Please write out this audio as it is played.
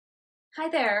Hi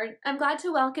there. I'm glad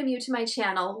to welcome you to my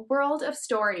channel, World of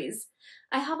Stories.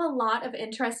 I have a lot of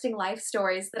interesting life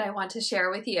stories that I want to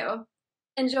share with you.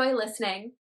 Enjoy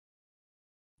listening.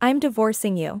 I'm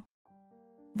divorcing you.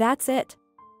 That's it.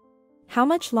 How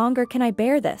much longer can I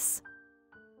bear this?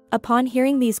 Upon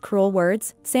hearing these cruel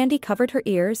words, Sandy covered her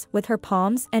ears with her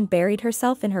palms and buried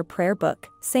herself in her prayer book,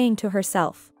 saying to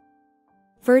herself,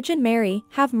 Virgin Mary,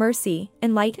 have mercy,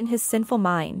 enlighten his sinful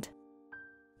mind.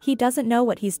 He doesn't know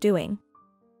what he's doing.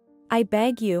 I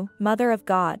beg you, Mother of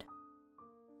God.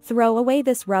 Throw away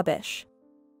this rubbish.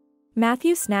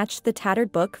 Matthew snatched the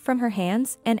tattered book from her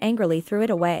hands and angrily threw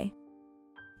it away.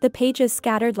 The pages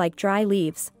scattered like dry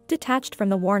leaves, detached from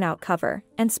the worn-out cover,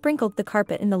 and sprinkled the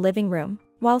carpet in the living room,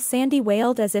 while Sandy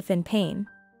wailed as if in pain.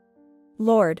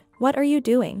 Lord, what are you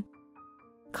doing?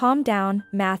 Calm down,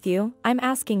 Matthew, I'm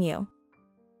asking you.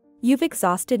 You've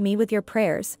exhausted me with your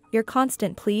prayers, your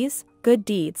constant pleas, good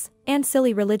deeds, and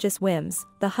silly religious whims,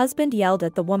 the husband yelled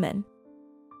at the woman.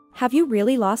 Have you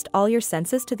really lost all your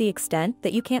senses to the extent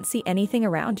that you can't see anything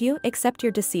around you except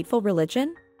your deceitful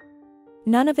religion?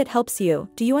 None of it helps you,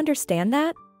 do you understand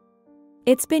that?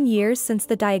 It's been years since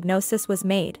the diagnosis was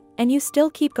made, and you still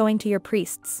keep going to your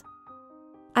priests.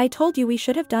 I told you we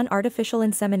should have done artificial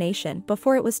insemination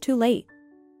before it was too late.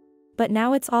 But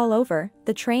now it's all over,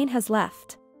 the train has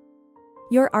left.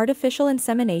 Your artificial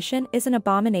insemination is an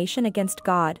abomination against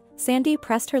God, Sandy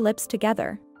pressed her lips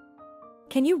together.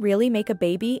 Can you really make a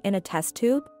baby in a test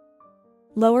tube?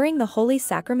 Lowering the holy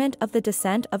sacrament of the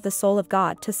descent of the soul of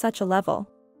God to such a level.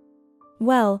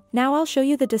 Well, now I'll show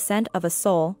you the descent of a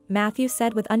soul, Matthew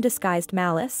said with undisguised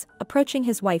malice, approaching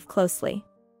his wife closely.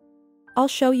 I'll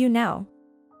show you now.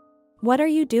 What are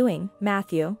you doing,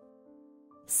 Matthew?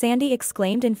 Sandy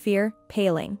exclaimed in fear,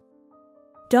 paling.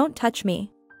 Don't touch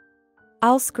me.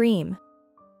 I'll scream.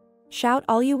 Shout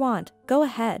all you want, go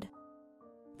ahead.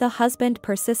 The husband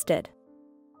persisted.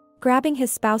 Grabbing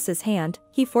his spouse's hand,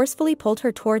 he forcefully pulled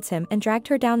her towards him and dragged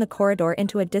her down the corridor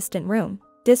into a distant room,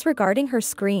 disregarding her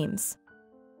screams.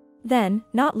 Then,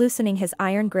 not loosening his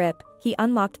iron grip, he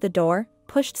unlocked the door,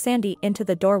 pushed Sandy into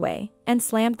the doorway, and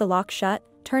slammed the lock shut,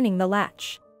 turning the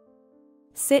latch.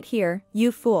 Sit here,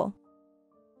 you fool.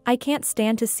 I can't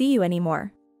stand to see you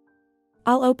anymore.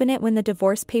 I'll open it when the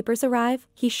divorce papers arrive,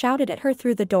 he shouted at her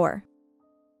through the door.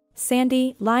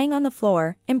 Sandy, lying on the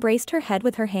floor, embraced her head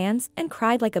with her hands and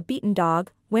cried like a beaten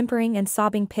dog, whimpering and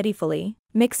sobbing pitifully,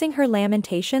 mixing her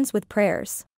lamentations with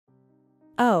prayers.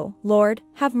 Oh, Lord,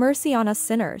 have mercy on us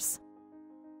sinners.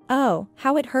 Oh,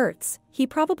 how it hurts, he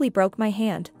probably broke my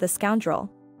hand, the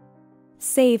scoundrel.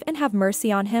 Save and have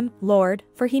mercy on him, Lord,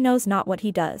 for he knows not what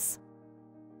he does.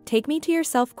 Take me to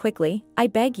yourself quickly, I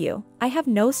beg you, I have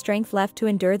no strength left to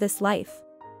endure this life.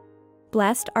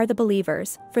 Blessed are the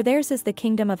believers, for theirs is the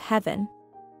kingdom of heaven.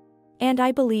 And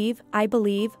I believe,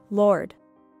 Lord.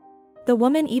 The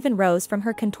woman even rose from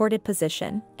her contorted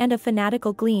position, and a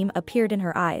fanatical gleam appeared in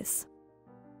her eyes.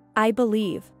 I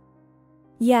believe.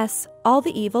 Yes, all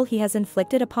the evil he has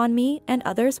inflicted upon me and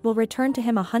others will return to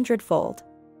him 100-fold.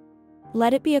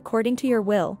 Let it be according to your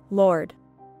will, Lord.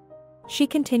 She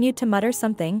continued to mutter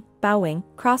something, bowing,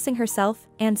 crossing herself,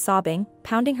 and sobbing,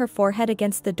 pounding her forehead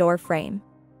against the door frame.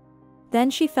 Then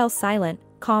she fell silent,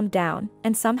 calmed down,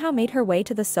 and somehow made her way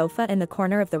to the sofa in the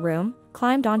corner of the room,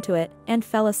 climbed onto it, and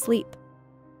fell asleep.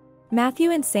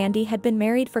 Matthew and Sandy had been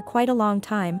married for quite a long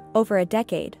time, over a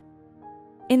decade.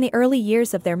 In the early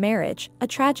years of their marriage, a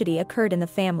tragedy occurred in the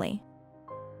family.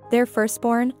 Their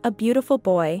firstborn, a beautiful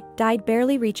boy, died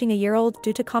barely reaching a year old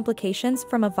due to complications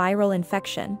from a viral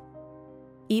infection.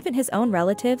 Even his own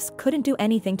relatives couldn't do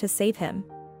anything to save him.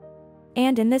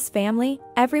 And in this family,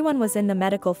 everyone was in the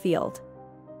medical field.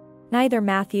 Neither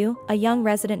Matthew, a young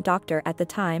resident doctor at the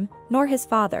time, nor his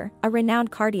father, a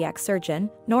renowned cardiac surgeon,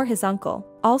 nor his uncle,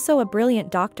 also a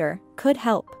brilliant doctor, could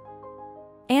help.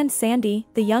 And Sandy,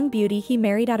 the young beauty he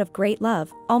married out of great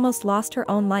love, almost lost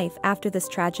her own life after this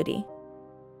tragedy.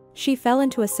 She fell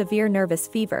into a severe nervous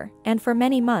fever, and for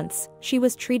many months, she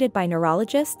was treated by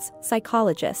neurologists,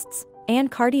 psychologists,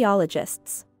 and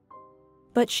cardiologists.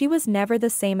 But she was never the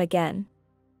same again.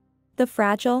 The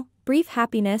fragile, brief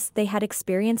happiness they had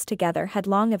experienced together had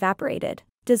long evaporated,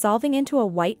 dissolving into a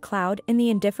white cloud in the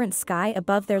indifferent sky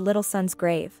above their little son's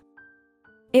grave.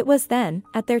 It was then,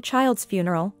 at their child's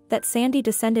funeral, that Sandy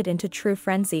descended into true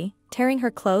frenzy, tearing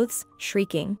her clothes,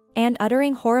 shrieking, and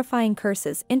uttering horrifying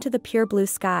curses into the pure blue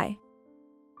sky.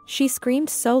 She screamed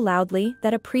so loudly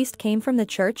that a priest came from the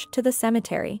church to the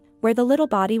cemetery, where the little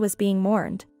body was being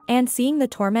mourned, and seeing the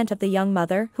torment of the young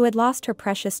mother who had lost her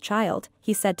precious child,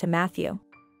 he said to Matthew,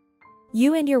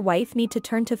 "You and your wife need to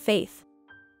turn to faith.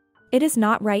 It is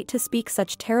not right to speak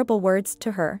such terrible words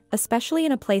to her, especially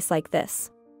in a place like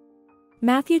this.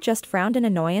 Matthew just frowned in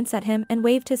annoyance at him and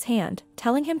waved his hand,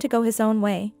 telling him to go his own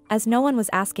way, as no one was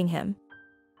asking him.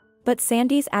 But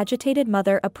Sandy's agitated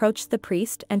mother approached the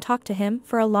priest and talked to him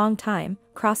for a long time,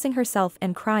 crossing herself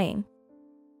and crying.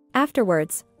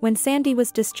 Afterwards, when Sandy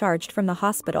was discharged from the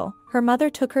hospital, her mother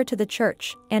took her to the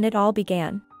church, and it all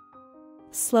began.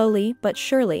 Slowly but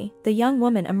surely, the young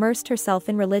woman immersed herself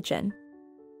in religion.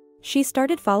 She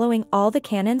started following all the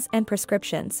canons and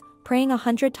prescriptions, praying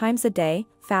 100 times a day,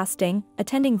 fasting,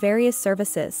 attending various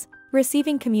services,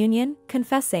 receiving communion,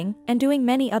 confessing, and doing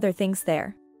many other things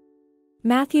there.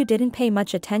 Matthew didn't pay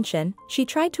much attention. She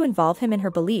tried to involve him in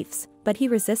her beliefs, but he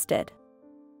resisted.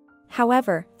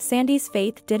 However, Sandy's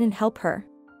faith didn't help her.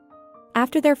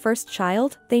 After their first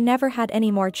child, they never had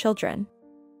any more children.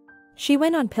 She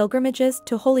went on pilgrimages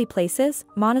to holy places,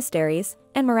 monasteries,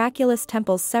 and miraculous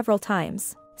temples several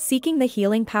times, seeking the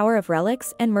healing power of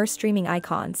relics and myrrh-streaming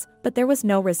icons, but there was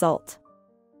no result.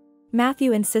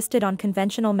 Matthew insisted on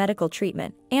conventional medical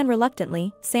treatment, and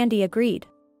reluctantly, Sandy agreed.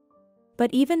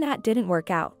 But even that didn't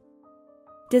work out.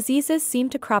 Diseases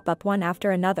seemed to crop up one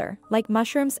after another, like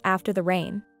mushrooms after the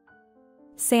rain.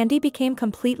 Sandy became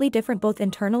completely different both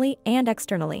internally and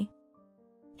externally.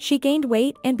 She gained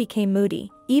weight and became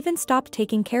moody, even stopped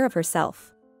taking care of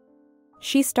herself.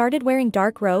 She started wearing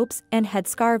dark robes and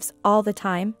headscarves all the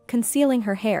time, concealing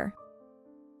her hair.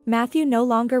 Matthew no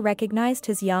longer recognized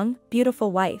his young,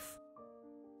 beautiful wife.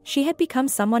 She had become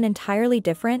someone entirely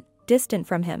different, distant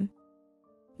from him.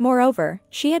 Moreover,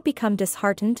 she had become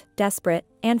disheartened, desperate,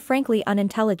 and frankly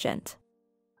unintelligent.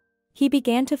 He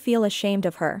began to feel ashamed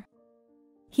of her.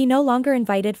 He no longer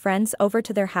invited friends over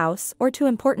to their house or to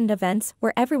important events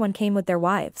where everyone came with their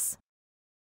wives.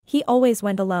 He always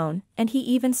went alone, and he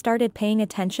even started paying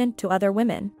attention to other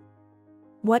women.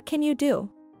 What can you do?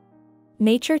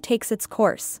 Nature takes its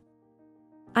course.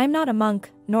 I'm not a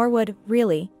monk, nor would,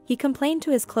 really, he complained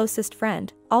to his closest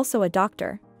friend, also a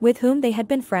doctor, with whom they had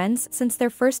been friends since their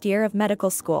first year of medical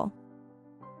school.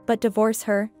 But divorce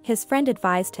her, his friend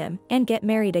advised him, and get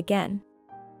married again.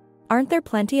 Aren't there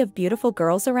plenty of beautiful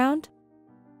girls around?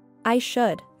 I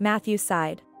should, Matthew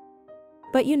sighed.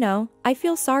 But you know, I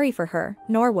feel sorry for her,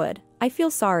 Norwood, I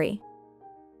feel sorry.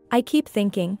 I keep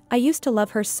thinking, I used to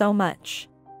love her so much.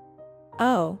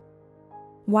 Oh.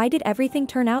 Why did everything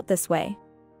turn out this way?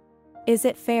 Is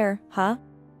it fair, huh?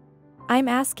 I'm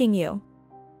asking you.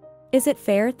 Is it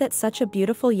fair that such a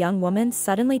beautiful young woman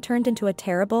suddenly turned into a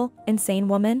terrible, insane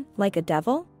woman, like a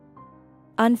devil?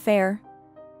 Unfair.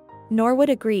 Norwood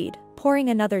agreed, pouring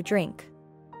another drink.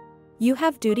 You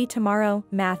have duty tomorrow,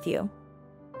 Matthew.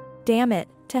 Damn it,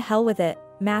 to hell with it,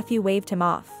 Matthew waved him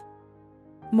off.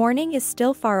 Morning is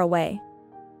still far away.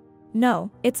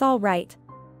 No, it's all right.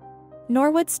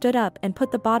 Norwood stood up and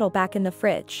put the bottle back in the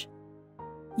fridge.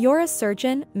 You're a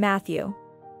surgeon, Matthew.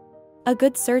 A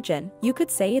good surgeon, you could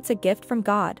say it's a gift from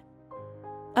God.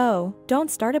 Oh,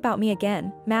 don't start about me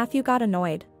again, Matthew got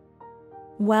annoyed.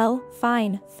 Well,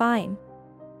 fine, fine.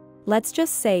 Let's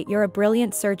just say you're a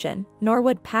brilliant surgeon,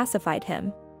 Norwood pacified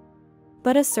him.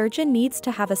 But a surgeon needs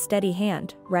to have a steady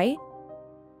hand, right?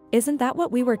 Isn't that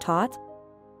what we were taught?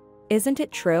 Isn't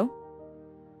it true?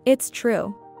 It's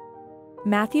true.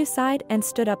 Matthew sighed and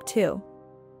stood up too.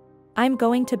 I'm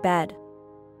going to bed.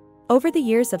 Over the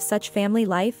years of such family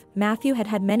life, Matthew had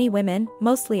had many women,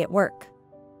 mostly at work.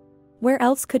 Where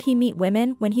else could he meet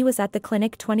women when he was at the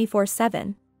clinic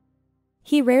 24/7?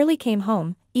 He rarely came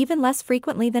home, even less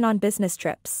frequently than on business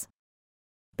trips.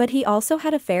 But he also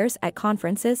had affairs at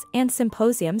conferences and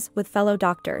symposiums with fellow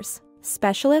doctors,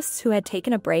 specialists who had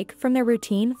taken a break from their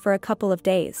routine for a couple of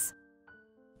days.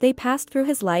 They passed through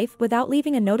his life without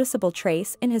leaving a noticeable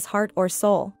trace in his heart or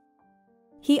soul.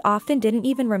 He often didn't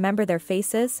even remember their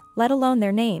faces, let alone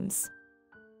their names.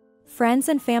 Friends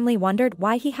and family wondered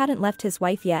why he hadn't left his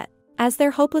wife yet, as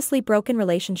their hopelessly broken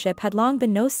relationship had long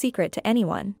been no secret to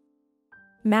anyone.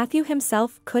 Matthew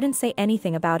himself couldn't say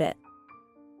anything about it.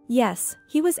 Yes,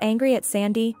 he was angry at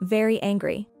Sandy, very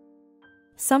angry.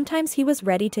 Sometimes he was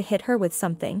ready to hit her with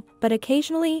something, but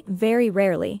occasionally, very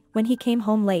rarely, when he came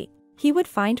home late, he would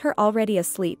find her already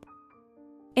asleep.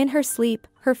 In her sleep,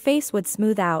 her face would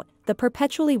smooth out, the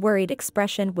perpetually worried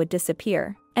expression would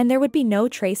disappear, and there would be no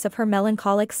trace of her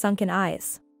melancholic sunken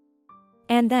eyes.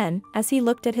 And then, as he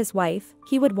looked at his wife,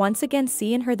 he would once again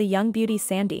see in her the young beauty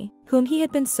Sandy, whom he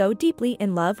had been so deeply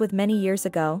in love with many years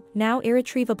ago, now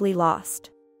irretrievably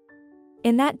lost.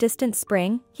 In that distant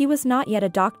spring, he was not yet a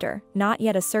doctor, not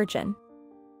yet a surgeon.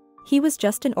 He was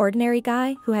just an ordinary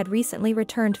guy who had recently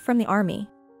returned from the army.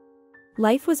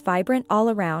 Life was vibrant all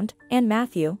around, and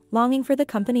Matthew, longing for the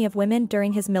company of women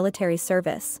during his military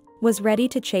service, was ready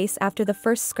to chase after the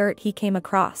first skirt he came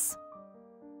across.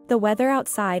 The weather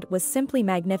outside was simply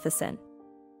magnificent.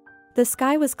 The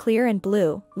sky was clear and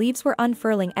blue, leaves were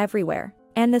unfurling everywhere,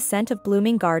 and the scent of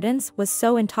blooming gardens was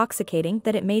so intoxicating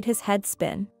that it made his head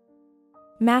spin.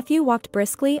 Matthew walked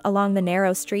briskly along the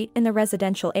narrow street in the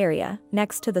residential area,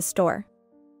 next to the store.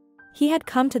 He had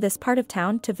come to this part of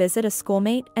town to visit a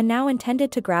schoolmate and now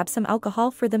intended to grab some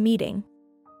alcohol for the meeting.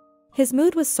 His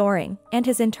mood was soaring, and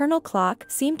his internal clock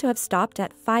seemed to have stopped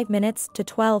at 5 minutes to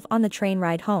 12 on the train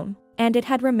ride home, and it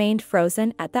had remained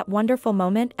frozen at that wonderful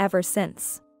moment ever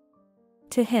since.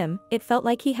 To him, it felt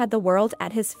like he had the world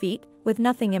at his feet, with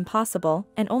nothing impossible,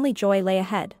 and only joy lay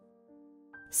ahead.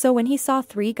 So when he saw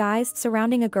 3 guys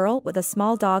surrounding a girl with a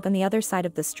small dog on the other side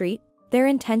of the street, their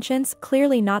intentions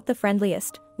clearly not the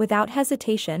friendliest, without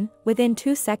hesitation, within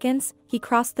 2 seconds, he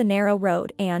crossed the narrow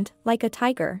road and, like a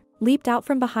tiger, leaped out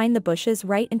from behind the bushes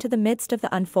right into the midst of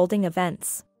the unfolding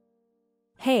events.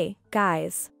 "Hey,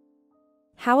 guys.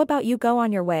 How about you go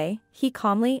on your way?" he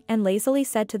calmly and lazily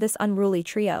said to this unruly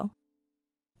trio.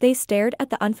 They stared at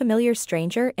the unfamiliar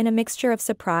stranger in a mixture of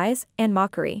surprise and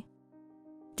mockery.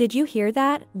 "Did you hear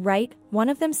that, right?" one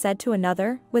of them said to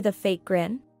another, with a fake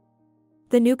grin.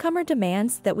 "The newcomer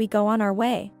demands that we go on our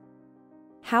way.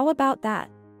 How about that?"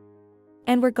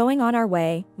 "And we're going on our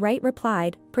way," Wright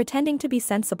replied, pretending to be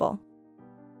sensible.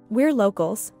 "We're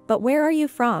locals, but where are you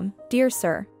from, dear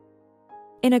sir?"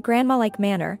 In a grandma-like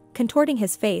manner, contorting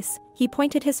his face, he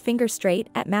pointed his finger straight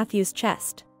at Matthew's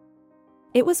chest.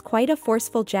 It was quite a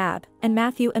forceful jab, and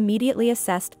Matthew immediately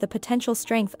assessed the potential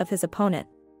strength of his opponent.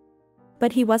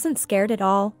 But he wasn't scared at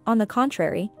all, on the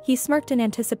contrary, he smirked in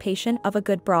anticipation of a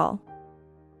good brawl.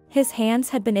 His hands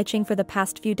had been itching for the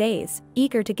past few days,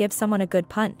 eager to give someone a good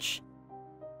punch.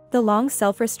 The long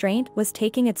self-restraint was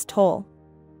taking its toll.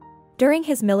 During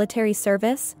his military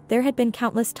service, there had been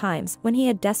countless times when he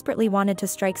had desperately wanted to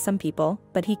strike some people,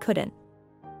 but he couldn't.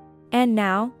 And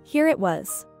now, here it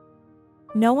was.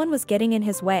 No one was getting in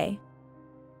his way.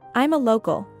 "I'm a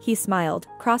local," he smiled,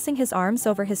 crossing his arms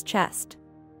over his chest.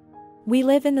 "We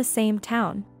live in the same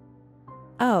town."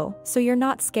 "Oh, so you're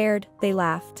not scared," they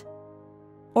laughed.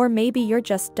 "Or maybe you're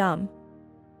just dumb.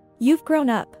 You've grown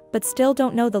up, but still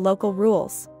don't know the local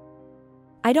rules."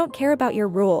 "I don't care about your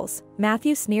rules,"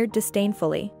 Matthew sneered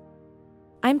disdainfully.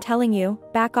 "I'm telling you,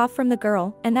 back off from the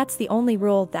girl, and that's the only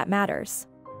rule that matters."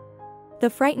 The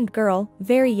frightened girl,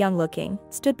 very young-looking,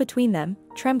 stood between them,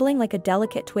 trembling like a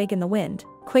delicate twig in the wind,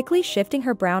 quickly shifting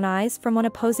her brown eyes from one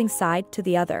opposing side to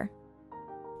the other.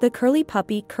 The curly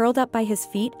puppy curled up by his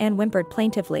feet and whimpered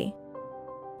plaintively.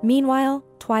 Meanwhile,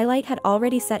 twilight had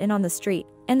already set in on the street,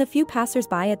 and the few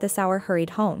passers-by at this hour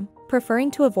hurried home,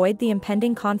 preferring to avoid the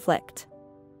impending conflict.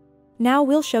 "Now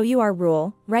we'll show you our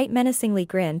rule," Wright menacingly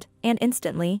grinned, and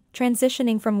instantly,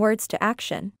 transitioning from words to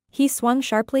action, he swung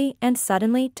sharply and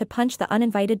suddenly to punch the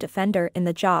uninvited defender in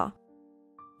the jaw.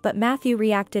 But Matthew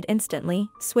reacted instantly,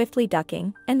 swiftly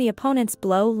ducking, and the opponent's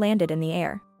blow landed in the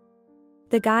air.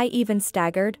 The guy even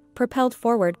staggered, propelled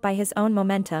forward by his own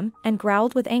momentum, and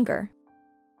growled with anger.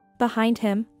 Behind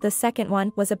him, the second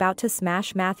one was about to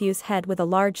smash Matthew's head with a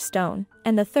large stone,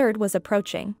 and the third was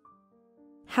approaching.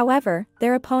 However,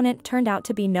 their opponent turned out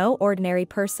to be no ordinary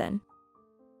person.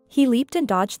 He leaped and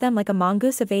dodged them like a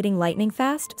mongoose evading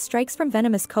lightning-fast strikes from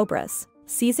venomous cobras,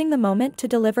 seizing the moment to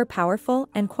deliver powerful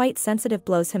and quite sensitive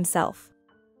blows himself.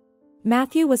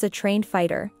 Matthew was a trained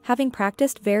fighter, having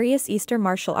practiced various Eastern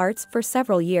martial arts for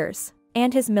several years,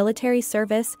 and his military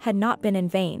service had not been in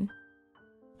vain.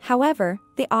 However,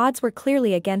 the odds were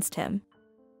clearly against him.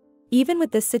 Even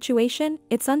with this situation,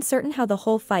 it's uncertain how the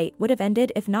whole fight would have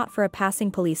ended if not for a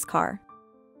passing police car.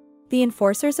 The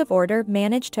enforcers of order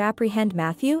managed to apprehend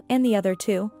Matthew and the other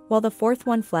two, while the fourth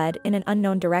one fled in an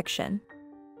unknown direction.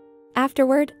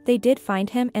 Afterward, they did find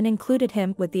him and included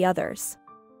him with the others.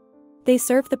 They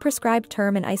served the prescribed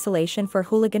term in isolation for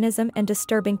hooliganism and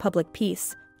disturbing public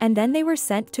peace, and then they were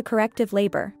sent to corrective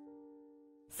labor.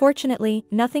 Fortunately,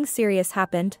 nothing serious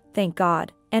happened, thank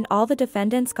God, and all the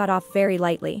defendants got off very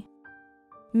lightly.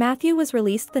 Matthew was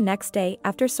released the next day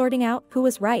after sorting out who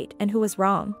was right and who was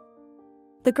wrong.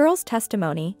 The girl's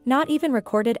testimony, not even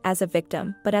recorded as a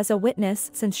victim but as a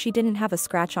witness since she didn't have a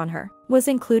scratch on her, was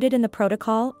included in the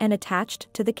protocol and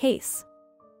attached to the case.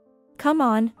 "Come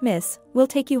on, miss, we'll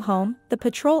take you home," the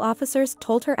patrol officers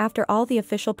told her after all the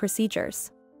official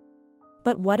procedures.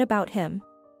 But what about him?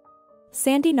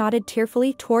 Sandy nodded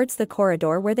tearfully towards the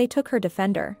corridor where they took her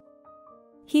defender.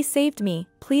 "He saved me,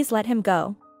 please let him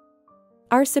go.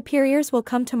 Our superiors will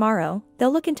come tomorrow,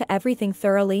 they'll look into everything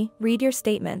thoroughly, read your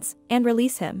statements, and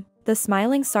release him." the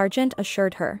smiling sergeant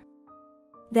assured her.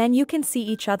 Then you can see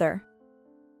each other.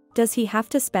 Does he have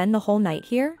to spend the whole night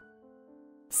here?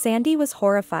 Sandy was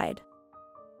horrified.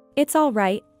 It's all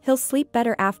right, he'll sleep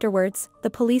better afterwards, the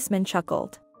policeman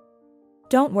chuckled.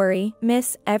 Don't worry,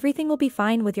 miss, everything will be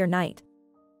fine with your night.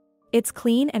 It's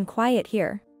clean and quiet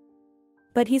here.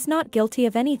 But he's not guilty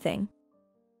of anything.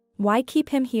 Why keep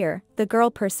him here? The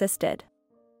girl persisted.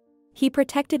 He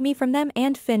protected me from them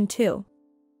and Finn too.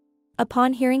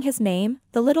 Upon hearing his name,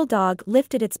 the little dog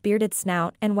lifted its bearded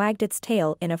snout and wagged its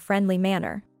tail in a friendly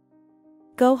manner.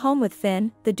 Go home with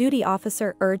Finn, the duty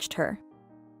officer urged her.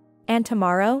 And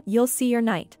tomorrow, you'll see your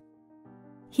knight.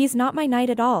 He's not my knight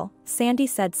at all, Sandy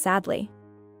said sadly.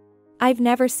 I've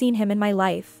never seen him in my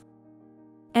life.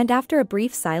 And after a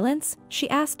brief silence, she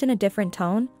asked in a different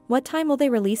tone, what time will they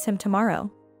release him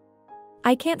tomorrow?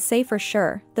 I can't say for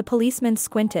sure, the policeman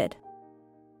squinted.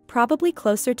 Probably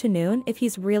closer to noon if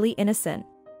he's really innocent.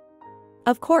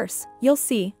 Of course, you'll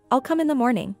see, I'll come in the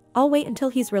morning, I'll wait until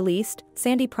he's released,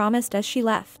 Sandy promised as she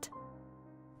left.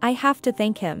 I have to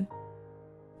thank him.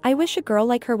 I wish a girl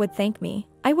like her would thank me,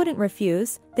 I wouldn't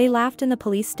refuse, they laughed in the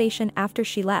police station after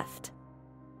she left.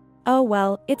 Oh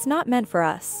well, it's not meant for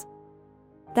us.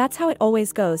 That's how it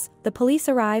always goes, the police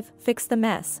arrive, fix the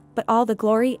mess, but all the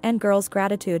glory and girls'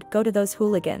 gratitude go to those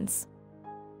hooligans.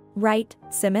 Right,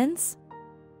 Simmons?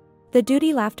 The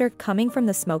duty laughter coming from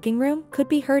the smoking room could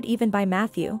be heard even by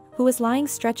Matthew, who was lying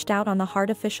stretched out on the hard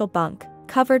official bunk,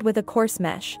 covered with a coarse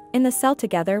mesh, in the cell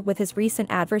together with his recent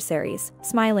adversaries,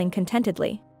 smiling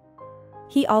contentedly.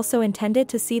 He also intended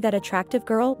to see that attractive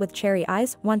girl with cherry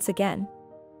eyes once again.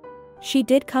 She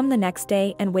did come the next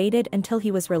day and waited until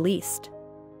he was released.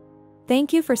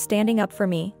 Thank you for standing up for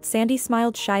me, Sandy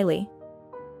smiled shyly.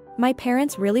 My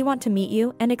parents really want to meet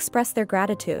you and express their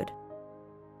gratitude.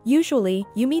 Usually,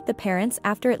 you meet the parents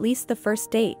after at least the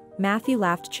first date, Matthew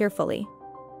laughed cheerfully.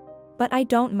 But I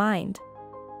don't mind.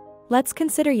 Let's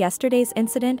consider yesterday's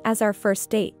incident as our first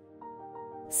date.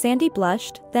 Sandy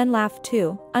blushed, then laughed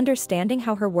too, understanding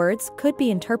how her words could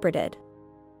be interpreted.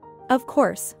 Of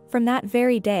course, from that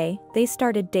very day, they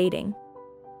started dating.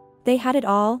 They had it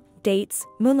all, dates,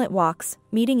 moonlit walks,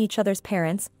 meeting each other's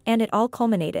parents, and it all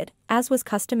culminated, as was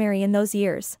customary in those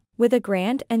years, with a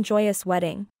grand and joyous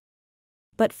wedding.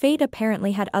 But fate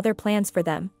apparently had other plans for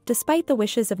them, despite the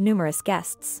wishes of numerous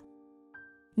guests.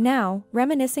 Now,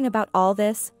 reminiscing about all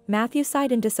this, Matthew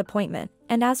sighed in disappointment,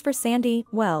 and as for Sandy,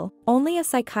 well, only a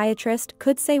psychiatrist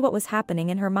could say what was happening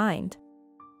in her mind.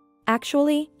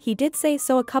 Actually, he did say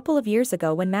so a couple of years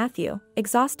ago when Matthew,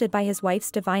 exhausted by his wife's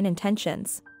divine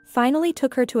intentions, finally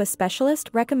took her to a specialist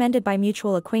recommended by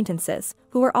mutual acquaintances,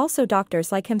 who were also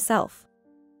doctors like himself.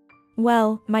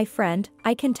 Well, my friend,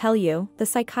 I can tell you, the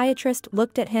psychiatrist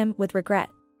looked at him with regret.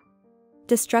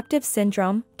 Destructive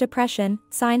syndrome, depression,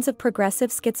 signs of progressive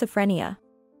schizophrenia.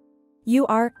 You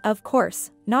are, of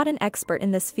course, not an expert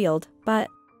in this field, but...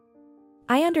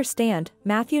 I understand,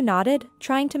 Matthew nodded,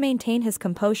 trying to maintain his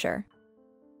composure.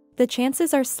 The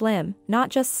chances are slim, not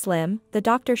just slim, the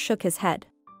doctor shook his head.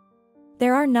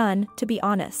 There are none, to be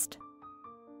honest.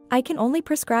 I can only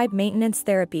prescribe maintenance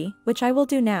therapy, which I will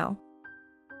do now.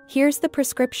 Here's the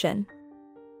prescription.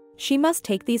 She must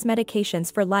take these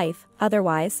medications for life,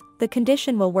 otherwise, the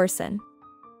condition will worsen.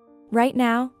 Right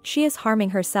now, she is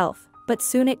harming herself, but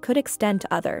soon it could extend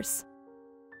to others.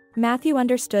 Matthew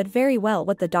understood very well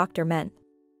what the doctor meant.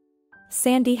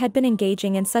 Sandy had been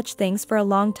engaging in such things for a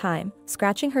long time,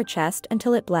 scratching her chest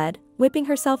until it bled, whipping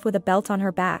herself with a belt on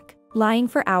her back, lying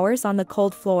for hours on the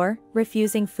cold floor,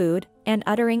 refusing food, and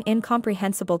uttering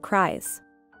incomprehensible cries.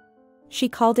 She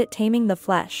called it taming the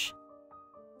flesh.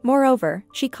 Moreover,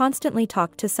 she constantly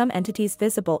talked to some entities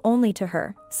visible only to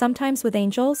her, sometimes with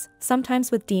angels, sometimes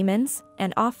with demons,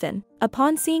 and often,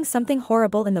 upon seeing something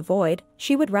horrible in the void,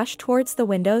 she would rush towards the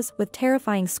windows with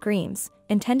terrifying screams,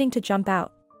 intending to jump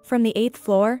out. From the 8th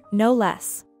floor, no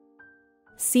less.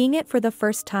 Seeing it for the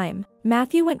first time,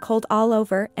 Matthew went cold all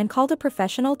over and called a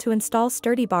professional to install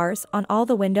sturdy bars on all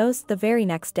the windows the very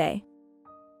next day.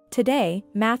 Today,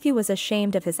 Matthew was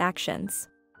ashamed of his actions.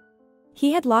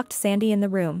 He had locked Sandy in the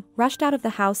room, rushed out of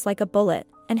the house like a bullet,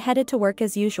 and headed to work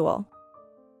as usual.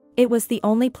 It was the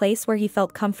only place where he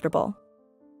felt comfortable.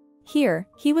 Here,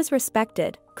 he was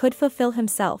respected, could fulfill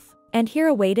himself, and here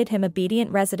awaited him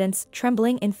obedient residents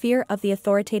trembling in fear of the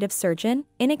authoritative surgeon,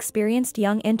 inexperienced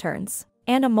young interns,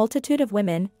 and a multitude of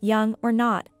women, young or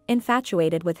not,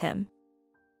 infatuated with him.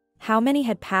 How many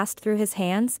had passed through his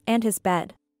hands and his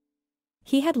bed?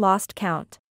 He had lost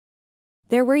count.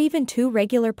 There were even 2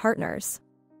 regular partners.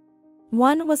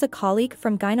 One was a colleague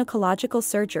from gynecological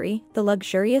surgery, the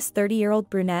luxurious 30-year-old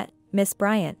brunette, Miss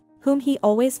Bryant, whom he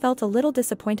always felt a little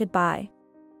disappointed by.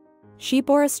 She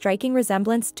bore a striking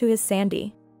resemblance to his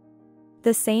Sandy.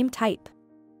 The same type.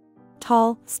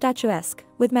 Tall, statuesque,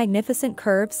 with magnificent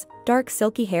curves, dark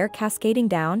silky hair cascading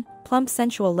down, plump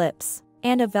sensual lips,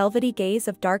 and a velvety gaze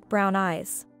of dark brown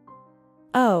eyes.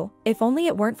 Oh, if only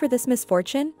it weren't for this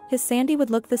misfortune, his Sandy would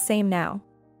look the same now.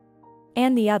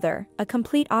 And the other, a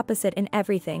complete opposite in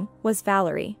everything, was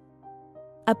Valerie.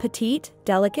 A petite,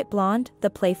 delicate blonde, the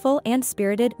playful and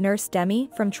spirited nurse Demi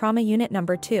from Trauma Unit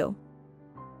Number 2.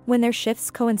 When their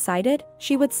shifts coincided,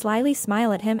 she would slyly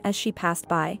smile at him as she passed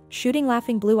by, shooting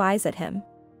laughing blue eyes at him.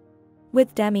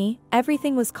 With Demi,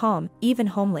 everything was calm, even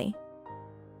homely.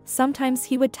 Sometimes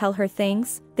he would tell her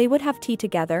things, they would have tea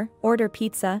together, order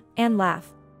pizza, and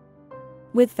laugh.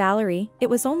 With Valerie, it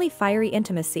was only fiery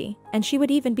intimacy, and she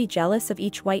would even be jealous of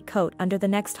each white coat under the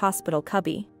next hospital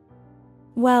cubby.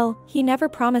 Well, he never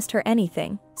promised her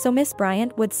anything, so Miss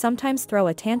Bryant would sometimes throw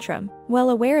a tantrum, well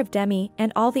aware of Demi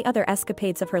and all the other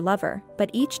escapades of her lover, but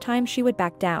each time she would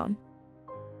back down.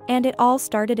 And it all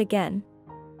started again.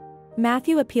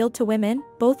 Matthew appealed to women,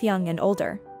 both young and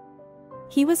older.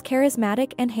 He was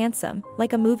charismatic and handsome,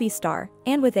 like a movie star,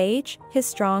 and with age, his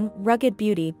strong, rugged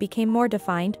beauty became more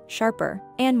defined, sharper,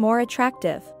 and more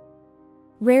attractive.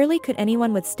 Rarely could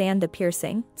anyone withstand the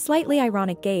piercing, slightly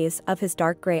ironic gaze of his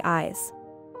dark gray eyes.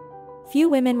 Few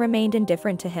women remained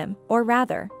indifferent to him, or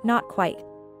rather, not quite.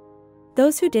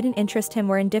 Those who didn't interest him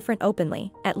were indifferent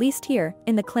openly, at least here,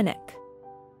 in the clinic.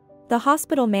 The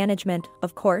hospital management,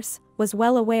 of course, was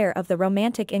well aware of the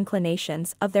romantic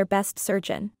inclinations of their best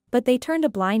surgeon, but they turned a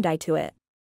blind eye to it.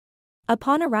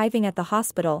 Upon arriving at the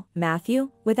hospital,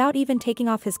 Matthew, without even taking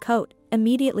off his coat,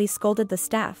 immediately scolded the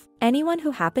staff, anyone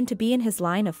who happened to be in his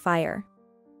line of fire.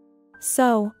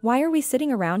 So, why are we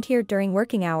sitting around here during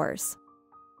working hours?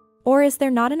 Or is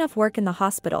there not enough work in the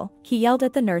hospital? He yelled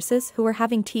at the nurses who were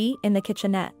having tea in the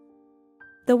kitchenette.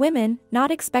 The women, not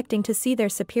expecting to see their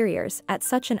superiors at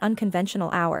such an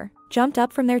unconventional hour, jumped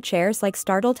up from their chairs like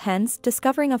startled hens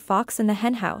discovering a fox in the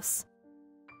henhouse.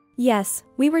 Yes,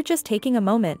 we were just taking a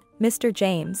moment, Mr.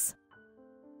 James.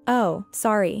 Oh,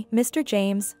 sorry, Mr.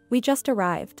 James, we just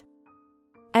arrived.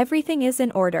 Everything is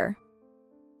in order.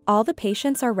 All the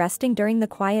patients are resting during the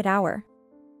quiet hour.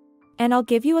 And I'll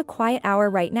give you a quiet hour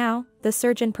right now, the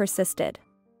surgeon persisted.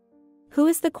 Who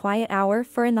is the quiet hour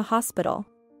for in the hospital?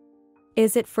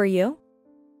 Is it for you?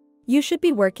 You should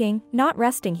be working, not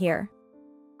resting here.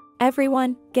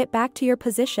 Everyone, get back to your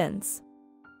positions.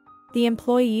 The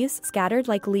employees scattered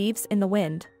like leaves in the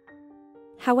wind.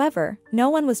 However, no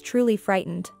one was truly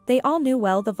frightened, they all knew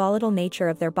well the volatile nature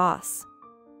of their boss.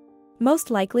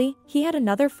 Most likely, he had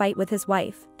another fight with his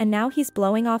wife, and now he's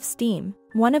blowing off steam,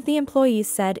 one of the employees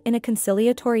said in a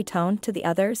conciliatory tone to the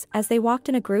others as they walked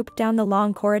in a group down the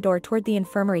long corridor toward the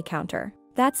infirmary counter.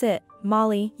 That's it,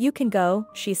 Molly, you can go,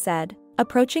 she said,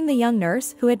 approaching the young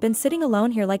nurse who had been sitting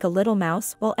alone here like a little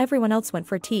mouse while everyone else went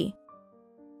for tea.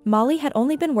 Molly had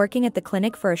only been working at the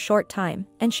clinic for a short time,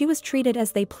 and she was treated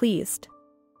as they pleased.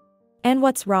 And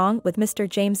what's wrong with Mr.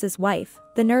 James's wife?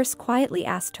 The nurse quietly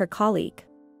asked her colleague.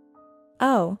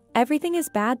 Oh, everything is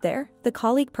bad there, the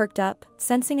colleague perked up,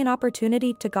 sensing an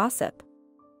opportunity to gossip.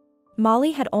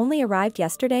 Molly had only arrived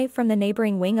yesterday from the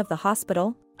neighboring wing of the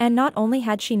hospital, and not only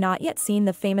had she not yet seen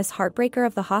the famous heartbreaker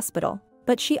of the hospital,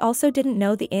 but she also didn't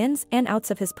know the ins and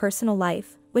outs of his personal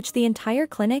life, which the entire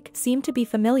clinic seemed to be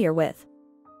familiar with.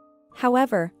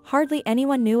 However, hardly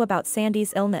anyone knew about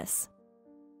Sandy's illness.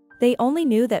 They only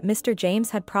knew that Mr.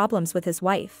 James had problems with his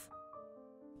wife.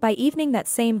 By evening that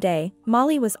same day,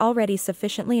 Molly was already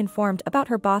sufficiently informed about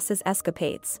her boss's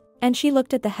escapades, and she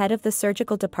looked at the head of the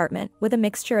surgical department with a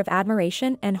mixture of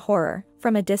admiration and horror,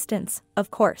 from a distance,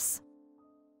 of course.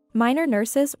 Minor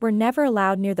nurses were never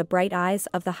allowed near the bright eyes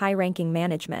of the high-ranking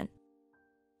management.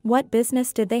 What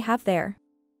business did they have there?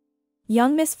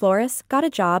 Young Miss Flores got a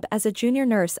job as a junior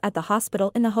nurse at the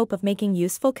hospital in the hope of making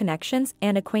useful connections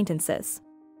and acquaintances.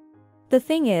 The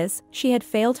thing is, she had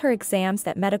failed her exams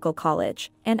at medical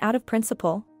college, and out of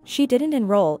principle, she didn't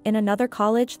enroll in another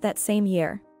college that same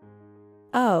year.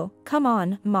 Oh, come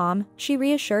on, Mom, she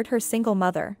reassured her single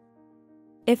mother.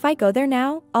 If I go there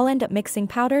now, I'll end up mixing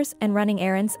powders and running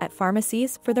errands at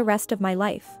pharmacies for the rest of my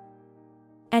life.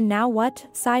 And now what?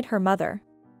 Sighed her mother.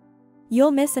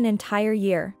 You'll miss an entire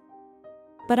year.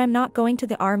 But I'm not going to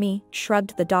the army,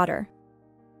 shrugged the daughter.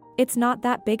 It's not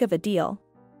that big of a deal.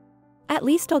 At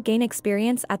least I'll gain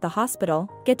experience at the hospital,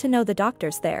 get to know the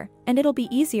doctors there, and it'll be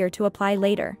easier to apply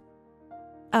later.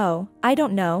 Oh, I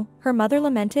don't know, her mother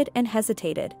lamented and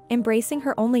hesitated, embracing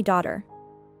her only daughter.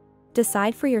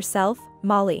 Decide for yourself,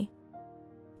 Molly.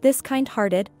 This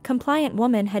kind-hearted, compliant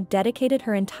woman had dedicated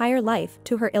her entire life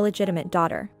to her illegitimate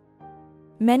daughter.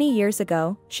 Many years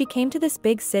ago, she came to this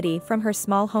big city from her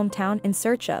small hometown in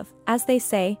search of, as they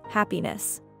say,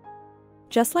 happiness.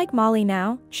 Just like Molly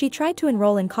now, she tried to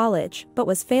enroll in college but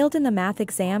was failed in the math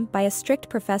exam by a strict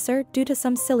professor due to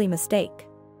some silly mistake.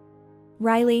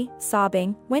 Riley,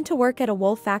 sobbing, went to work at a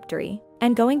wool factory,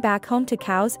 and going back home to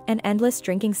cows and endless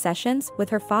drinking sessions with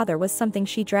her father was something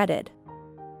she dreaded.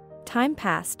 Time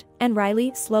passed, and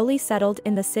Riley slowly settled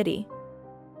in the city.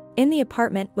 In the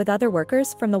apartment with other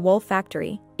workers from the wool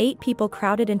factory, 8 people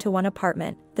crowded into one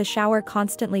apartment, the shower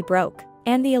constantly broke,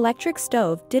 and the electric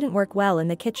stove didn't work well in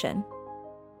the kitchen.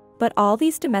 But all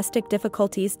these domestic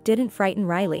difficulties didn't frighten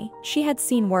Riley, she had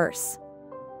seen worse.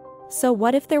 So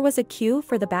what if there was a queue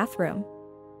for the bathroom?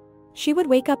 She would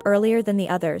wake up earlier than the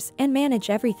others and manage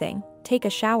everything, take a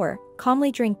shower,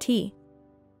 calmly drink tea.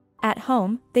 At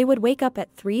home, they would wake up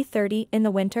at 3:30 in the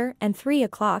winter and 3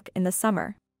 o'clock in the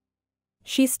summer.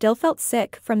 She still felt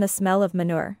sick from the smell of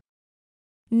manure.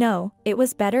 No, it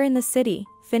was better in the city,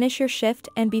 finish your shift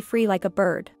and be free like a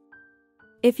bird.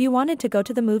 If you wanted to go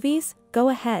to the movies, go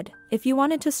ahead, if you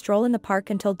wanted to stroll in the park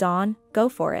until dawn, go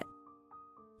for it.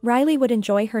 Riley would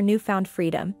enjoy her newfound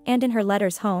freedom, and in her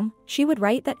letters home, she would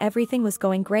write that everything was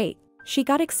going great. She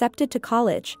got accepted to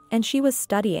college, and she was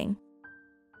studying.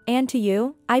 And to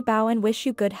you, I bow and wish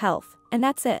you good health, and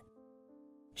that's it.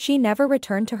 She never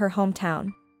returned to her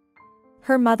hometown.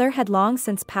 Her mother had long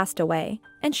since passed away,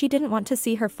 and she didn't want to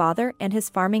see her father and his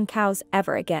farming cows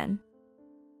ever again.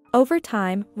 Over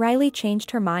time, Riley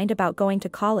changed her mind about going to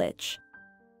college.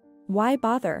 Why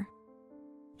bother?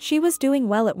 She was doing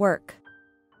well at work.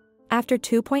 After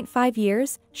 2.5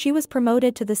 years, she was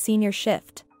promoted to the senior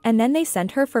shift, and then they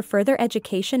sent her for further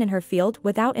education in her field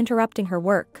without interrupting her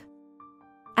work.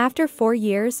 After 4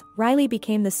 years, Riley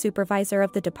became the supervisor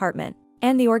of the department,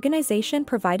 and the organization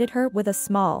provided her with a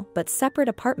small but separate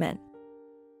apartment.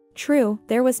 True,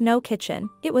 there was no kitchen,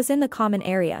 it was in the common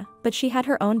area, but she had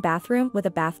her own bathroom with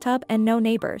a bathtub and no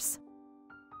neighbors.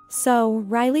 So,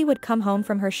 Riley would come home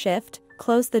from her shift,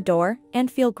 close the door, and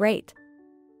feel great.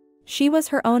 She was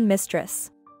her own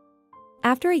mistress.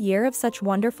 After a year of such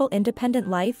wonderful independent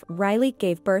life, Riley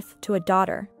gave birth to a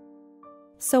daughter.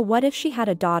 So what if she had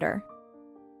a daughter?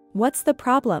 What's the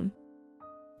problem?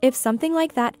 If something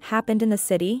like that happened in the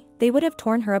city, they would have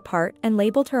torn her apart and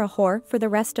labeled her a whore for the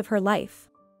rest of her life.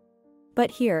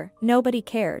 But here, nobody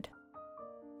cared.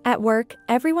 At work,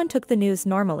 everyone took the news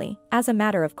normally, as a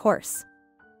matter of course.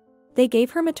 They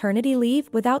gave her maternity leave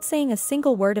without saying a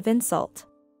single word of insult.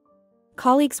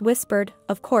 Colleagues whispered,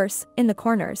 of course, in the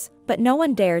corners, but no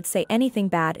one dared say anything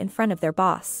bad in front of their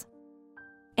boss.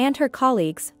 And her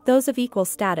colleagues, those of equal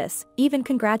status, even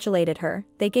congratulated her.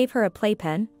 They gave her a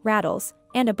playpen, rattles,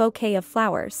 and a bouquet of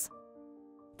flowers.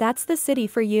 That's the city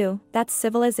for you, that's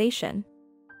civilization.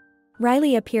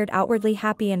 Riley appeared outwardly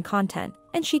happy and content,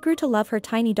 and she grew to love her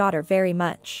tiny daughter very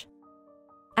much.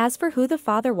 As for who the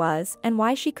father was and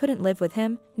why she couldn't live with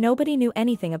him, nobody knew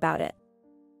anything about it.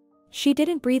 She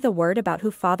didn't breathe a word about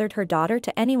who fathered her daughter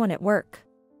to anyone at work.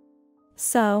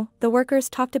 So, the workers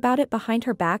talked about it behind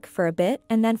her back for a bit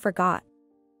and then forgot.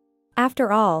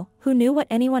 After all, who knew what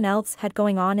anyone else had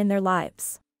going on in their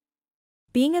lives?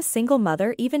 Being a single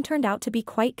mother even turned out to be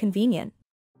quite convenient.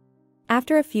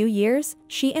 After a few years,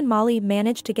 she and Molly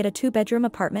managed to get a 2-bedroom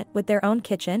apartment with their own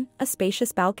kitchen, a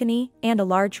spacious balcony, and a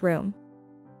large room.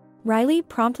 Riley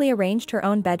promptly arranged her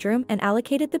own bedroom and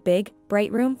allocated the big,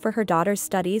 bright room for her daughter's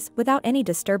studies without any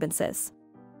disturbances.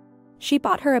 She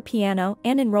bought her a piano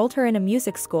and enrolled her in a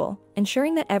music school,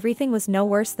 ensuring that everything was no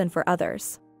worse than for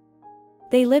others.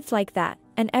 They lived like that,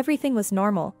 and everything was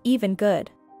normal, even good.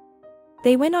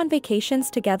 They went on vacations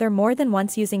together more than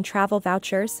once using travel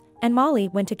vouchers, and Molly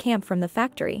went to camp from the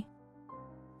factory.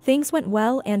 Things went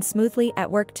well and smoothly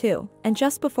at work too, and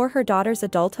just before her daughter's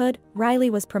adulthood, Riley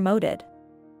was promoted.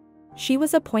 She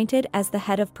was appointed as the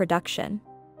head of production.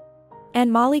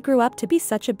 And Molly grew up to be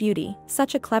such a beauty,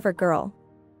 such a clever girl.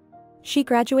 She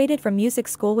graduated from music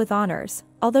school with honors,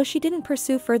 although she didn't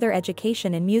pursue further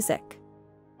education in music.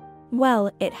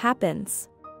 Well, it happens.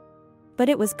 But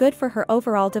it was good for her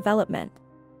overall development.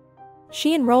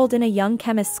 She enrolled in a young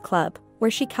chemists club,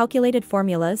 where she calculated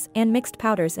formulas and mixed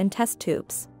powders in test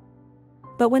tubes.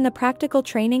 But when the practical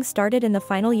training started in the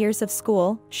final years of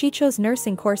school, she chose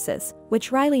nursing courses,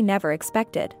 which Riley never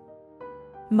expected.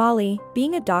 Molly,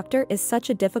 being a doctor is such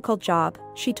a difficult job,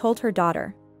 she told her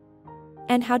daughter.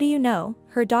 And how do you know?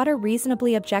 Her daughter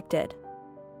reasonably objected.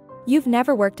 You've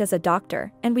never worked as a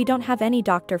doctor, and we don't have any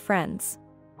doctor friends.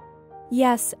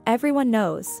 Yes, everyone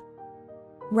knows.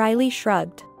 Riley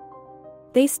shrugged.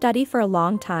 They study for a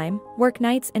long time, work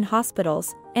nights in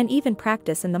hospitals, and even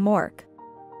practice in the morgue.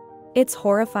 It's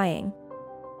horrifying.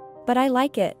 But I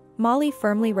like it, Molly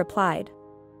firmly replied.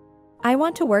 I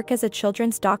want to work as a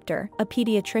children's doctor, a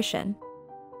pediatrician.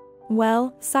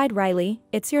 Well, sighed Riley,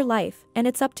 it's your life, and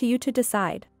it's up to you to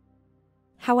decide.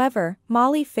 However,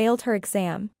 Molly failed her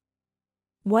exam.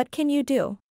 What can you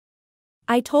do?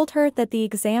 I told her that the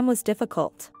exam was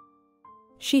difficult.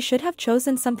 She should have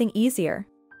chosen something easier.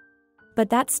 But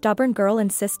that stubborn girl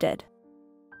insisted.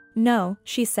 No,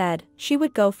 she said, she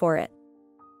would go for it.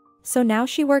 So now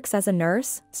she works as a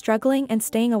nurse, struggling and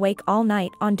staying awake all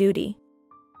night on duty.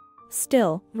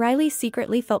 Still, Riley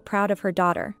secretly felt proud of her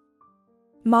daughter.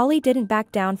 Molly didn't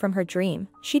back down from her dream,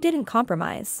 she didn't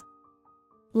compromise.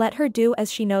 Let her do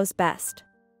as she knows best.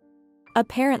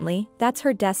 Apparently, that's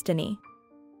her destiny.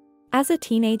 As a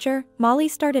teenager, Molly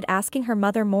started asking her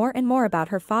mother more and more about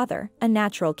her father, a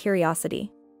natural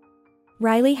curiosity.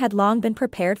 Riley had long been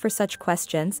prepared for such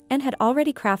questions and had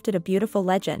already crafted a beautiful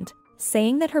legend,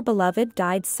 saying that her beloved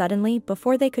died suddenly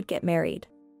before they could get married.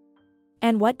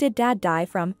 And what did Dad die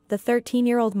from? The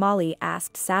 13-year-old Molly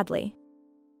asked sadly.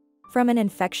 From an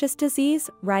infectious disease,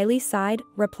 Riley sighed,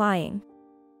 replying.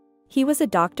 He was a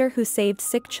doctor who saved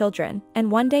sick children,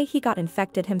 and one day he got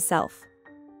infected himself.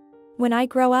 When I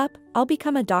grow up, I'll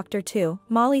become a doctor too,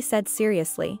 Molly said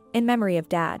seriously, in memory of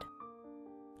Dad.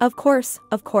 Of course,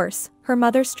 her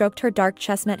mother stroked her dark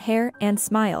chestnut hair and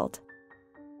smiled.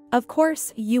 Of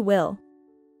course, you will.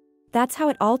 That's how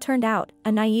it all turned out,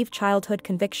 a naive childhood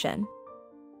conviction.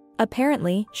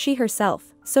 Apparently, she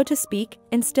herself, so to speak,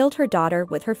 instilled her daughter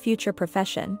with her future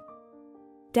profession.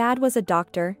 Dad was a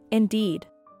doctor, indeed.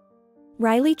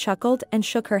 Riley chuckled and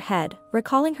shook her head,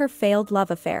 recalling her failed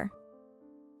love affair.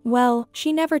 Well,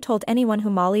 she never told anyone who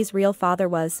Molly's real father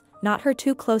was, not her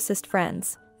two closest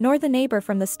friends, nor the neighbor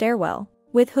from the stairwell,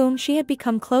 with whom she had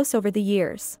become close over the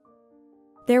years.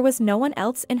 There was no one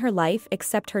else in her life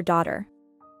except her daughter.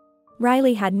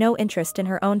 Riley had no interest in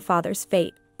her own father's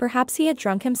fate, perhaps he had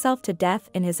drunk himself to death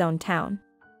in his own town.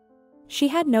 She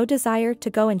had no desire to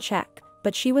go and check,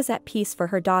 but she was at peace for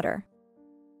her daughter.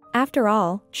 After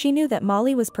all, she knew that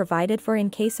Molly was provided for in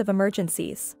case of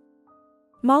emergencies.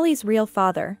 Molly's real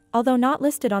father, although not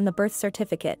listed on the birth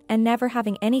certificate and never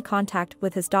having any contact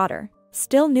with his daughter,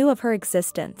 still knew of her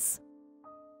existence.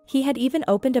 He had even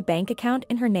opened a bank account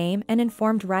in her name and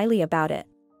informed Riley about it.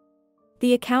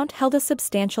 The account held a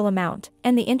substantial amount,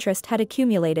 and the interest had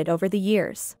accumulated over the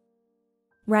years.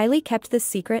 Riley kept this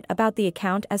secret about the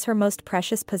account as her most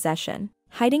precious possession,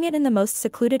 hiding it in the most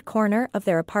secluded corner of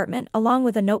their apartment along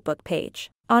with a notebook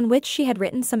page, on which she had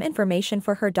written some information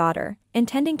for her daughter,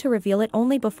 intending to reveal it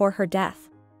only before her death.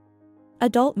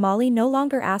 Adult Molly no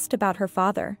longer asked about her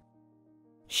father.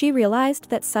 She realized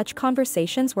that such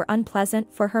conversations were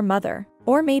unpleasant for her mother,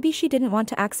 or maybe she didn't want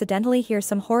to accidentally hear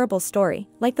some horrible story,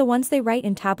 like the ones they write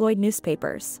in tabloid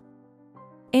newspapers.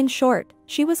 In short,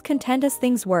 she was content as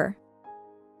things were.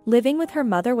 Living with her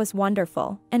mother was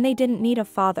wonderful, and they didn't need a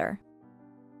father.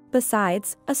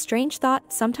 Besides, a strange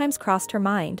thought sometimes crossed her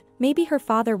mind, maybe her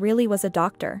father really was a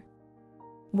doctor.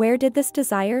 Where did this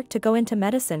desire to go into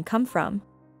medicine come from?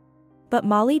 But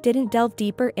Molly didn't delve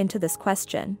deeper into this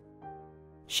question.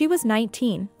 She was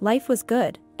 19, life was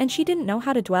good, and she didn't know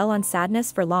how to dwell on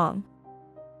sadness for long.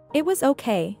 It was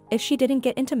okay, if she didn't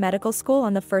get into medical school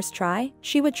on the first try,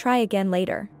 she would try again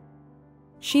later.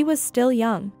 She was still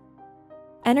young.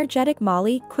 Energetic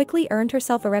Molly quickly earned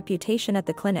herself a reputation at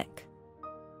the clinic.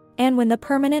 And when the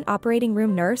permanent operating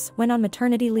room nurse went on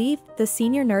maternity leave, the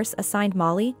senior nurse assigned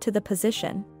Molly to the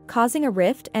position, causing a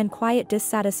rift and quiet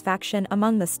dissatisfaction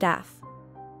among the staff.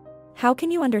 How can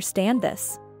you understand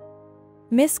this?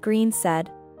 Miss Green said.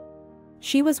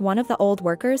 She was one of the old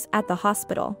workers at the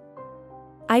hospital.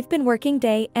 I've been working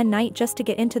day and night just to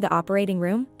get into the operating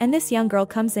room, and this young girl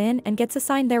comes in and gets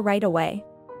assigned there right away.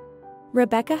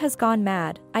 Rebecca has gone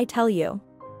mad, I tell you.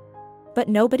 But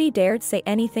nobody dared say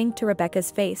anything to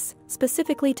Rebecca's face,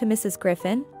 specifically to Mrs.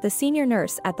 Griffin, the senior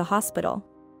nurse at the hospital.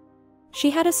 She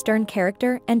had a stern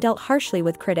character and dealt harshly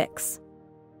with critics.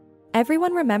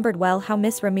 Everyone remembered well how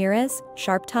Miss Ramirez,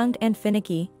 sharp-tongued and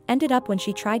finicky, ended up when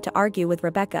she tried to argue with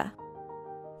Rebecca.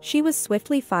 She was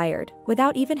swiftly fired,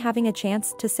 without even having a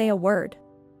chance to say a word.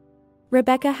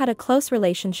 Rebecca had a close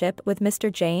relationship with Mr.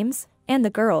 James, and the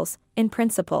girls, in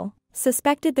principle,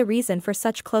 suspected the reason for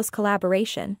such close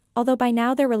collaboration, although by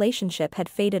now their relationship had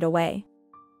faded away.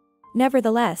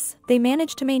 Nevertheless, they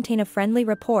managed to maintain a friendly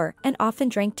rapport and often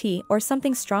drank tea or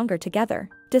something stronger together,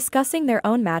 discussing their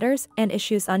own matters and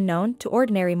issues unknown to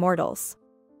ordinary mortals.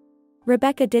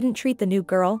 Rebecca didn't treat the new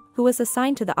girl, who was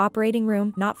assigned to the operating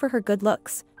room not for her good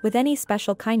looks, with any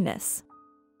special kindness.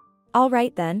 All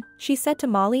right then, she said to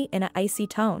Molly in an icy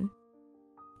tone.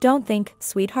 Don't think,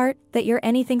 sweetheart, that you're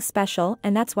anything special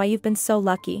and that's why you've been so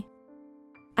lucky.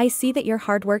 I see that you're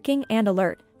hardworking and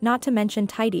alert, not to mention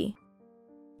tidy.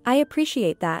 I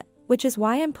appreciate that, which is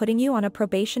why I'm putting you on a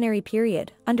probationary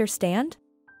period, understand?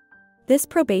 This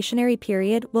probationary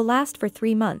period will last for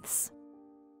 3 months.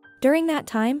 During that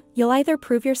time, you'll either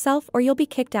prove yourself or you'll be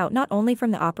kicked out not only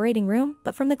from the operating room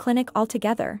but from the clinic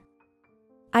altogether.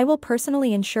 I will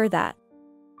personally ensure that.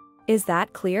 Is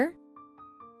that clear?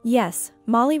 Yes,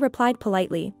 Molly replied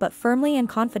politely but firmly and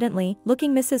confidently,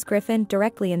 looking Mrs. Griffin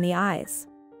directly in the eyes.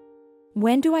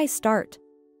 When do I start?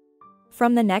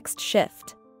 From the next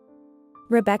shift.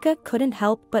 Rebecca couldn't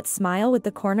help but smile with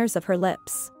the corners of her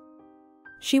lips.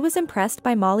 She was impressed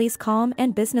by Molly's calm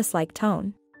and businesslike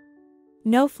tone.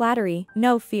 No flattery,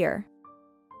 no fear.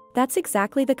 That's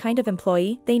exactly the kind of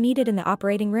employee they needed in the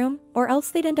operating room, or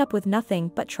else they'd end up with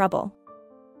nothing but trouble.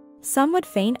 Some would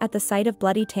faint at the sight of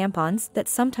bloody tampons that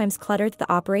sometimes cluttered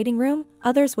the operating room,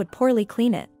 others would poorly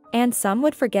clean it, and some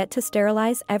would forget to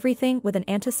sterilize everything with an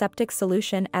antiseptic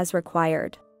solution as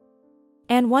required.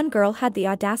 And one girl had the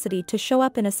audacity to show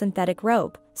up in a synthetic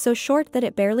robe, so short that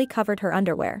it barely covered her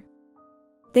underwear.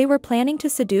 They were planning to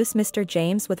seduce Mr.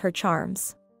 James with her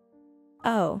charms.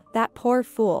 Oh, that poor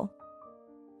fool.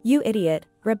 You idiot,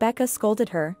 Rebecca scolded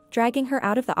her, dragging her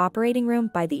out of the operating room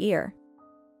by the ear.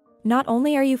 Not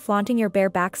only are you flaunting your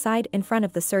bare backside in front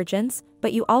of the surgeons,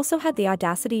 but you also had the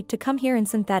audacity to come here in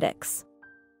synthetics.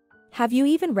 Have you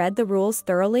even read the rules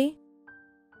thoroughly?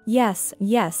 Yes,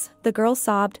 the girl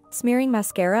sobbed, smearing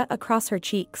mascara across her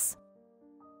cheeks.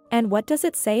 And what does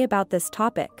it say about this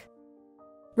topic?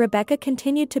 Rebecca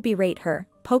continued to berate her,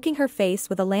 poking her face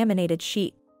with a laminated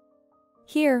sheet.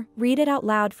 Here, read it out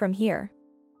loud from here.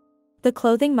 The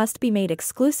clothing must be made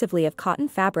exclusively of cotton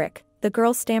fabric, the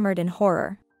girl stammered in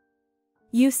horror.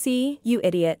 You see, you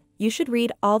idiot, you should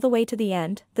read all the way to the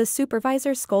end, the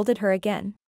supervisor scolded her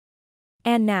again.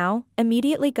 And now,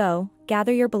 immediately go,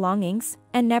 gather your belongings,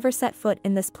 and never set foot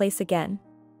in this place again.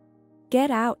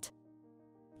 Get out.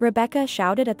 Rebecca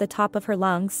shouted at the top of her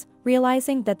lungs,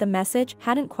 realizing that the message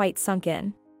hadn't quite sunk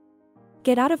in.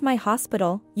 Get out of my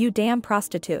hospital, you damn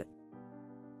prostitute.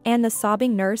 And the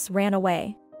sobbing nurse ran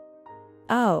away.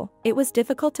 Oh, it was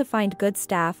difficult to find good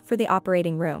staff for the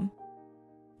operating room.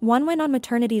 One went on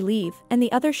maternity leave and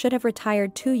the other should have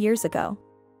retired 2 years ago.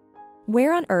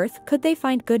 Where on earth could they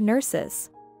find good nurses?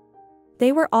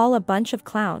 They were all a bunch of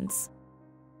clowns.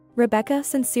 Rebecca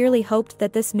sincerely hoped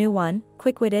that this new one,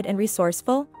 quick-witted and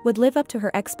resourceful, would live up to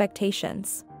her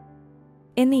expectations.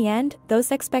 In the end,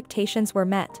 those expectations were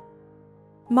met.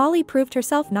 Molly proved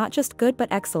herself not just good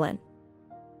but excellent.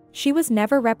 She was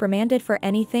never reprimanded for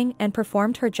anything and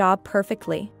performed her job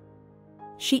perfectly.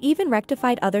 She even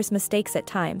rectified others' mistakes at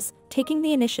times, taking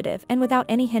the initiative and without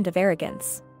any hint of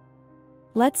arrogance.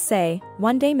 Let's say,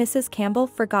 one day Mrs. Campbell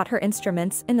forgot her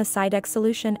instruments in the Sidex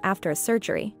solution after a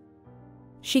surgery.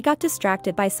 She got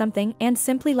distracted by something and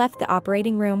simply left the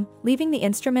operating room, leaving the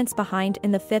instruments behind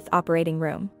in the 5th operating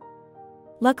room.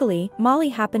 Luckily, Molly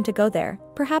happened to go there,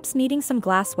 perhaps needing some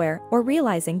glassware or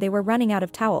realizing they were running out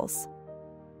of towels.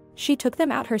 She took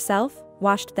them out herself,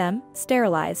 washed them,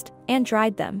 sterilized, and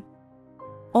dried them.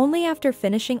 Only after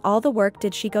finishing all the work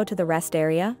did she go to the rest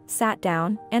area, sat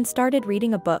down, and started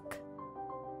reading a book.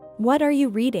 What are you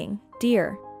reading,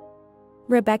 dear?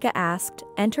 Rebecca asked,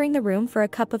 entering the room for a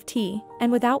cup of tea,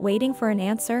 and without waiting for an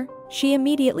answer, she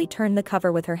immediately turned the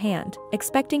cover with her hand,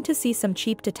 expecting to see some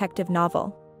cheap detective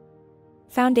novel.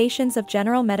 Foundations of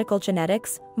General Medical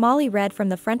Genetics, Molly read from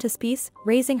the frontispiece,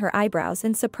 raising her eyebrows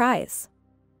in surprise.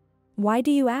 Why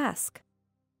do you ask?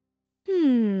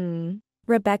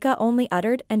 Rebecca only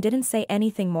uttered and didn't say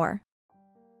anything more.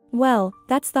 Well,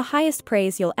 that's the highest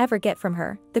praise you'll ever get from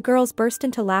her. The girls burst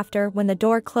into laughter when the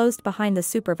door closed behind the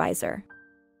supervisor.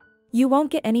 You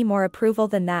won't get any more approval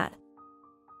than that.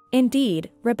 Indeed,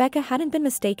 Rebecca hadn't been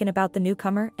mistaken about the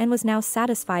newcomer and was now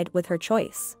satisfied with her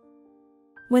choice.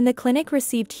 When the clinic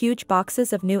received huge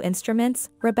boxes of new instruments,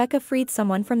 Rebecca freed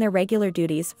someone from their regular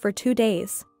duties for 2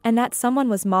 days, and that someone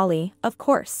was Molly, of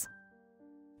course.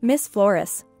 Miss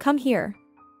Flores, come here.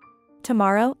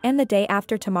 Tomorrow and the day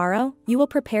after tomorrow, you will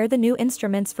prepare the new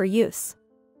instruments for use.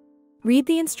 Read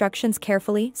the instructions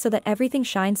carefully so that everything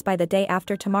shines by the day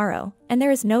after tomorrow, and there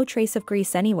is no trace of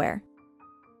grease anywhere.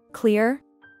 Clear?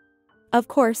 Of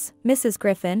course, Mrs.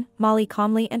 Griffin, Molly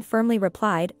calmly and firmly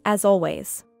replied, as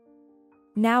always.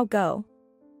 Now go.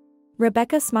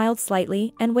 Rebecca smiled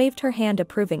slightly and waved her hand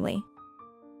approvingly.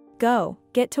 Go,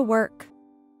 get to work.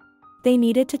 They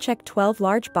needed to check 12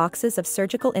 large boxes of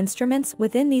surgical instruments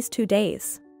within these 2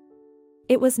 days.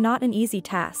 It was not an easy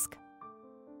task.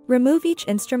 Remove each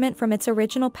instrument from its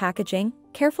original packaging,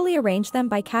 carefully arrange them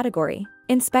by category,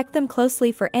 inspect them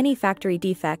closely for any factory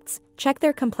defects, check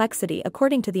their complexity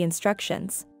according to the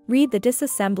instructions, read the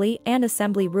disassembly and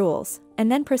assembly rules, and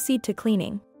then proceed to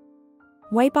cleaning.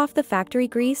 Wipe off the factory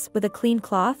grease with a clean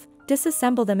cloth,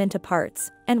 disassemble them into parts,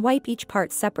 and wipe each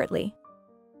part separately.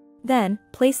 Then,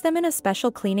 place them in a special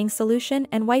cleaning solution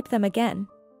and wipe them again.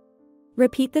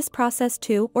 Repeat this process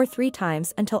 2 or 3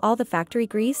 times until all the factory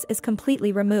grease is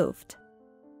completely removed.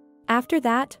 After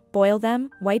that, boil them,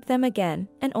 wipe them again,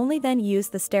 and only then use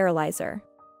the sterilizer.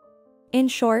 In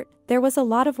short, there was a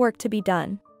lot of work to be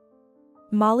done.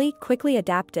 Molly quickly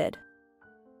adapted.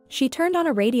 She turned on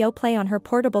a radio play on her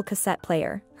portable cassette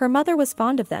player. Her mother was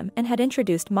fond of them and had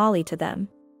introduced Molly to them.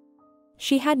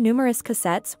 She had numerous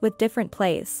cassettes with different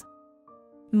plays.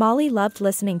 Molly loved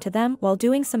listening to them while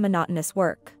doing some monotonous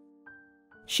work.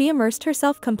 She immersed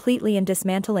herself completely in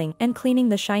dismantling and cleaning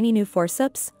the shiny new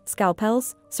forceps,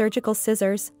 scalpels, surgical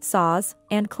scissors, saws,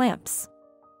 and clamps.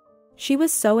 She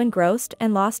was so engrossed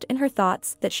and lost in her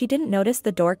thoughts that she didn't notice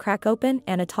the door crack open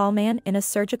and a tall man in a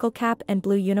surgical cap and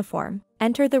blue uniform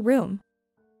enter the room.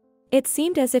 It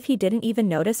seemed as if he didn't even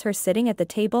notice her sitting at the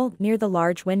table near the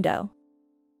large window.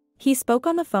 He spoke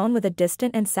on the phone with a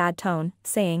distant and sad tone,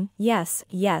 saying, "Yes,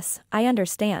 I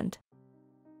understand.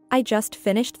 I just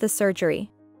finished the surgery.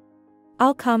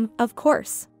 I'll come, of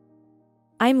course.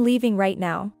 I'm leaving right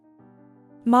now."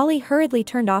 Molly hurriedly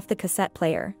turned off the cassette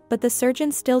player, but the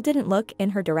surgeon still didn't look in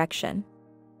her direction.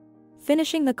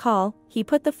 Finishing the call, he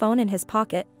put the phone in his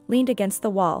pocket, leaned against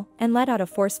the wall, and let out a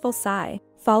forceful sigh,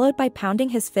 followed by pounding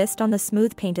his fist on the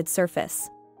smooth painted surface.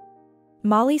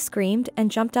 Molly screamed and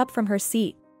jumped up from her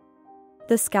seat.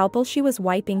 The scalpel she was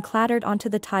wiping clattered onto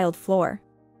the tiled floor.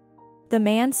 The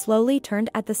man slowly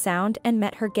turned at the sound and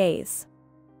met her gaze.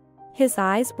 His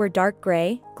eyes were dark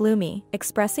gray, gloomy,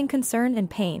 expressing concern and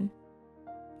pain.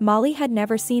 Molly had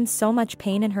never seen so much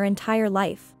pain in her entire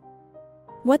life.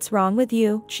 "What's wrong with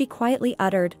you?" she quietly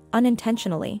uttered,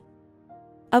 unintentionally.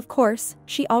 Of course,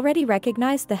 she already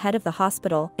recognized the head of the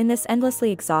hospital in this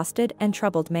endlessly exhausted and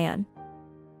troubled man.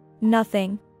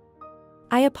 "Nothing.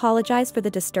 I apologize for the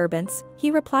disturbance,"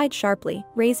 he replied sharply,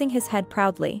 raising his head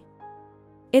proudly.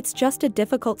 "It's just a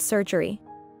difficult surgery.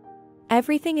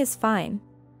 Everything is fine.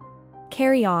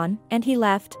 Carry on," and he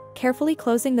left, carefully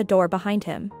closing the door behind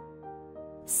him.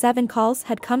 7 calls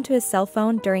had come to his cell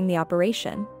phone during the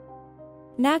operation.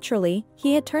 Naturally,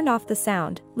 he had turned off the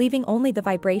sound, leaving only the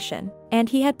vibration, and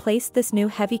he had placed this new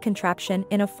heavy contraption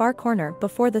in a far corner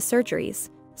before the surgeries,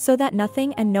 so that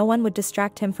nothing and no one would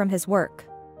distract him from his work.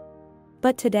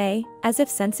 But today, as if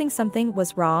sensing something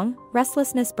was wrong,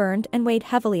 restlessness burned and weighed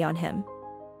heavily on him.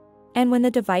 And when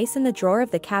the device in the drawer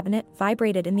of the cabinet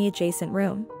vibrated in the adjacent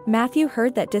room, Matthew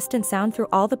heard that distant sound through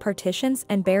all the partitions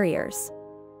and barriers.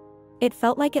 It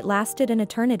felt like it lasted an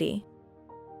eternity.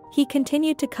 He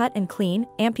continued to cut and clean,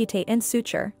 amputate and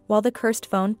suture, while the cursed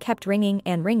phone kept ringing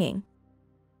and ringing.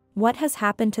 What has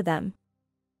happened to them?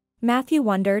 Matthew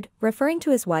wondered, referring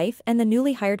to his wife and the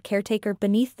newly hired caretaker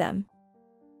beneath them.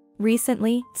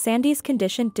 Recently, Sandy's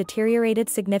condition deteriorated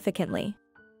significantly.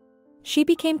 She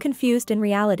became confused in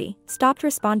reality, stopped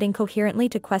responding coherently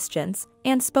to questions,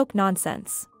 and spoke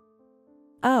nonsense.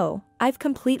 "Oh, I've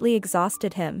completely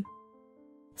exhausted him."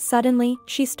 Suddenly,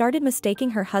 she started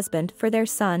mistaking her husband for their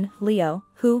son, Leo,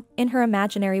 who, in her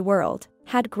imaginary world,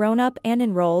 had grown up and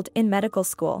enrolled in medical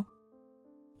school.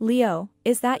 "Leo,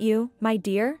 is that you, my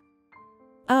dear?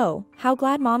 Oh, how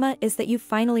glad Mama is that you've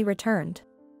finally returned.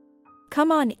 Come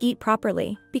on, eat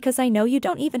properly, because I know you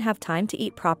don't even have time to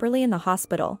eat properly in the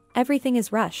hospital. Everything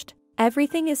is rushed.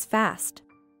 Everything is fast.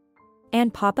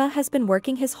 And Papa has been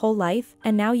working his whole life,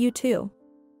 and now you too.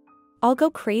 I'll go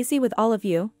crazy with all of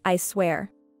you, I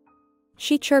swear."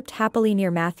 She chirped happily near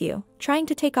Matthew, trying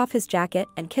to take off his jacket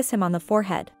and kiss him on the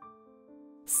forehead.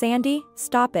 "Sandy,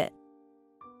 stop it."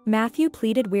 Matthew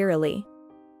pleaded wearily.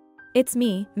 "It's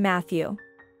me, Matthew.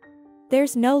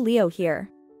 There's no Leo here."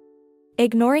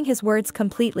 Ignoring his words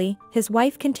completely, his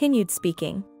wife continued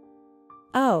speaking.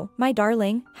 "Oh, my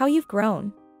darling, how you've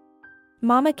grown.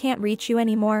 Mama can't reach you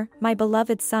anymore, my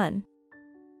beloved son.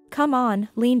 Come on,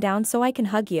 lean down so I can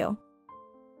hug you.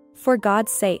 For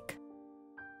God's sake."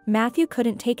 Matthew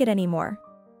couldn't take it anymore.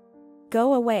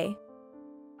 "Go away."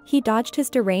 He dodged his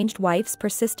deranged wife's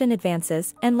persistent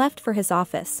advances and left for his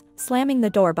office, slamming the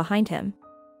door behind him.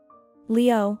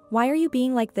 "Leo, why are you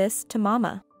being like this to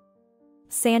Mama?"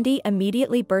 Sandy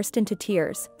immediately burst into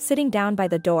tears, sitting down by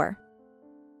the door.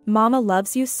 "Mama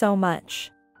loves you so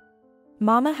much.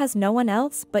 Mama has no one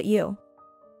else but you.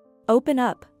 Open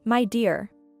up, my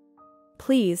dear.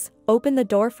 Please, open the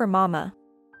door for Mama."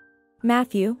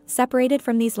 Matthew, separated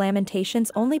from these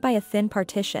lamentations only by a thin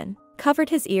partition, covered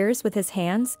his ears with his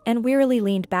hands and wearily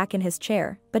leaned back in his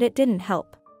chair, but it didn't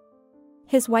help.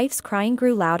 His wife's crying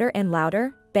grew louder and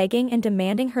louder, begging and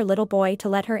demanding her little boy to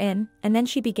let her in, and then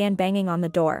she began banging on the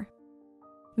door.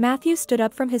 Matthew stood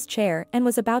up from his chair and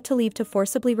was about to leave to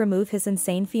forcibly remove his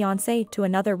insane fiancée to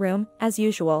another room, as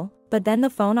usual, but then the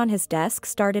phone on his desk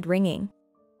started ringing.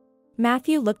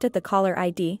 Matthew looked at the caller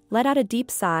ID, let out a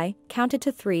deep sigh, counted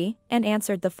to 3, and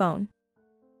answered the phone.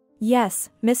 "Yes,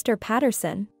 Mr.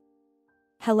 Patterson."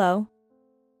 "Hello?"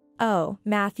 "Oh,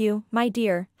 Matthew, my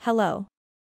dear, hello."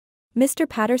 Mr.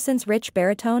 Patterson's rich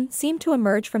baritone seemed to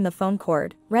emerge from the phone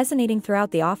cord, resonating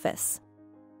throughout the office.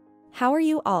 "How are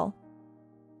you all?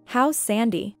 How's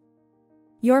Sandy?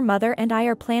 Your mother and I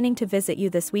are planning to visit you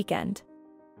this weekend.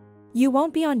 You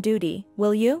won't be on duty,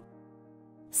 will you?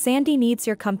 Sandy needs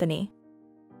your company."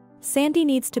 "Sandy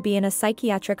needs to be in a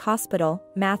psychiatric hospital,"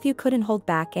 Matthew couldn't hold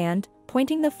back and,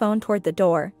 pointing the phone toward the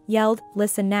door, yelled,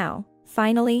 "Listen now.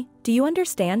 Finally, do you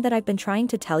understand that I've been trying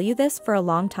to tell you this for a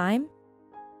long time?"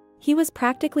 He was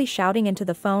practically shouting into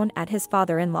the phone at his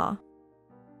father-in-law.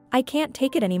 "I can't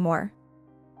take it anymore.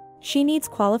 She needs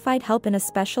qualified help in a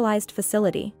specialized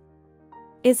facility.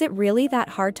 Is it really that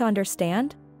hard to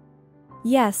understand?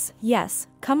 Yes,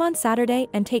 come on Saturday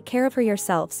and take care of her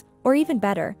yourselves, or even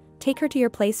better, take her to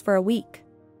your place for a week.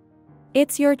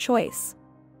 It's your choice.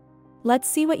 Let's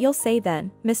see what you'll say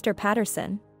then, Mr.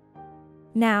 Patterson."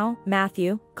 "Now,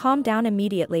 Matthew, calm down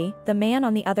immediately," the man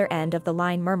on the other end of the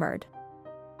line murmured.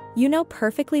 "You know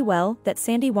perfectly well that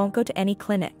Sandy won't go to any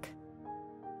clinic.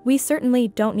 We certainly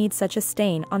don't need such a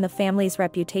stain on the family's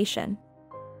reputation."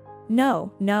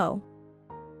 No.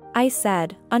 I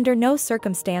said, under no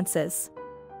circumstances."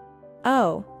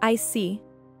 "Oh, I see.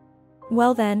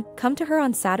 Well then, come to her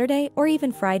on Saturday or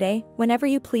even Friday, whenever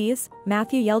you please,"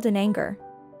 Matthew yelled in anger.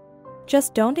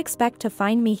 "Just don't expect to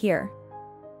find me here.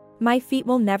 My feet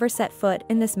will never set foot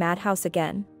in this madhouse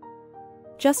again."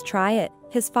 "Just try it,"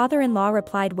 his father-in-law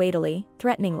replied weightily,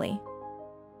 threateningly.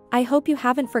 "I hope you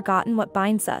haven't forgotten what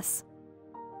binds us.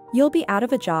 You'll be out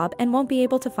of a job and won't be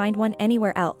able to find one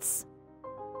anywhere else."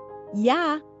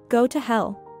 "Yeah, go to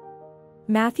hell."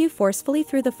 Matthew forcefully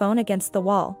threw the phone against the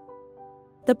wall.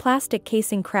 The plastic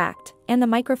casing cracked, and the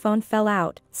microphone fell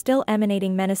out, still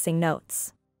emanating menacing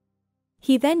notes.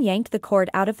 He then yanked the cord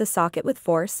out of the socket with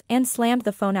force and slammed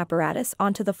the phone apparatus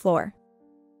onto the floor.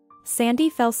 Sandy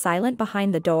fell silent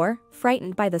behind the door,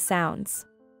 frightened by the sounds.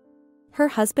 Her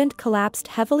husband collapsed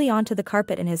heavily onto the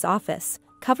carpet in his office,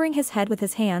 covering his head with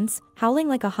his hands, howling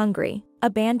like a hungry,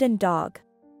 abandoned dog.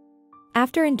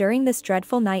 After enduring this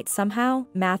dreadful night somehow,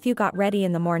 Matthew got ready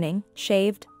in the morning,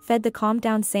 shaved, fed the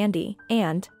calmed-down Sandy,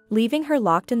 and, leaving her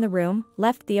locked in the room,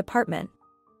 left the apartment.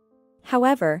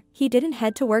 However, he didn't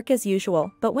head to work as usual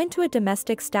but went to a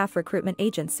domestic staff recruitment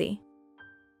agency.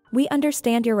 "We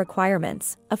understand your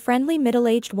requirements," a friendly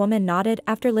middle-aged woman nodded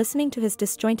after listening to his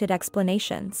disjointed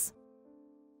explanations.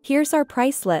 "Here's our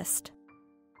price list.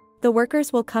 The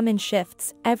workers will come in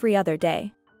shifts, every other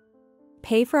day.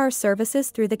 Pay for our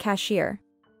services through the cashier.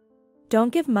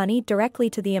 Don't give money directly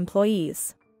to the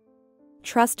employees.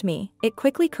 Trust me, it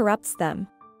quickly corrupts them."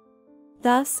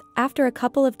 Thus, after a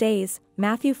couple of days,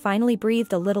 Matthew finally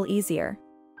breathed a little easier.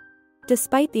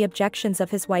 Despite the objections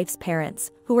of his wife's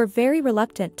parents, who were very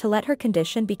reluctant to let her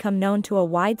condition become known to a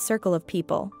wide circle of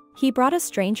people, he brought a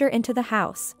stranger into the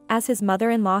house, as his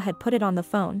mother-in-law had put it on the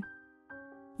phone.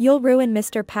 "You'll ruin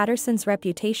Mr. Patterson's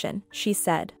reputation," she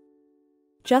said.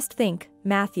 "Just think,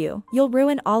 Matthew, you'll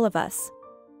ruin all of us."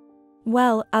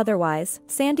 "Well, otherwise,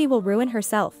 Sandy will ruin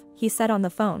herself," he said on the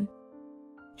phone.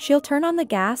 "She'll turn on the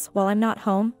gas while I'm not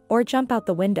home, or jump out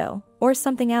the window, or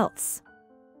something else.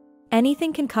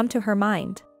 Anything can come to her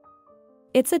mind.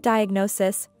 It's a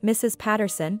diagnosis, Mrs.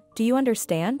 Patterson, do you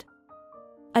understand?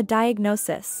 A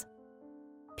diagnosis.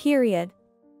 Period.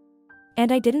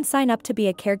 And I didn't sign up to be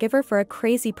a caregiver for a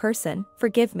crazy person,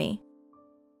 forgive me.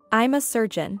 I'm a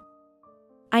surgeon.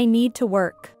 I need to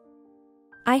work.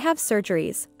 I have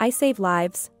surgeries, I save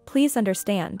lives, please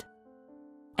understand."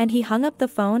 And he hung up the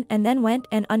phone and then went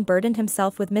and unburdened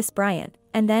himself with Miss Bryant,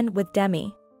 and then with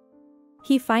Demi.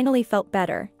 He finally felt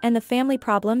better, and the family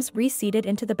problems receded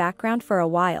into the background for a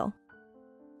while.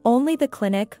 Only the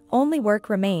clinic, only work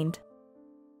remained.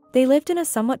 They lived in a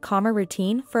somewhat calmer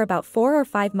routine for about 4 or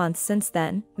 5 months since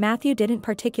then. Matthew didn't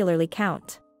particularly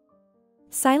count.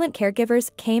 Silent caregivers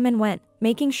came and went,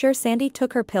 making sure Sandy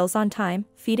took her pills on time,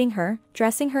 feeding her,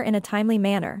 dressing her in a timely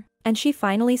manner, and she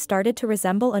finally started to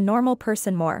resemble a normal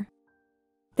person more.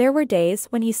 There were days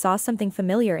when he saw something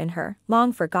familiar in her,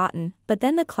 long forgotten, but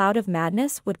then the cloud of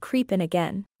madness would creep in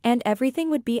again, and everything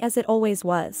would be as it always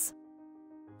was.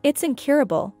 It's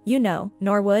incurable, you know,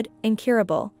 Norwood,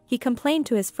 incurable, he complained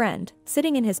to his friend,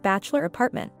 sitting in his bachelor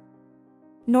apartment.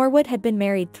 Norwood had been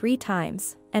married 3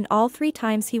 times, and all 3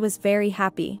 times he was very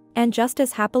happy, and just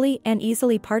as happily and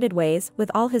easily parted ways with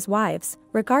all his wives,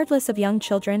 regardless of young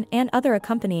children and other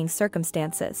accompanying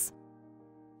circumstances.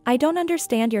 I don't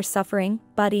understand your suffering,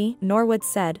 buddy, Norwood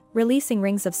said, releasing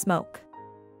rings of smoke.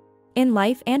 In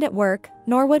life and at work,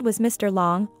 Norwood was Mr.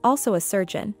 Long, also a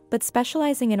surgeon, but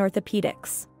specializing in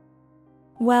orthopedics.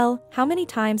 Well, how many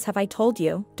times have I told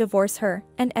you, divorce her,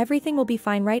 and everything will be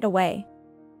fine right away?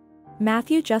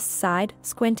 Matthew just sighed,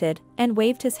 squinted, and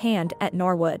waved his hand at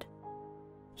Norwood.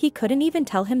 He couldn't even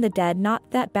tell him the dead knot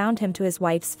that bound him to his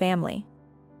wife's family.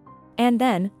 And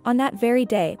then, on that very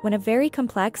day when a very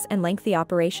complex and lengthy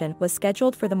operation was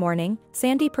scheduled for the morning,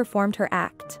 Sandy performed her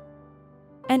act.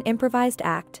 An improvised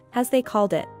act, as they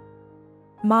called it.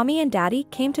 Mommy and Daddy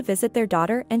came to visit their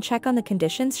daughter and check on the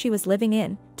conditions she was living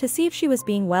in, to see if she was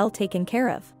being well taken care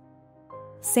of.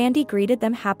 Sandy greeted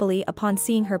them happily upon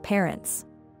seeing her parents.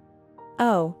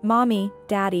 "Oh, Mommy,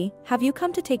 Daddy, have you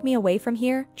come to take me away from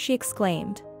here?" she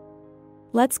exclaimed.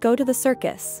 "Let's go to the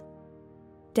circus.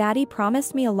 Daddy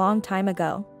promised me a long time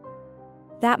ago."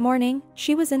 That morning,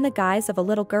 she was in the guise of a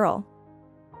little girl.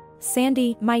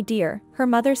 "Sandy, my dear," her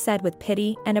mother said with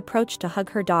pity and approached to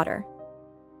hug her daughter.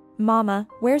 "Mama,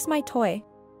 where's my toy?"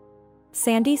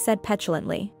 Sandy said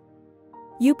petulantly.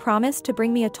 "You promised to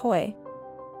bring me a toy."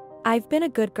 "I've been a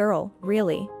good girl,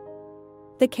 really.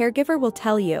 The caregiver will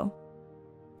tell you.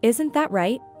 Isn't that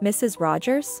right, Mrs.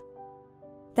 Rogers?"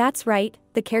 "That's right,"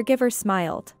 the caregiver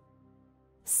smiled.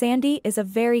 "Sandy is a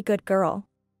very good girl."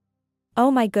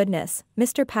 "Oh my goodness,"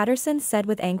 Mr. Patterson said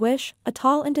with anguish, a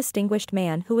tall and distinguished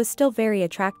man who was still very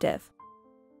attractive.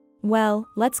 "Well,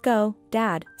 let's go,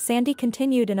 Dad," Sandy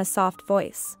continued in a soft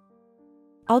voice.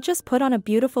 "I'll just put on a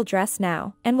beautiful dress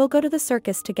now, and we'll go to the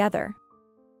circus together.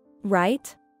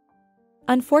 Right?"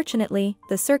 "Unfortunately,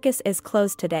 the circus is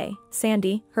closed today,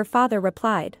 Sandy," her father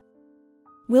replied.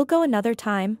 "We'll go another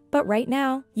time, but right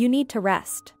now, you need to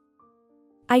rest."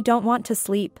 "I don't want to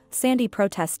sleep," Sandy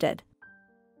protested.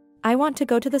 "I want to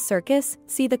go to the circus,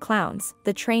 see the clowns,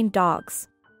 the trained dogs."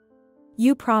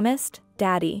 "You promised,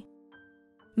 Daddy."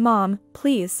 "Mom,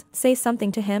 please, say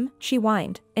something to him," she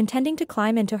whined, intending to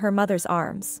climb into her mother's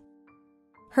arms.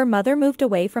 Her mother moved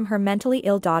away from her mentally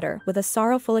ill daughter with a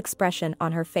sorrowful expression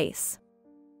on her face.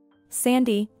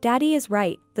 "Sandy, Daddy is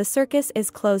right, the circus is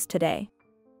closed today.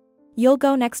 You'll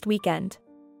go next weekend.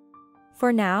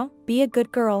 For now, be a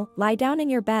good girl, lie down in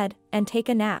your bed, and take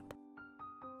a nap.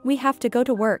 We have to go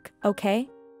to work, okay?"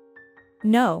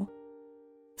 "No."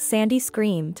 Sandy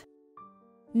screamed.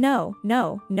 "No,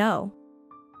 no, no.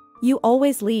 You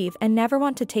always leave and never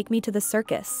want to take me to the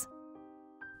circus.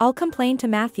 I'll complain to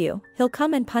Matthew, he'll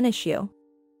come and punish you."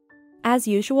 As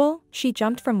usual, she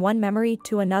jumped from one memory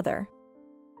to another.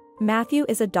 "Matthew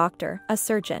is a doctor, a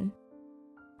surgeon.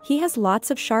 He has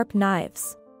lots of sharp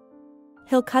knives.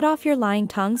 He'll cut off your lying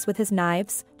tongues with his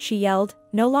knives," she yelled,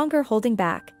 no longer holding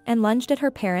back, and lunged at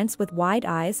her parents with wide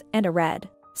eyes and a red,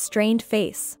 strained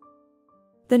face.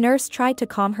 The nurse tried to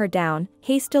calm her down,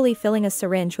 hastily filling a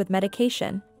syringe with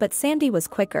medication, but Sandy was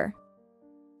quicker.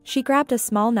 She grabbed a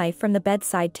small knife from the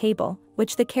bedside table,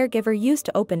 which the caregiver used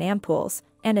to open ampoules,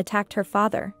 and attacked her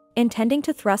father, intending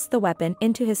to thrust the weapon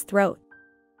into his throat.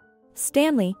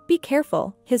 "Stanley, be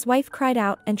careful," his wife cried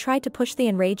out and tried to push the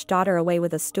enraged daughter away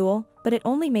with a stool, but it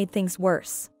only made things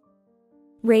worse.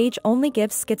 Rage only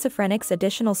gives schizophrenics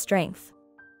additional strength.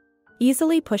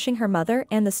 Easily pushing her mother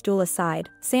and the stool aside,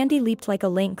 Sandy leaped like a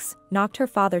lynx, knocked her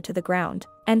father to the ground,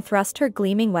 and thrust her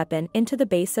gleaming weapon into the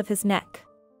base of his neck.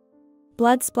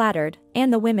 Blood splattered,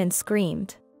 and the women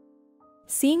screamed.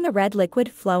 Seeing the red liquid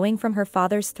flowing from her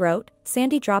father's throat,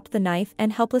 Sandy dropped the knife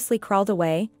and helplessly crawled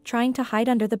away, trying to hide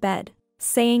under the bed,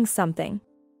 saying something.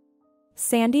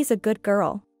 "Sandy's a good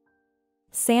girl."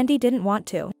 Sandy didn't want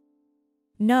to.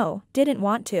 No, didn't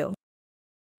want to.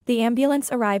 The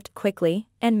ambulance arrived quickly,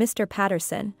 and Mr.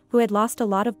 Patterson, who had lost a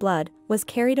lot of blood, was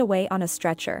carried away on a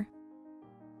stretcher.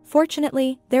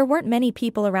 Fortunately, there weren't many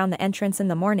people around the entrance in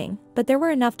the morning, but there were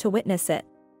enough to witness it.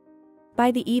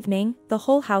 By the evening, the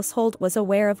whole household was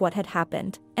aware of what had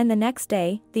happened, and the next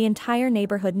day, the entire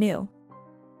neighborhood knew.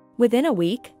 Within a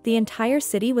week, the entire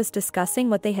city was discussing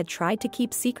what they had tried to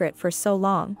keep secret for so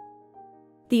long.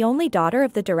 The only daughter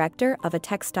of the director of a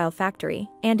textile factory,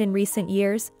 and in recent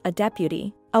years, a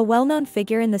deputy, a well-known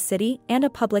figure in the city and a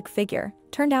public figure,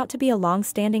 turned out to be a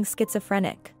long-standing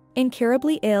schizophrenic,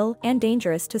 incurably ill and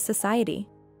dangerous to society.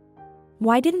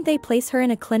 Why didn't they place her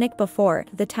in a clinic before,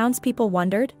 the townspeople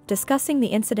wondered, discussing the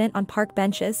incident on park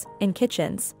benches, in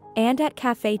kitchens, and at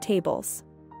cafe tables.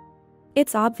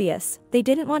 It's obvious, they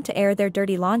didn't want to air their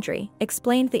dirty laundry,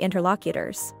 explained the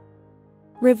interlocutors.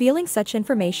 Revealing such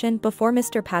information before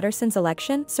Mr. Patterson's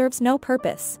election serves no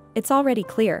purpose, it's already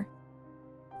clear.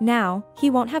 Now, he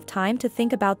won't have time to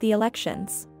think about the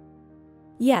elections.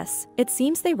 Yes, it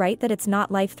seems they write that it's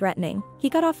not life-threatening, he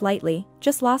got off lightly,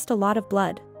 just lost a lot of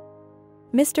blood.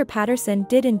 Mr. Patterson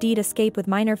did indeed escape with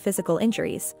minor physical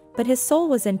injuries, but his soul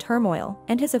was in turmoil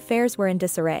and his affairs were in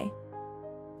disarray.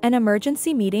 An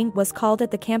emergency meeting was called at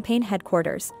the campaign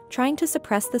headquarters, trying to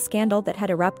suppress the scandal that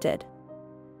had erupted.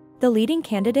 The leading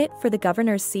candidate for the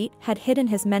governor's seat had hidden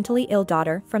his mentally ill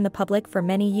daughter from the public for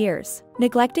many years,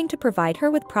 neglecting to provide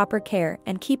her with proper care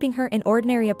and keeping her in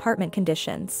ordinary apartment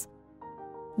conditions.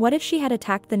 What if she had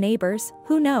attacked the neighbors?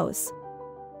 Who knows?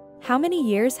 How many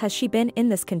years has she been in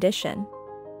this condition?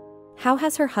 How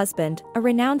has her husband, a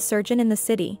renowned surgeon in the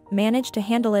city, managed to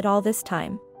handle it all this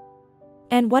time?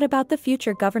 And what about the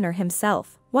future governor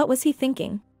himself? What was he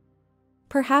thinking?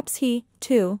 Perhaps he,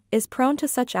 too, is prone to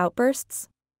such outbursts?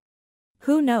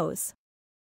 Who knows?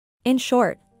 In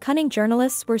short, cunning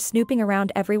journalists were snooping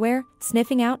around everywhere,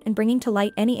 sniffing out and bringing to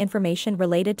light any information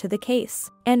related to the case,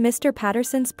 and Mr.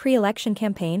 Patterson's pre-election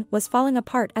campaign was falling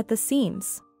apart at the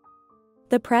seams.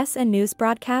 The press and news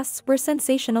broadcasts were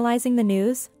sensationalizing the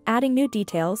news, adding new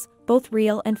details, both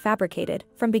real and fabricated,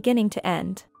 from beginning to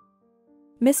end.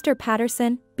 Mr.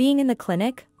 Patterson, being in the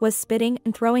clinic, was spitting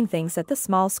and throwing things at the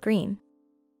small screen.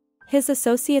 His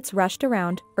associates rushed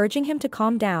around, urging him to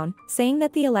calm down, saying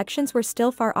that the elections were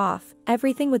still far off,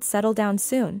 everything would settle down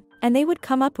soon, and they would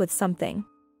come up with something.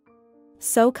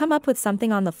 So come up with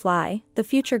something on the fly, the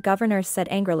future governor said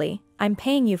angrily, I'm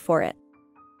paying you for it.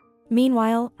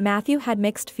 Meanwhile, Matthew had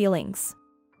mixed feelings.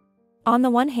 On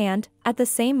the one hand, at the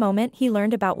same moment he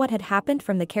learned about what had happened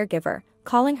from the caregiver,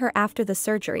 calling her after the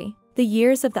surgery, the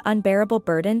years of the unbearable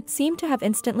burden seemed to have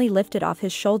instantly lifted off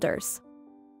his shoulders.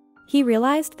 He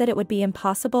realized that it would be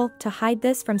impossible to hide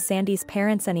this from Sandy's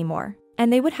parents anymore,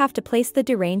 and they would have to place the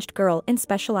deranged girl in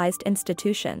specialized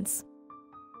institutions.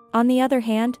 On the other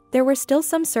hand, there were still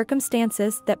some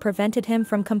circumstances that prevented him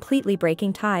from completely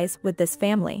breaking ties with this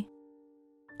family.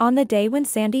 On the day when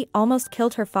Sandy almost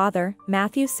killed her father,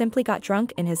 Matthew simply got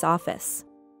drunk in his office.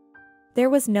 There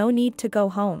was no need to go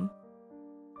home.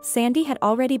 Sandy had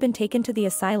already been taken to the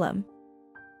asylum.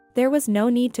 There was no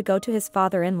need to go to his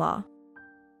father-in-law.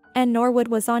 And Norwood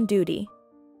was on duty.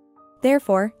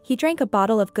 Therefore, he drank a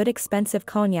bottle of good expensive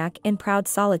cognac in proud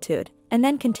solitude, and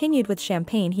then continued with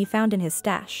champagne he found in his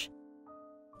stash.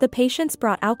 The patients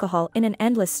brought alcohol in an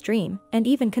endless stream, and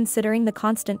even considering the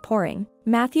constant pouring,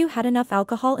 Matthew had enough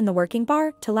alcohol in the working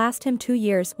bar to last him 2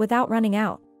 years without running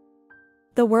out.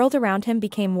 The world around him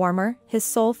became warmer, his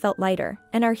soul felt lighter,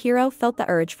 and our hero felt the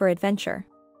urge for adventure.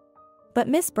 But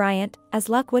Miss Bryant, as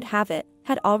luck would have it,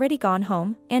 had already gone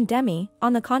home, and Demi,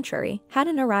 on the contrary,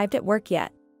 hadn't arrived at work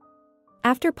yet.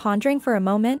 After pondering for a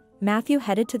moment, Matthew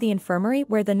headed to the infirmary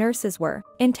where the nurses were,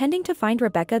 intending to find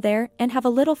Rebecca there and have a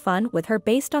little fun with her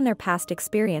based on their past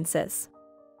experiences.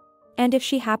 And if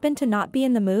she happened to not be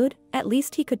in the mood, at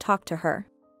least he could talk to her.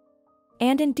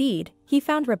 And indeed, he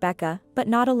found Rebecca, but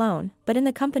not alone, but in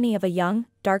the company of a young,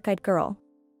 dark-eyed girl.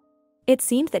 It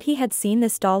seemed that he had seen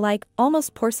this doll-like,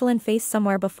 almost porcelain face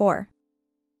somewhere before.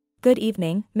 Good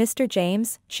evening, Mr.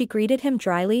 James, she greeted him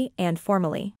dryly and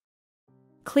formally.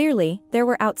 Clearly, there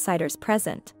were outsiders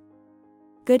present.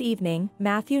 Good evening,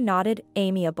 Matthew nodded,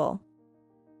 amiable.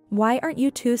 Why aren't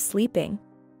you two sleeping?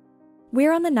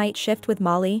 We're on the night shift with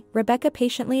Molly, Rebecca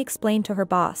patiently explained to her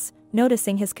boss,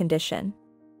 noticing his condition.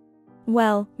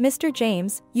 Well, Mr.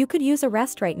 James, you could use a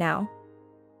rest right now.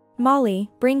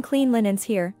 Molly, bring clean linens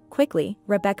here, quickly,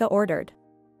 Rebecca ordered.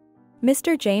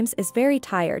 Mr. James is very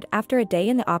tired after a day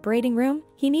in the operating room,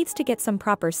 he needs to get some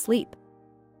proper sleep.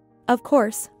 Of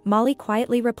course, Molly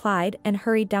quietly replied and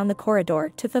hurried down the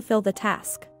corridor to fulfill the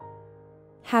task.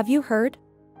 Have you heard?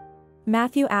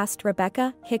 Matthew asked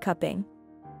Rebecca, hiccuping.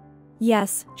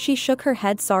 Yes, she shook her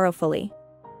head sorrowfully.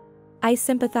 I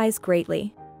sympathize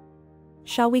greatly.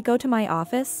 Shall we go to my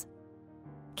office?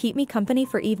 Keep me company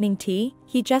for evening tea?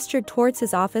 He gestured towards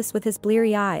his office with his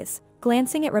bleary eyes,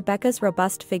 glancing at Rebecca's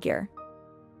robust figure.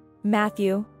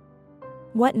 Matthew.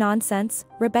 What nonsense,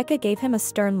 Rebecca gave him a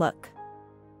stern look.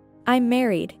 I'm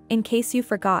married, in case you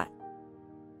forgot.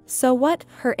 So what?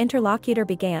 Her interlocutor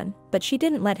began, but she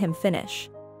didn't let him finish.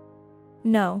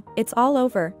 No, it's all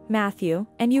over, Matthew,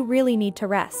 and you really need to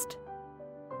rest.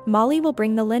 Molly will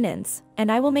bring the linens,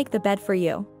 and I will make the bed for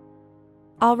you.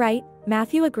 All right,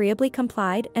 Matthew agreeably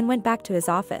complied and went back to his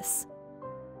office.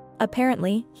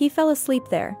 Apparently, he fell asleep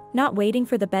there, not waiting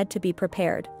for the bed to be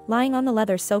prepared, lying on the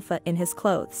leather sofa in his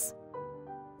clothes.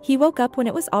 He woke up when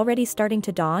it was already starting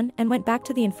to dawn and went back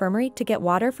to the infirmary to get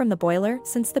water from the boiler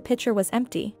since the pitcher was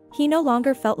empty. He no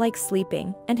longer felt like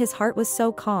sleeping, and his heart was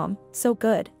so calm, so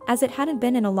good, as it hadn't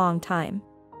been in a long time.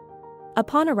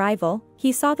 Upon arrival,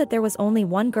 he saw that there was only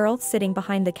one girl sitting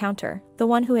behind the counter, the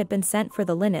one who had been sent for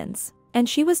the linens, and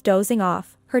she was dozing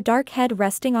off, her dark head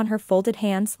resting on her folded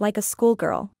hands like a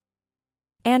schoolgirl.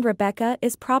 And Rebecca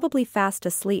is probably fast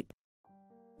asleep.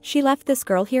 She left this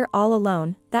girl here all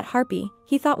alone, that harpy,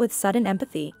 he thought with sudden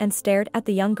empathy, and stared at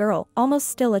the young girl, almost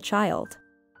still a child.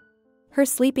 Her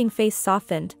sleeping face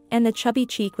softened, and the chubby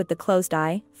cheek with the closed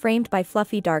eye, framed by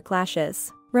fluffy dark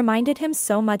lashes, reminded him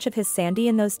so much of his Sandy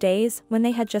in those days when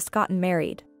they had just gotten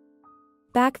married.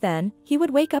 Back then, he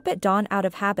would wake up at dawn out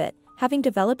of habit, having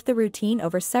developed the routine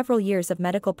over several years of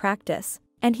medical practice,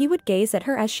 and he would gaze at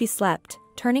her as she slept,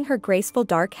 turning her graceful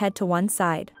dark head to one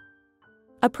side.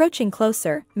 Approaching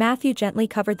closer, Matthew gently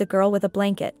covered the girl with a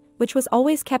blanket, which was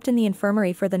always kept in the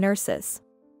infirmary for the nurses.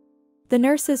 The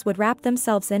nurses would wrap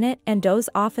themselves in it and doze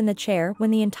off in the chair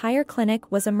when the entire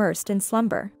clinic was immersed in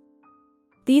slumber.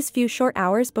 These few short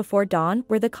hours before dawn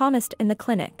were the calmest in the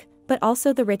clinic, but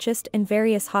also the richest in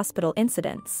various hospital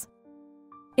incidents.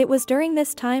 It was during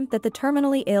this time that the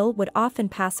terminally ill would often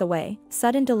pass away,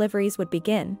 sudden deliveries would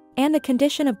begin, and the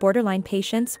condition of borderline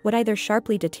patients would either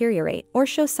sharply deteriorate or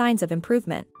show signs of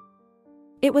improvement.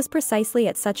 It was precisely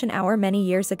at such an hour many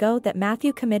years ago that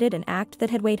Matthew committed an act that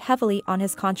had weighed heavily on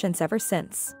his conscience ever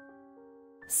since.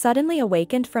 Suddenly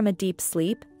awakened from a deep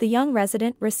sleep, the young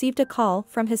resident received a call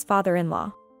from his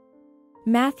father-in-law.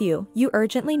 "Matthew, you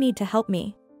urgently need to help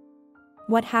me."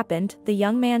 "What happened?" the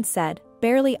young man said,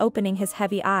 barely opening his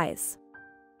heavy eyes.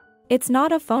 "It's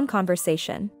not a phone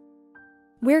conversation.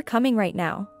 We're coming right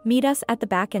now, meet us at the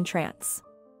back entrance."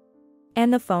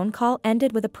 And the phone call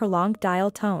ended with a prolonged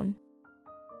dial tone.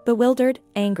 Bewildered,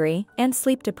 angry, and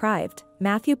sleep-deprived,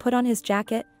 Matthew put on his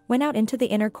jacket, went out into the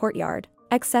inner courtyard,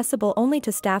 accessible only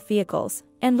to staff vehicles,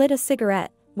 and lit a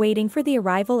cigarette, waiting for the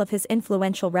arrival of his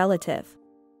influential relative.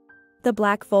 The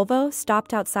black Volvo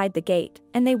stopped outside the gate,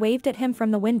 and they waved at him from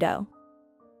the window.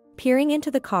 Peering into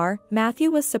the car,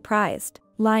 Matthew was surprised.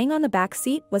 Lying on the back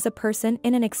seat was a person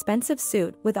in an expensive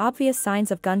suit with obvious signs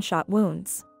of gunshot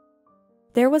wounds.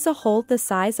 There was a hole the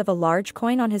size of a large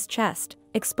coin on his chest,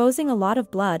 exposing a lot of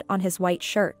blood on his white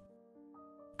shirt.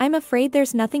 "I'm afraid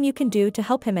there's nothing you can do to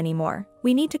help him anymore.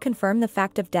 We need to confirm the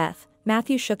fact of death."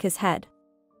 Matthew shook his head.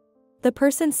 The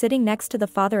person sitting next to the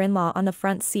father-in-law on the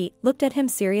front seat looked at him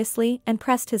seriously and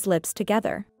pressed his lips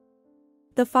together.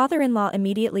 The father-in-law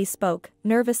immediately spoke,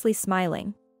 nervously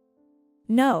smiling.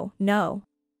 No.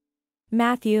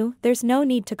 Matthew, there's no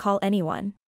need to call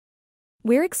anyone.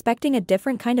 We're expecting a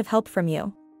different kind of help from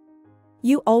you.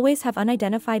 You always have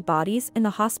unidentified bodies in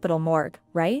the hospital morgue,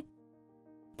 right?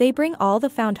 They bring all the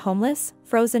found homeless,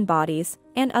 frozen bodies,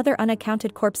 and other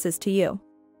unaccounted corpses to you.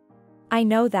 I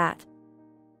know that.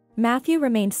 Matthew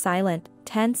remained silent,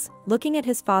 tense, looking at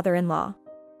his father-in-law.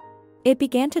 It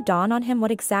began to dawn on him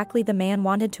what exactly the man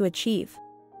wanted to achieve.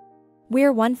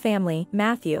 "We're one family,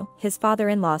 Matthew," his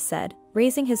father-in-law said,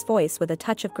 raising his voice with a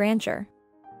touch of grandeur.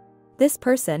 "This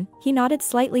person," he nodded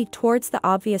slightly towards the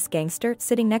obvious gangster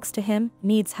sitting next to him,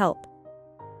 "needs help.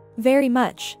 Very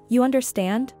much, you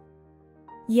understand?"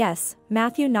 "Yes,"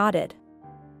 Matthew nodded.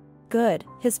 "Good,"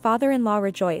 his father-in-law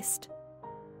rejoiced.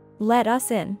 "Let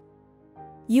us in.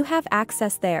 You have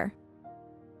access there."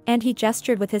 And he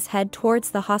gestured with his head towards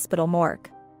the hospital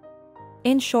morgue.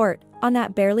 In short, on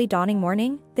that barely dawning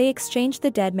morning, they exchanged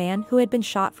the dead man who had been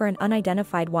shot for an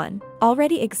unidentified one,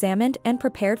 already examined and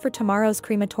prepared for tomorrow's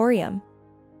crematorium.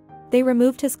 They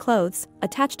removed his clothes,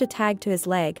 attached a tag to his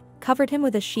leg, covered him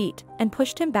with a sheet, and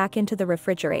pushed him back into the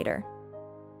refrigerator.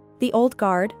 The old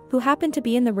guard, who happened to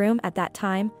be in the room at that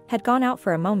time, had gone out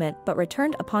for a moment but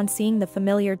returned upon seeing the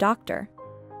familiar doctor.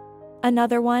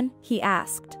 "Another one?" he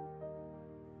asked.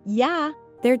 "Yeah,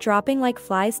 they're dropping like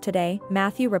flies today,"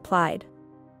 Matthew replied.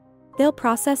 "They'll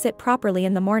process it properly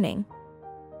in the morning."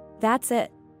 That's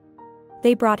it.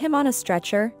 They brought him on a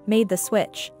stretcher, made the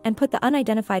switch, and put the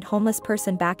unidentified homeless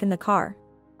person back in the car.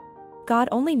 God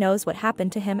only knows what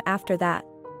happened to him after that.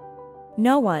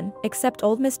 No one, except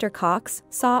old Mr. Cox,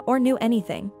 saw or knew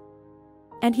anything.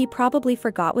 And he probably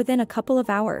forgot within a couple of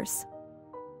hours.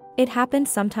 It happened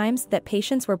sometimes that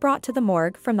patients were brought to the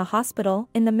morgue from the hospital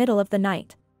in the middle of the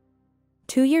night.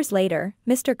 2 years later,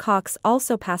 Mr. Cox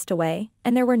also passed away,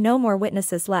 and there were no more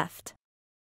witnesses left.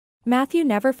 Matthew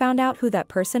never found out who that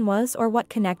person was or what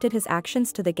connected his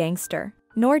actions to the gangster,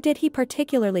 nor did he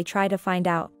particularly try to find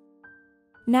out.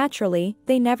 Naturally,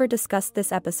 they never discussed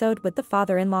this episode with the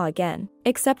father-in-law again,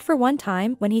 except for one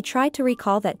time when he tried to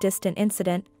recall that distant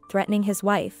incident, threatening his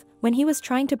wife, when he was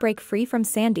trying to break free from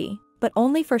Sandy, but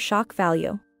only for shock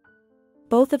value.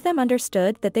 Both of them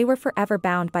understood that they were forever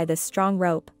bound by this strong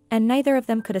rope, and neither of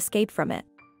them could escape from it.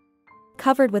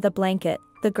 Covered with a blanket,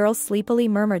 the girl sleepily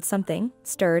murmured something,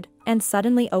 stirred, and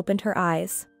suddenly opened her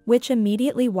eyes, which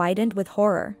immediately widened with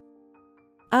horror.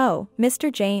 "Oh,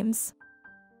 Mr. James.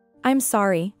 I'm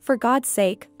sorry, for God's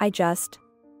sake, I just..."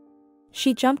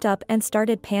 She jumped up and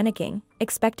started panicking,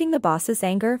 expecting the boss's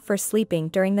anger for sleeping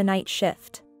during the night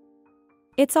shift.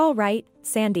 "It's all right,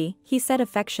 Sandy," he said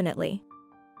affectionately.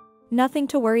 "Nothing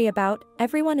to worry about,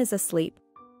 everyone is asleep.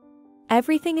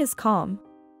 Everything is calm.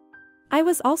 I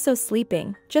was also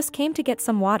sleeping, just came to get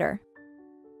some water."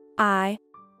 I'm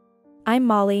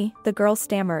Molly," the girl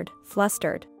stammered,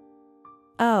 flustered.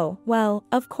 "Oh, well,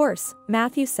 of course,"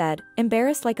 Matthew said,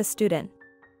 embarrassed like a student.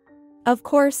 "Of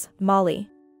course, Molly.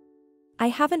 I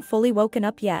haven't fully woken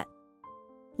up yet.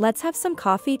 Let's have some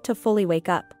coffee to fully wake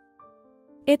up.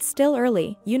 It's still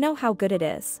early, you know how good it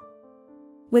is."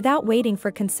 Without waiting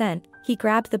for consent, he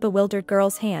grabbed the bewildered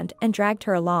girl's hand and dragged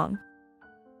her along.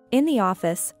 In the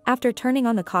office, after turning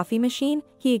on the coffee machine,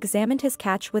 he examined his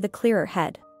catch with a clearer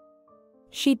head.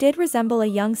 She did resemble a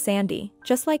young Sandy,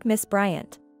 just like Miss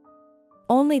Bryant.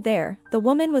 Only there, the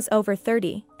woman was over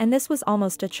 30, and this was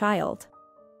almost a child.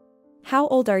 "How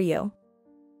old are you?"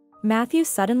 Matthew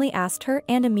suddenly asked her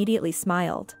and immediately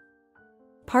smiled.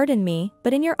 "Pardon me,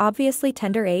 but in your obviously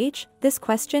tender age, this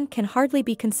question can hardly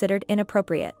be considered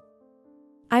inappropriate.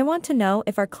 I want to know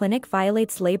if our clinic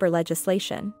violates labor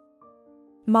legislation."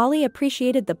 Molly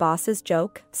appreciated the boss's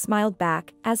joke, smiled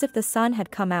back, as if the sun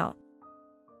had come out.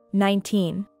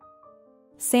 19.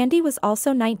 Sandy was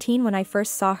also 19 when I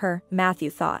first saw her, Matthew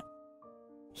thought.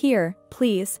 "Here,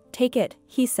 please, take it,"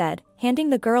 he said,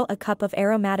 handing the girl a cup of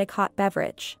aromatic hot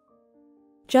beverage.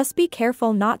 "Just be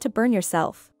careful not to burn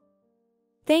yourself."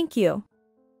 "Thank you."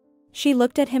 She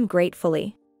looked at him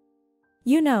gratefully.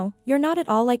 "You know, you're not at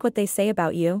all like what they say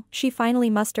about you," she finally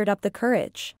mustered up the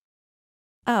courage.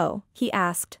 "Oh," he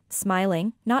asked,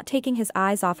 smiling, not taking his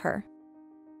eyes off her.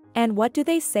 "And what do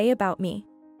they say about me?"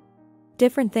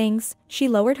 "Different things." She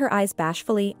lowered her eyes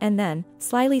bashfully and then,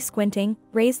 slyly squinting,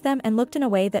 raised them and looked in a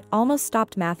way that almost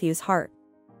stopped Matthew's heart.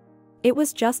 It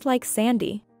was just like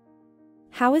Sandy.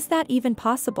 "How is that even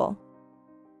possible?"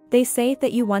 "They say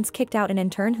that you once kicked out an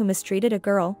intern who mistreated a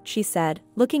girl," she said,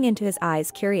 looking into his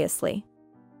eyes curiously.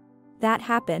 "That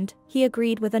happened," he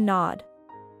agreed with a nod.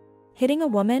 "Hitting a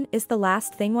woman is the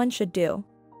last thing one should do.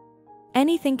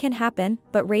 Anything can happen,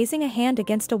 but raising a hand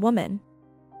against a woman..."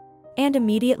 And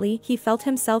immediately he felt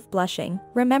himself blushing,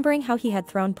 remembering how he had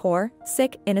thrown poor,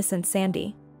 sick, innocent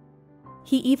Sandy.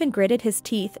 He even gritted his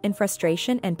teeth in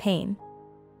frustration and pain.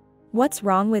 "What's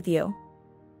wrong with you?"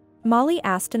 Molly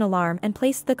asked in alarm and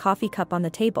placed the coffee cup on the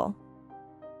table.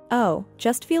 "Oh,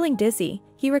 just feeling dizzy."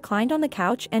 He reclined on the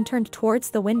couch and turned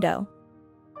towards the window.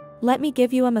 "Let me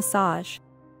give you a massage."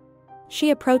 She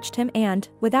approached him and,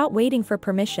 without waiting for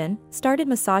permission, started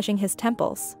massaging his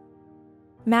temples.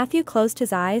 Matthew closed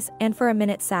his eyes and for a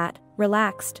minute sat,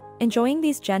 relaxed, enjoying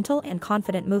these gentle and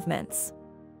confident movements.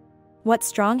 "What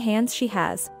strong hands she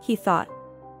has," he thought.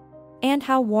 "And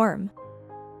how warm."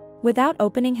 Without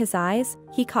opening his eyes,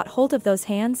 he caught hold of those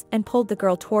hands and pulled the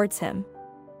girl towards him.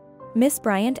 Miss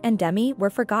Bryant and Demi were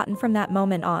forgotten from that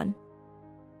moment on.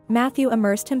 Matthew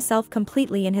immersed himself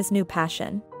completely in his new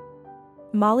passion.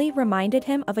 Molly reminded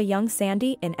him of a young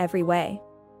Sandy in every way.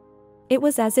 It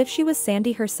was as if she was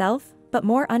Sandy herself, but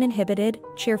more uninhibited,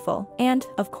 cheerful, and,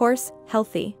 of course,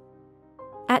 healthy.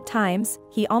 At times,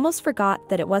 he almost forgot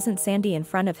that it wasn't Sandy in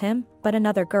front of him, but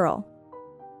another girl.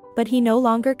 But he no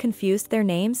longer confused their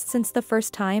names since the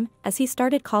first time, as he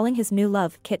started calling his new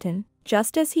love Kitten,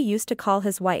 just as he used to call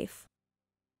his wife.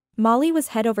 Molly was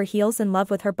head over heels in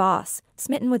love with her boss,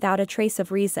 smitten without a trace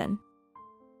of reason.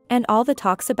 And all the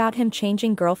talks about him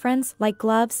changing girlfriends like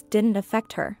gloves didn't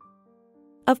affect her.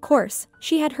 Of course,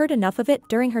 she had heard enough of it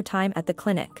during her time at the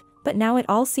clinic, but now it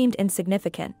all seemed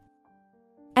insignificant.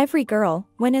 Every girl,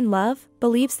 when in love,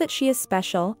 believes that she is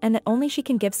special and that only she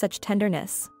can give such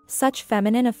tenderness, such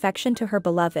feminine affection to her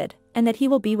beloved, and that he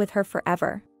will be with her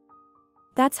forever.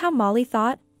 That's how Molly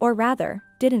thought, or rather,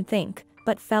 didn't think,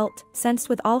 but felt, sensed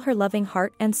with all her loving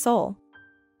heart and soul.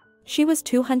 She was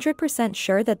 200%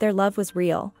 sure that their love was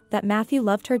real, that Matthew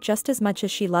loved her just as much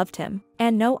as she loved him,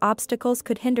 and no obstacles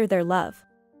could hinder their love.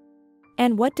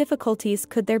 And what difficulties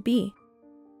could there be?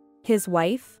 His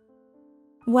wife?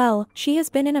 Well, she has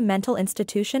been in a mental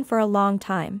institution for a long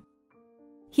time.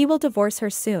 He will divorce her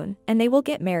soon, and they will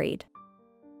get married.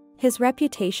 His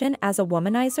reputation as a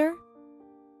womanizer?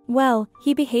 Well,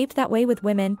 he behaved that way with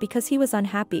women because he was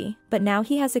unhappy, but now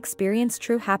he has experienced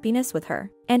true happiness with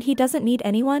her, and he doesn't need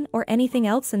anyone or anything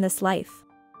else in this life.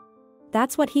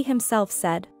 That's what he himself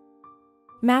said.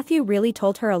 Matthew really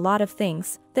told her a lot of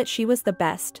things, that she was the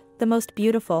best, the most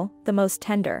beautiful, the most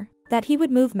tender, that he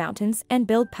would move mountains and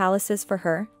build palaces for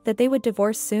her, that they would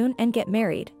divorce soon and get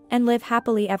married, and live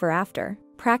happily ever after,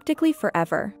 practically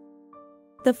forever.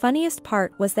 The funniest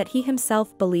part was that he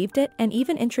himself believed it and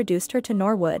even introduced her to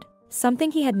Norwood, something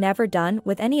he had never done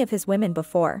with any of his women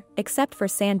before, except for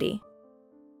Sandy.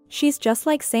 "She's just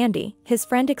like Sandy," his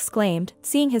friend exclaimed,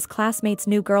 seeing his classmate's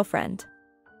new girlfriend.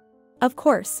 Of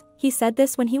course, he said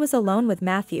this when he was alone with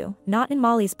Matthew, not in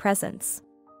Molly's presence.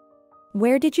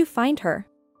 "Where did you find her?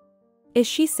 Is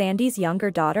she Sandy's younger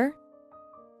daughter?"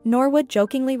 Norwood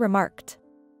jokingly remarked.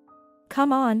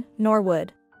 "Come on,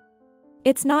 Norwood.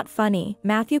 It's not funny,"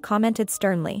 Matthew commented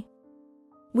sternly.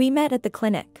 "We met at the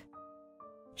clinic.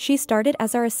 She started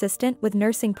as our assistant with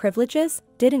nursing privileges,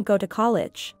 didn't go to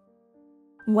college.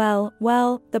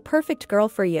 Well, the perfect girl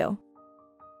for you.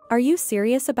 Are you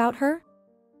serious about her?"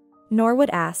 Norwood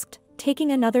asked,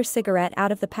 taking another cigarette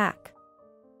out of the pack.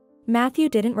 Matthew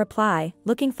didn't reply,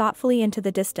 looking thoughtfully into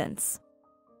the distance.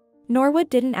 Norwood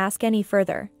didn't ask any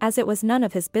further, as it was none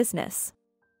of his business.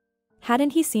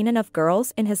 Hadn't he seen enough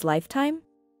girls in his lifetime?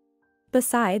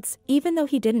 Besides, even though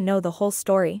he didn't know the whole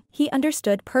story, he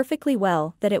understood perfectly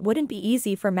well that it wouldn't be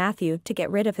easy for Matthew to get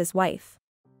rid of his wife.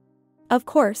 Of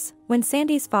course, when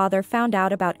Sandy's father found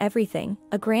out about everything,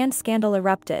 a grand scandal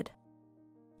erupted.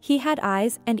 He had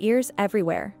eyes and ears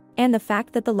everywhere, and the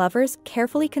fact that the lovers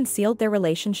carefully concealed their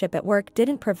relationship at work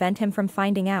didn't prevent him from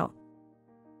finding out.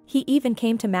 He even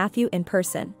came to Matthew in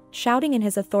person, shouting in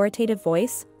his authoritative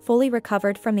voice, fully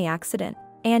recovered from the accident,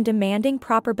 and demanding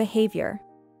proper behavior.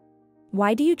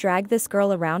 "Why do you drag this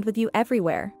girl around with you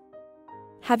everywhere?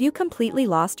 Have you completely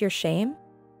lost your shame?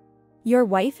 Your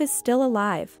wife is still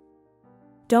alive.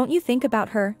 Don't you think about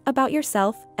her, about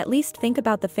yourself, at least think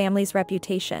about the family's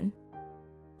reputation.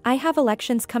 I have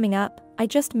elections coming up, I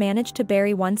just managed to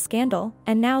bury one scandal,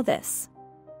 and now this."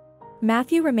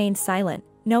 Matthew remained silent,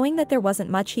 knowing that there wasn't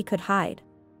much he could hide.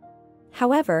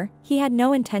 However, he had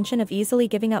no intention of easily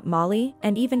giving up Molly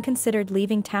and even considered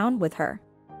leaving town with her.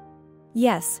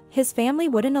 Yes, his family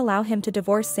wouldn't allow him to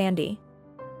divorce Sandy.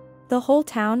 The whole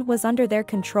town was under their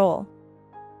control.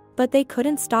 But they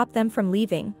couldn't stop them from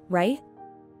leaving, right?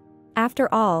 After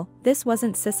all, this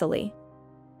wasn't Sicily.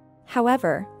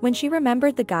 However, when she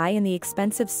remembered the guy in the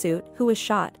expensive suit who was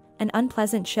shot, an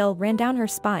unpleasant chill ran down her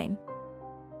spine.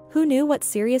 Who knew what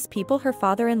serious people her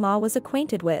father-in-law was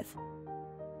acquainted with?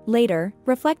 Later,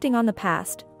 reflecting on the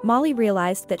past, Molly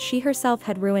realized that she herself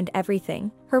had ruined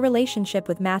everything, her relationship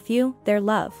with Matthew, their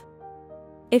love.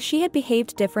 If she had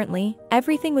behaved differently,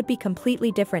 everything would be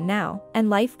completely different now, and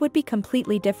life would be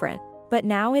completely different, but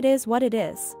now it is what it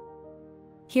is.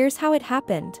 Here's how it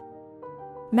happened.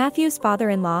 Matthew's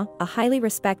father-in-law, a highly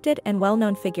respected and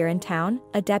well-known figure in town,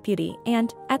 a deputy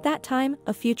and, at that time,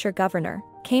 a future governor,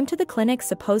 came to the clinic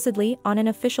supposedly on an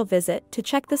official visit to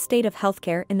check the state of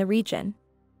healthcare in the region.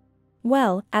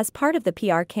 Well, as part of the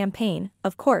PR campaign,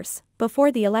 of course,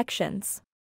 before the elections.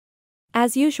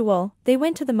 As usual, they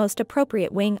went to the most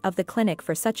appropriate wing of the clinic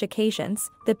for such occasions,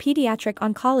 the pediatric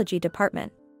oncology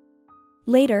department.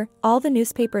 Later, all the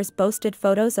newspapers boasted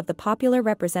photos of the popular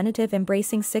representative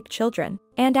embracing sick children,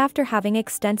 and after having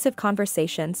extensive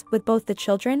conversations with both the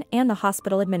children and the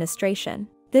hospital administration,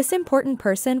 this important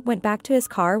person went back to his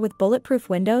car with bulletproof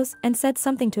windows and said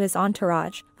something to his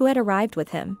entourage, who had arrived with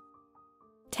him.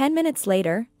 10 minutes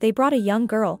later, they brought a young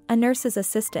girl, a nurse's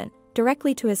assistant,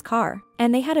 directly to his car,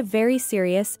 and they had a very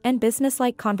serious and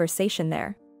businesslike conversation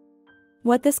there.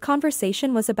 What this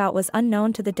conversation was about was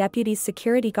unknown to the deputy's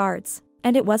security guards,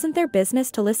 and it wasn't their business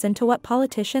to listen to what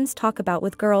politicians talk about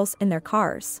with girls in their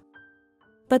cars.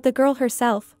 But the girl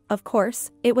herself, of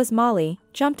course, it was Molly,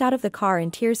 jumped out of the car in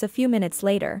tears a few minutes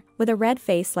later, with a red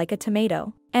face like a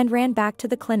tomato, and ran back to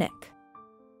the clinic.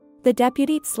 The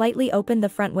deputy slightly opened the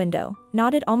front window,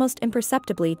 nodded almost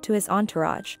imperceptibly to his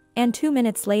entourage, and 2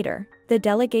 minutes later, the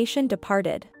delegation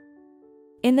departed.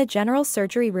 In the general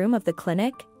surgery room of the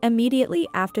clinic, immediately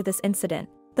after this incident,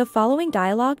 the following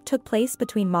dialogue took place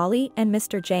between Molly and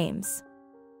Mr. James.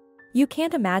 "You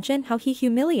can't imagine how he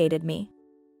humiliated me.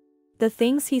 The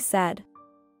things he said."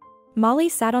 Molly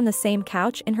sat on the same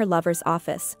couch in her lover's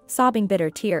office, sobbing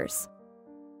bitter tears.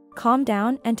 "Calm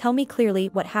down and tell me clearly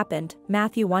what happened,"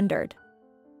 Matthew wondered.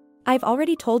 "I've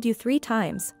already told you 3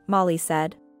 times, Molly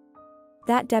said.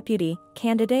 "That deputy,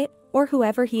 candidate, or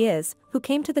whoever he is, who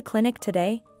came to the clinic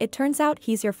today, it turns out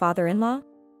he's your father-in-law?"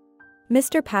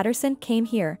 "Mr. Patterson came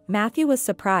here," Matthew was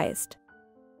surprised.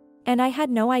 And I had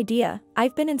no idea.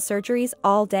 I've been in surgeries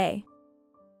all day.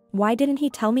 Why didn't he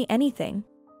tell me anything?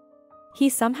 He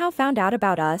somehow found out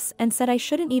about us and said I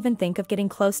shouldn't even think of getting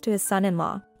close to his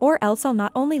son-in-law, or else I'll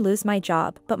not only lose my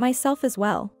job but myself as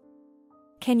well.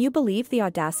 Can you believe the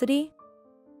audacity?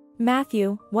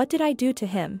 Matthew, what did I do to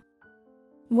him?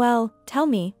 Well, tell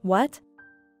me, what?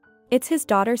 It's his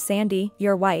daughter Sandy,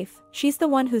 your wife. She's the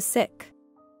one who's sick.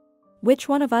 Which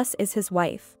one of us is his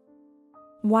wife?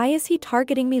 Why is he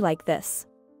targeting me like this?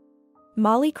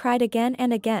 Molly cried again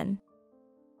and again.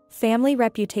 Family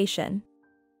reputation.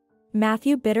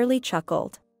 Matthew bitterly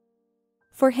chuckled.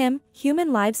 For him,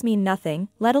 human lives mean nothing,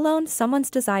 let alone someone's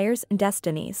desires and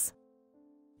destinies.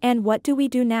 And what do we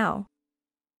do now?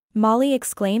 Molly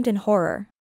exclaimed in horror.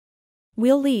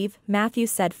 We'll leave, Matthew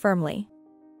said firmly.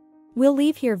 We'll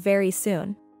leave here very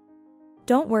soon.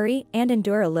 Don't worry and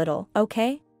endure a little,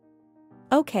 okay?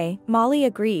 Okay, Molly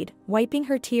agreed, wiping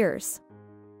her tears.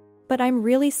 But I'm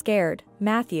really scared,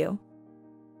 Matthew.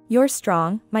 You're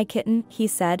strong, my kitten, he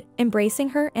said, embracing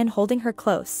her and holding her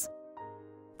close.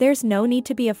 There's no need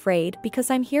to be afraid because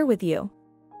I'm here with you.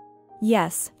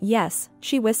 Yes, yes,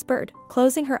 she whispered,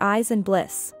 closing her eyes in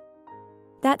bliss.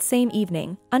 That same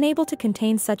evening, unable to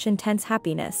contain such intense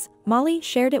happiness, Molly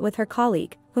shared it with her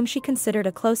colleague, whom she considered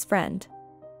a close friend.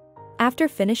 After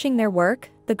finishing their work,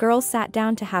 the girls sat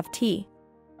down to have tea.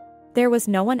 There was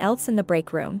no one else in the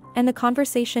break room, and the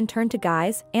conversation turned to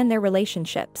guys and their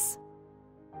relationships.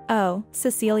 Oh,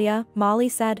 Cecilia, Molly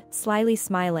said, slyly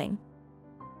smiling.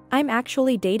 I'm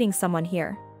actually dating someone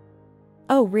here.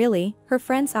 Oh really? Her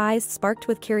friend's eyes sparked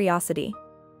with curiosity.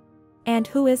 And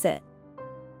who is it?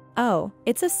 Oh,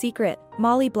 it's a secret,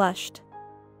 Molly blushed.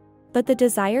 But the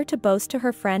desire to boast to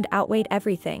her friend outweighed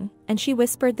everything, and she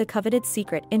whispered the coveted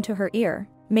secret into her ear,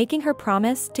 making her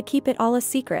promise to keep it all a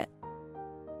secret.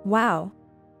 Wow.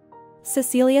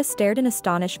 Cecilia stared in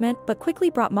astonishment but quickly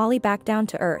brought Molly back down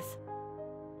to earth.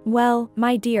 Well,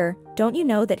 my dear, don't you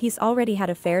know that he's already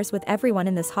had affairs with everyone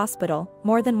in this hospital,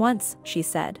 more than once, she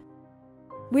said.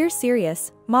 We're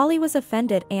serious. Molly was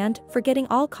offended and, forgetting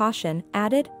all caution,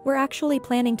 added, we're actually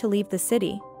planning to leave the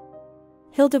city.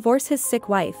 He'll divorce his sick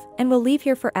wife, and will leave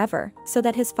here forever, so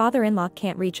that his father-in-law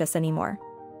can't reach us anymore.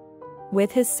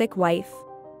 With his sick wife?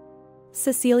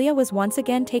 Cecilia was once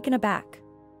again taken aback.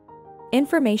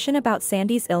 Information about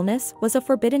Sandy's illness was a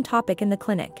forbidden topic in the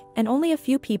clinic, and only a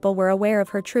few people were aware of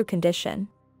her true condition.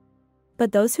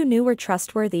 But those who knew were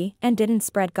trustworthy and didn't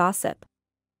spread gossip.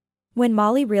 When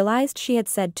Molly realized she had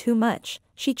said too much,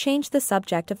 she changed the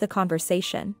subject of the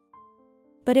conversation.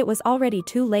 But it was already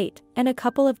too late, and a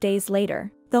couple of days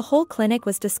later, the whole clinic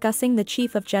was discussing the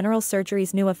chief of general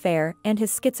surgery's new affair and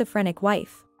his schizophrenic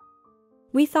wife.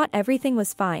 We thought everything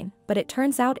was fine, but it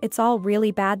turns out it's all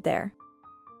really bad there.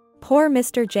 Poor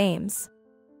Mr. James.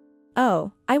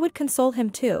 Oh, I would console him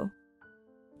too.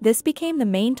 This became the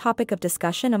main topic of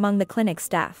discussion among the clinic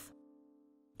staff.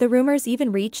 The rumors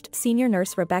even reached senior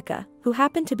nurse Rebecca, who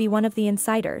happened to be one of the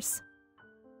insiders.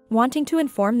 Wanting to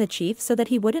inform the chief so that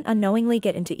he wouldn't unknowingly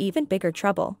get into even bigger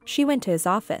trouble, she went to his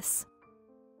office.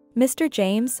 Mr.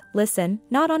 James, listen,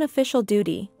 not on official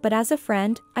duty, but as a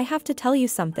friend, I have to tell you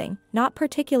something, not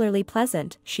particularly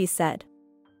pleasant, she said.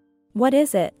 What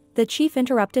is it? The chief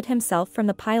interrupted himself from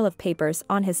the pile of papers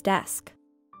on his desk.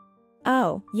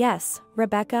 Oh, yes,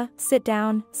 Rebecca, sit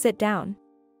down, sit down.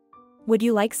 Would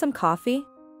you like some coffee?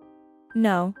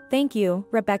 No, thank you,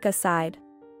 Rebecca sighed.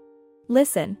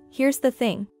 Listen, here's the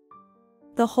thing.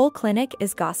 The whole clinic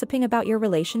is gossiping about your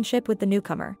relationship with the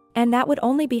newcomer, and that would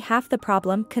only be half the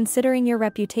problem considering your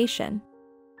reputation.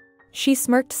 She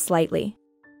smirked slightly.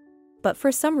 But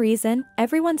for some reason,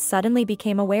 everyone suddenly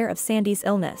became aware of Sandy's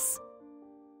illness.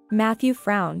 Matthew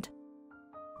frowned.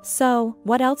 So,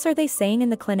 what else are they saying in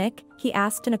the clinic? He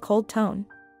asked in a cold tone.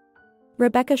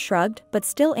 Rebecca shrugged, but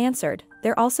still answered,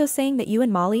 they're also saying that you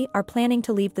and Molly are planning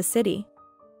to leave the city.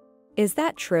 Is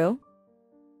that true?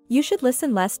 You should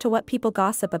listen less to what people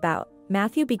gossip about,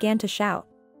 Matthew began to shout.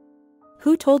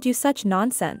 Who told you such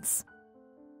nonsense?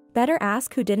 Better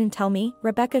ask who didn't tell me,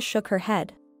 Rebecca shook her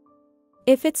head.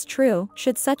 If it's true,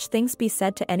 should such things be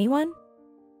said to anyone?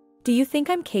 Do you think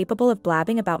I'm capable of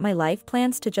blabbing about my life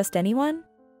plans to just anyone?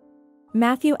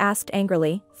 Matthew asked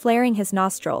angrily, flaring his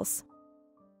nostrils.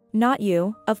 Not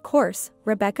you, of course,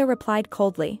 Rebecca replied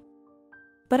coldly.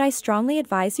 But I strongly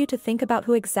advise you to think about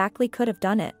who exactly could have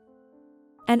done it.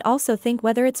 And also think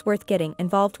whether it's worth getting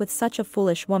involved with such a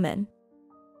foolish woman.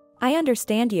 I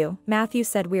understand you, Matthew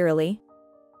said wearily.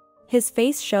 His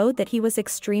face showed that he was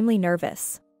extremely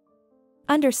nervous.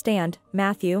 Understand,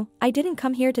 Matthew, I didn't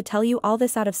come here to tell you all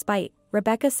this out of spite,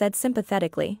 Rebecca said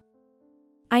sympathetically.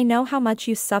 I know how much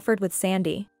you suffered with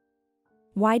Sandy.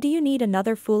 Why do you need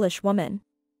another foolish woman?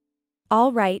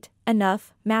 All right,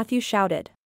 enough, Matthew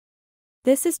shouted.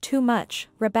 This is too much,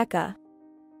 Rebecca.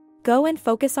 Go and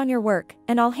focus on your work,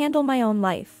 and I'll handle my own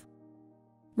life.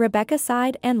 Rebecca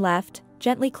sighed and left,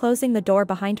 gently closing the door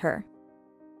behind her.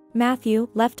 Matthew,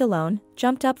 left alone,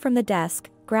 jumped up from the desk,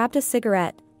 grabbed a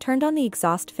cigarette, turned on the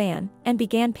exhaust fan, and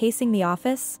began pacing the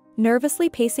office, nervously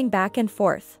pacing back and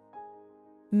forth.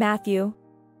 Matthew.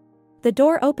 The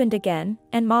door opened again,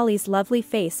 and Molly's lovely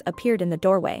face appeared in the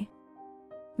doorway.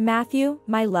 Matthew,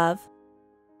 my love.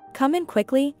 Come in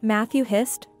quickly, Matthew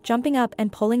hissed, jumping up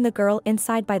and pulling the girl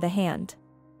inside by the hand.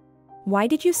 Why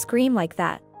did you scream like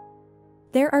that?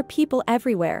 There are people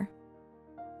everywhere.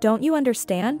 Don't you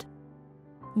understand?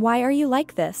 Why are you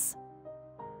like this?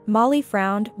 Molly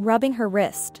frowned, rubbing her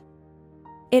wrist.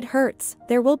 It hurts,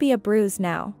 there will be a bruise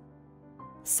now.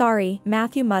 Sorry,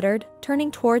 Matthew muttered,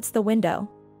 turning towards the window.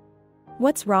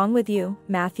 What's wrong with you,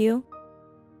 Matthew?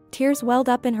 Tears welled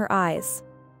up in her eyes.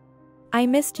 I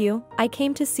missed you, I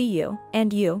came to see you,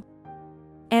 and you.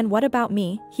 And what about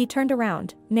me? He turned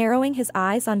around, narrowing his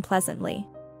eyes unpleasantly.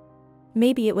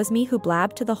 Maybe it was me who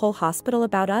blabbed to the whole hospital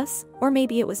about us, or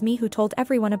maybe it was me who told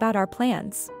everyone about our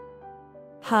plans.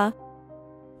 Huh?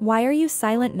 Why are you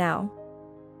silent now?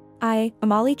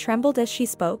 Molly trembled as she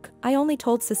spoke, I only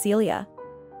told Cecilia.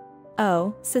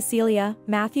 Oh, Cecilia,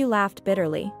 Matthew laughed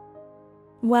bitterly.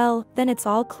 Well, then it's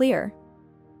all clear.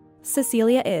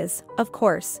 Cecilia is, of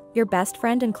course, your best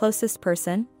friend and closest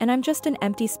person, and I'm just an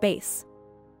empty space.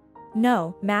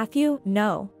 No, Matthew,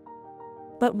 no.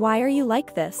 But why are you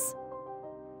like this?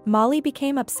 Molly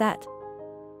became upset.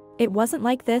 It wasn't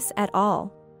like this at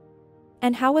all.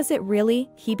 And how was it really?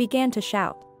 He began to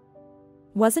shout.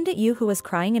 Wasn't it you who was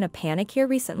crying in a panic here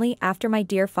recently after my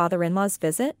dear father-in-law's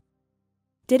visit?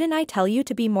 Didn't I tell you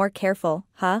to be more careful,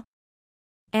 huh?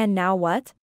 And now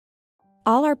what?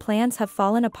 All our plans have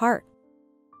fallen apart.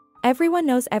 Everyone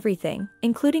knows everything,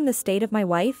 including the state of my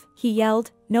wife, he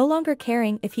yelled, no longer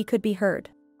caring if he could be heard.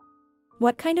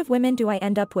 What kind of women do I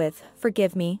end up with,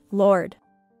 forgive me, Lord?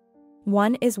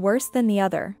 One is worse than the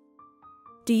other.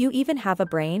 Do you even have a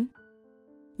brain?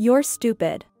 You're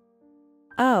stupid.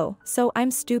 Oh, so I'm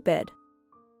stupid.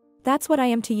 That's what I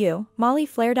am to you, Molly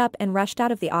flared up and rushed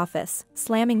out of the office,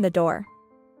 slamming the door.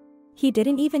 He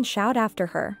didn't even shout after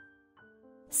her.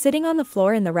 Sitting on the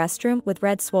floor in the restroom with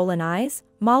red swollen eyes,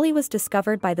 Molly was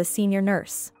discovered by the senior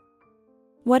nurse.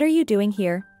 What are you doing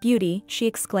here, beauty? She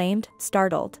exclaimed,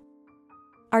 startled.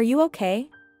 Are you okay?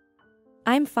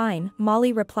 I'm fine,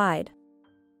 Molly replied.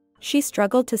 She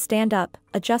struggled to stand up,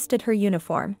 adjusted her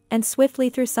uniform, and swiftly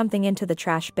threw something into the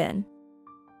trash bin.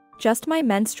 Just my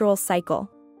menstrual cycle.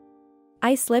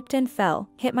 I slipped and fell,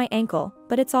 hit my ankle,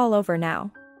 but it's all over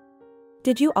now.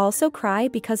 Did you also cry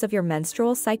because of your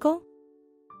menstrual cycle?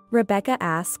 Rebecca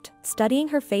asked, studying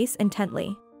her face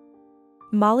intently.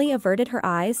 Molly averted her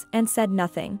eyes and said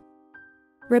nothing.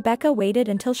 Rebecca waited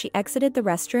until she exited the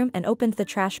restroom and opened the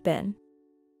trash bin.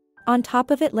 On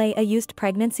top of it lay a used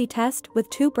pregnancy test with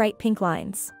 2 bright pink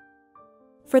lines.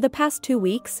 For the past 2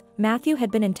 weeks, Matthew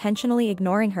had been intentionally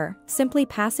ignoring her, simply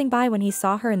passing by when he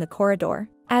saw her in the corridor,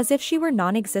 as if she were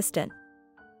non-existent.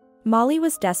 Molly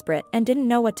was desperate and didn't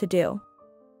know what to do.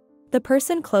 The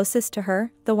person closest to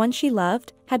her, the one she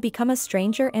loved, had become a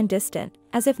stranger and distant,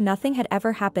 as if nothing had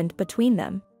ever happened between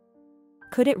them.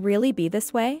 Could it really be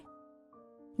this way?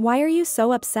 Why are you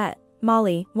so upset?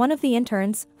 Molly, one of the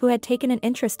interns, who had taken an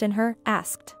interest in her,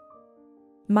 asked.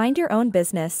 Mind your own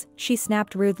business, she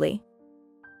snapped rudely.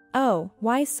 Oh,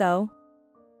 why so?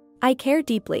 I care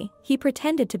deeply, he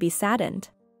pretended to be saddened.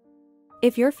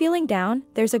 If you're feeling down,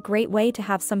 there's a great way to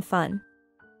have some fun.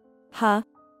 Huh?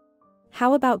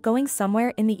 How about going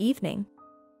somewhere in the evening?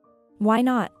 Why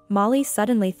not? Molly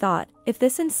suddenly thought, if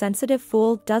this insensitive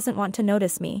fool doesn't want to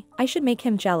notice me, I should make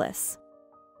him jealous.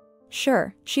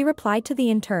 Sure, she replied to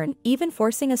the intern, even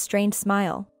forcing a strained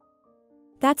smile.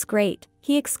 That's great,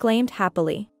 he exclaimed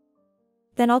happily.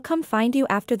 Then I'll come find you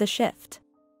after the shift.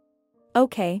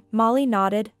 Okay, Molly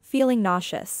nodded, feeling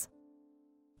nauseous.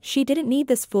 She didn't need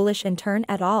this foolish intern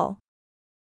at all.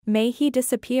 May he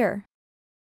disappear.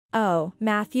 Oh,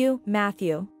 Matthew,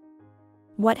 Matthew.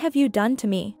 What have you done to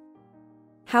me?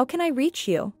 How can I reach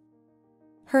you?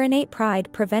 Her innate pride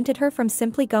prevented her from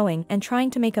simply going and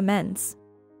trying to make amends.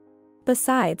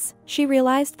 Besides, she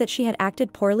realized that she had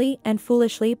acted poorly and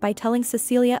foolishly by telling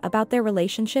Cecilia about their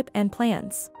relationship and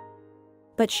plans.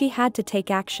 But she had to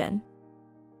take action.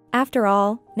 After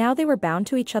all, now they were bound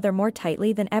to each other more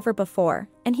tightly than ever before,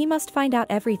 and he must find out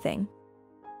everything.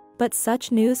 But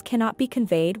such news cannot be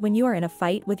conveyed when you are in a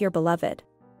fight with your beloved.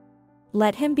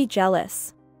 Let him be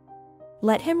jealous.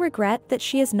 Let him regret that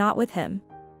she is not with him.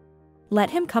 Let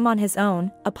him come on his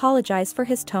own, apologize for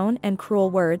his tone and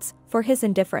cruel words, for his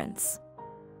indifference.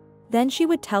 Then she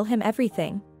would tell him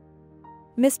everything.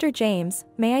 "Mr. James,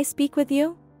 may I speak with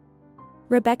you?"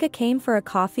 Rebecca came for a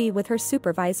coffee with her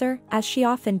supervisor, as she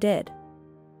often did.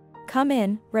 "Come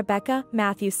in, Rebecca,"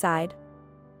 Matthew sighed.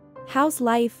 "How's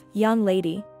life, young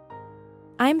lady?"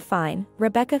 "I'm fine."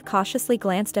 Rebecca cautiously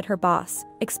glanced at her boss,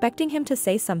 expecting him to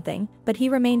say something, but he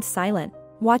remained silent,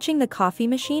 watching the coffee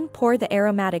machine pour the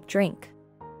aromatic drink.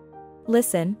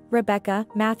 "Listen, Rebecca,"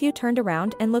 Matthew turned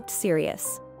around and looked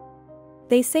serious.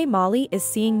 "They say Molly is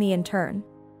seeing the intern.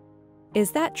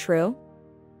 Is that true?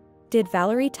 Did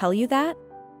Valerie tell you that?"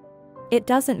 "It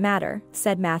doesn't matter,"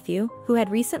 said Matthew, who had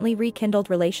recently rekindled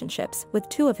relationships with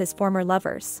two of his former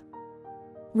lovers.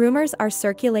 "Rumors are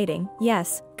circulating,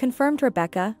 yes," confirmed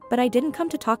Rebecca, "but I didn't come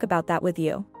to talk about that with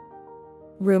you."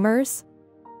 "Rumors?"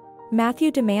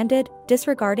 Matthew demanded,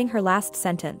 disregarding her last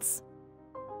sentence.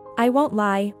 "I won't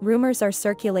lie, rumors are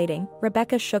circulating,"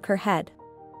 Rebecca shook her head.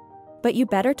 "But you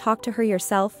better talk to her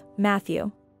yourself,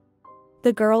 Matthew.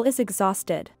 The girl is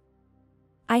exhausted."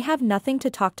 "I have nothing to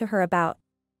talk to her about,"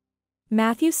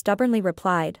 Matthew stubbornly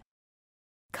replied.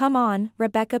 "Come on,"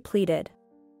 Rebecca pleaded.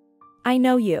 "I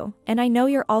know you, and I know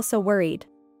you're also worried.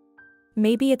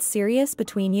 Maybe it's serious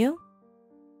between you?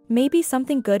 Maybe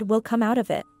something good will come out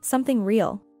of it, something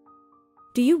real."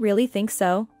 "Do you really think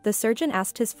so?" the surgeon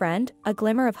asked his friend, a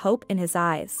glimmer of hope in his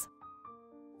eyes.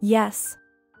 "Yes."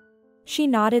 She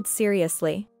nodded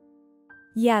seriously.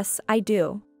 "Yes, I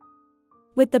do."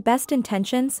 With the best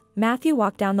intentions, Matthew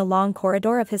walked down the long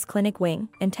corridor of his clinic wing,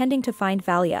 intending to find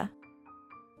Valia.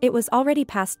 It was already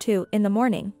past 2 in the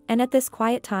morning, and at this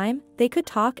quiet time, they could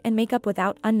talk and make up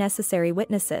without unnecessary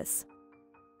witnesses.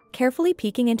 Carefully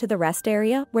peeking into the rest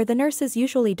area where the nurses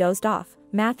usually dozed off,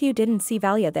 Matthew didn't see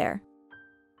Valia there.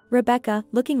 Rebecca,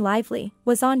 looking lively,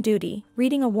 was on duty,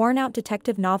 reading a worn-out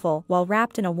detective novel while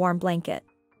wrapped in a warm blanket.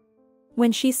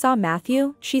 When she saw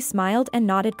Matthew, she smiled and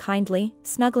nodded kindly,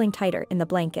 snuggling tighter in the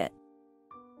blanket.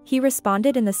 He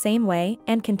responded in the same way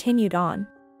and continued on.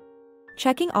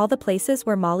 Checking all the places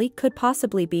where Molly could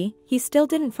possibly be, he still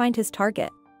didn't find his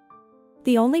target.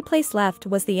 The only place left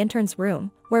was the intern's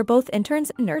room, where both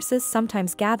interns and nurses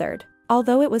sometimes gathered,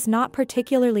 although it was not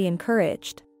particularly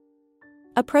encouraged.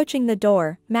 Approaching the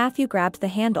door, Matthew grabbed the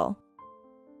handle.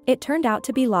 It turned out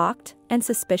to be locked, and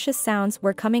suspicious sounds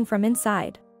were coming from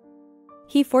inside.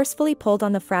 He forcefully pulled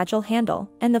on the fragile handle,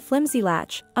 and the flimsy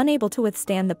latch, unable to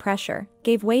withstand the pressure,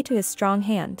 gave way to his strong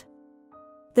hand.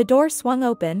 The door swung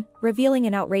open, revealing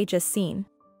an outrageous scene.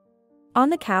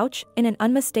 On the couch, in an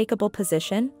unmistakable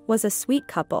position, was a sweet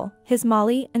couple, his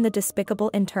Molly and the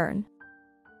despicable intern.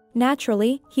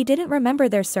 Naturally, he didn't remember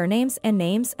their surnames and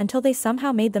names until they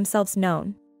somehow made themselves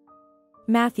known.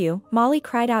 "Matthew," Molly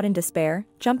cried out in despair,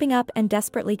 jumping up and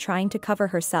desperately trying to cover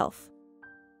herself.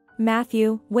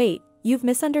 "Matthew, wait, you've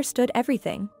misunderstood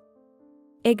everything."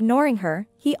 Ignoring her,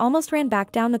 he almost ran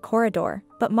back down the corridor,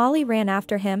 but Molly ran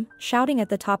after him, shouting at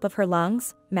the top of her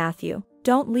lungs, "Matthew,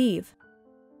 don't leave.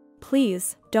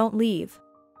 Please, don't leave.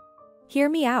 Hear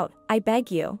me out, I beg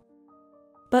you.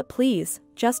 But please,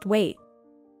 just wait."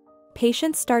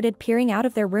 Patients started peering out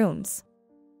of their rooms.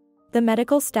 The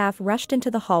medical staff rushed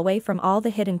into the hallway from all the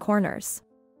hidden corners.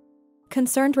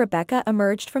 Concerned Rebecca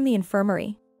emerged from the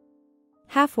infirmary.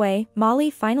 Halfway, Molly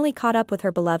finally caught up with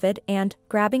her beloved and,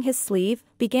 grabbing his sleeve,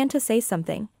 began to say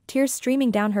something, tears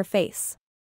streaming down her face.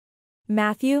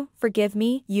 "Matthew, forgive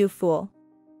me, you fool.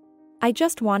 I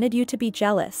just wanted you to be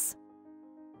jealous.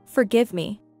 Forgive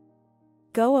me.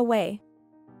 Go away."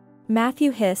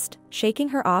 Matthew hissed, shaking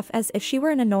her off as if she were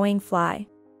an annoying fly.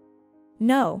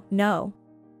 "No, no."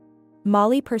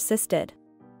 Molly persisted.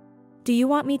 "Do you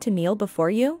want me to kneel before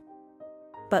you?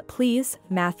 But please,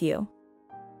 Matthew.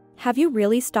 Have you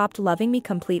really stopped loving me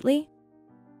completely?"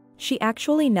 She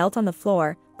actually knelt on the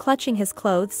floor, clutching his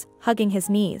clothes, hugging his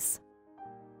knees.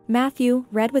 Matthew,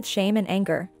 red with shame and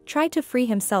anger, tried to free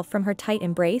himself from her tight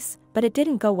embrace, but it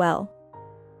didn't go well.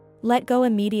 "Let go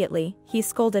immediately," he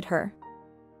scolded her.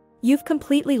 "You've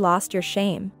completely lost your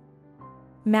shame."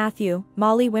 "Matthew,"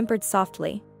 Molly whimpered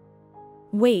softly.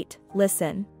 "Wait,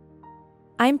 listen.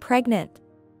 I'm pregnant.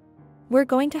 We're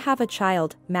going to have a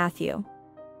child, Matthew."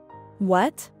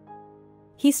 "What?"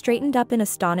 He straightened up in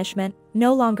astonishment,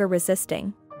 no longer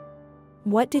resisting.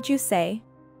 "What did you say?"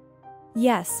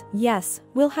 Yes,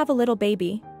 we'll have a little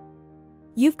baby."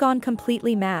 "You've gone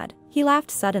completely mad," he laughed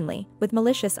suddenly, with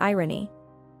malicious irony.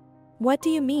 "What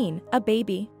do you mean, a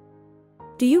baby?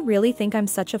 Do you really think I'm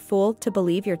such a fool to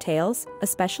believe your tales,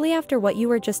 especially after what you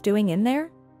were just doing in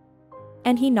there?"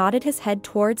 And he nodded his head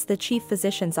towards the chief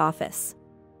physician's office.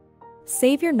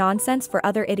 "Save your nonsense for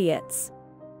other idiots.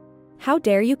 How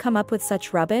dare you come up with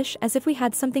such rubbish as if we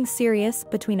had something serious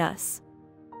between us?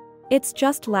 It's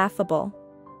just laughable.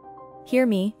 Hear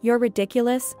me, you're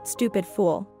ridiculous, stupid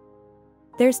fool.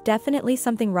 There's definitely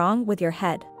something wrong with your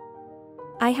head.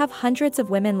 I have hundreds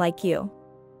of women like you.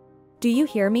 Do you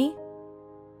hear me?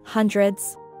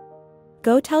 Hundreds.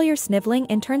 Go tell your sniveling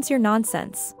interns your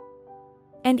nonsense.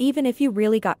 And even if you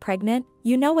really got pregnant,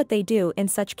 you know what they do in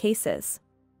such cases.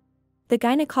 The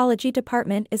gynecology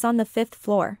department is on the 5th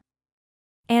floor.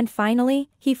 And finally,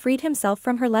 he freed himself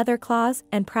from her leather claws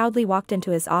and proudly walked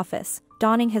into his office,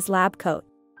 donning his lab coat.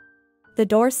 The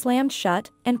door slammed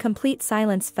shut, and complete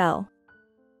silence fell.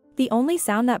 The only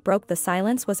sound that broke the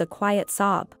silence was a quiet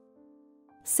sob.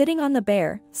 Sitting on the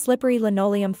bare, slippery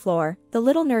linoleum floor, the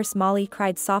little nurse Molly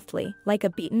cried softly, like a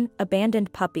beaten,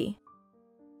 abandoned puppy.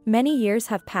 Many years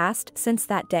have passed since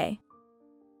that day.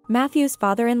 Matthew's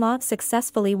father-in-law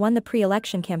successfully won the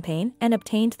pre-election campaign and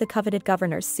obtained the coveted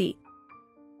governor's seat.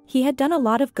 He had done a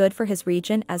lot of good for his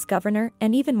region as governor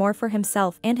and even more for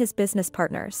himself and his business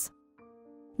partners.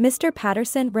 Mr.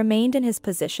 Patterson remained in his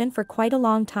position for quite a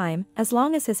long time, as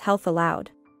long as his health allowed.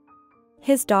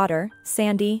 His daughter,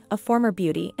 Sandy, a former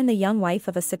beauty and the young wife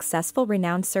of a successful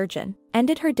renowned surgeon,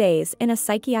 ended her days in a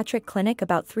psychiatric clinic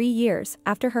about 3 years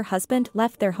after her husband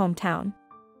left their hometown.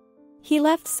 He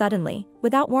left suddenly,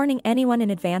 without warning anyone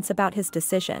in advance about his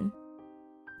decision.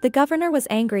 The governor was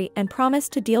angry and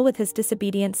promised to deal with his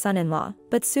disobedient son-in-law,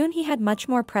 but soon he had much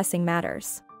more pressing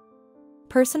matters.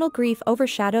 Personal grief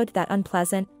overshadowed that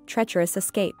unpleasant, treacherous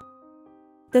escape.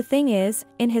 The thing is,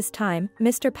 in his time,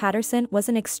 Mr. Patterson was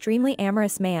an extremely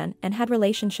amorous man and had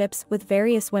relationships with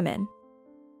various women.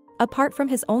 Apart from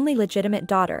his only legitimate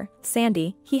daughter,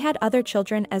 Sandy, he had other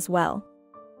children as well.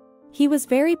 He was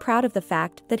very proud of the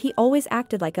fact that he always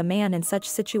acted like a man in such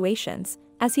situations,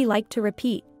 as he liked to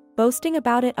repeat, boasting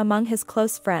about it among his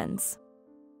close friends.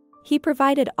 He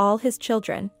provided all his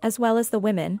children, as well as the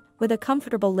women, with a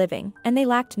comfortable living, and they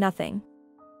lacked nothing.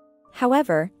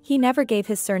 However, he never gave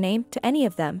his surname to any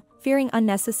of them, fearing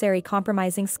unnecessary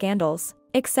compromising scandals,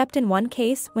 except in one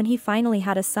case when he finally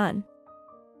had a son.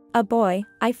 "A boy,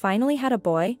 I finally had a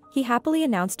boy," he happily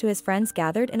announced to his friends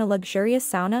gathered in a luxurious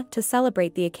sauna to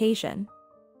celebrate the occasion.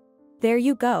 "There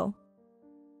you go."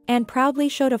 And proudly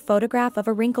showed a photograph of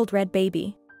a wrinkled red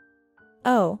baby.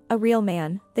 "Oh, a real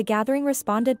man," the gathering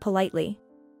responded politely.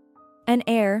 "An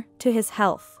heir to his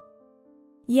health."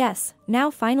 "Yes,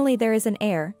 now finally there is an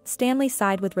heir," Stanley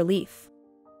sighed with relief.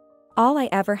 "All I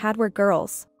ever had were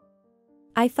girls.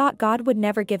 I thought God would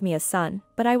never give me a son,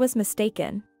 but I was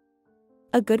mistaken.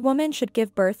 A good woman should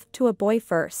give birth to a boy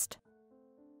first.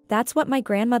 That's what my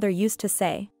grandmother used to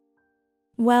say."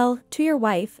 "Well, to your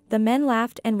wife," the men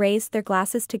laughed and raised their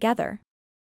glasses together.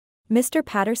 Mr.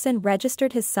 Patterson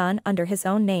registered his son under his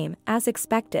own name, as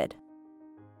expected.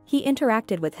 He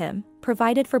interacted with him,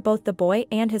 provided for both the boy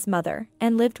and his mother,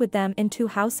 and lived with them in 2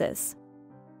 houses.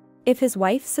 If his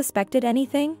wife suspected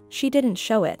anything, she didn't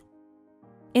show it.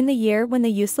 In the year when the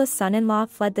useless son-in-law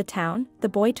fled the town, the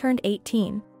boy turned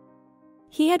 18.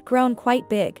 He had grown quite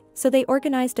big, so they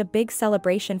organized a big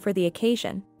celebration for the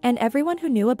occasion, and everyone who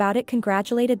knew about it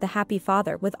congratulated the happy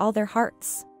father with all their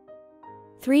hearts.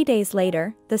 3 days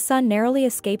later, the son narrowly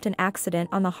escaped an accident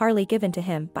on the Harley given to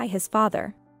him by his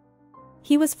father.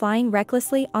 He was flying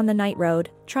recklessly on the night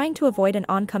road, trying to avoid an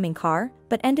oncoming car,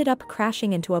 but ended up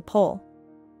crashing into a pole.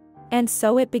 And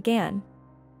so it began.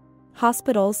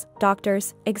 Hospitals,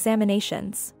 doctors,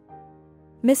 examinations.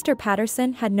 Mr.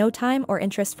 Patterson had no time or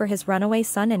interest for his runaway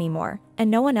son anymore,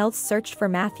 and no one else searched for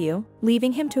Matthew,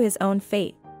 leaving him to his own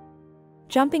fate.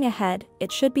 Jumping ahead,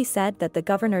 it should be said that the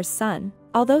governor's son,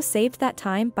 although saved that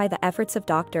time by the efforts of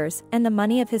doctors and the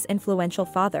money of his influential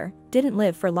father, didn't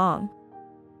live for long.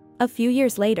 A few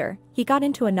years later, he got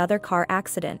into another car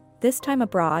accident, this time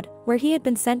abroad, where he had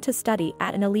been sent to study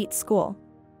at an elite school.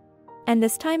 And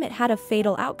this time it had a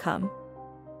fatal outcome.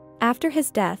 After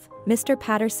his death, Mr.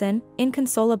 Patterson,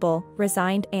 inconsolable,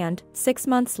 resigned and, 6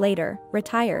 months later,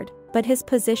 retired, but his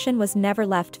position was never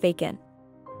left vacant.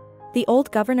 The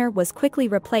old governor was quickly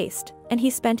replaced, and he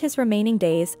spent his remaining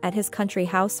days at his country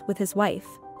house with his wife,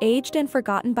 aged and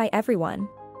forgotten by everyone.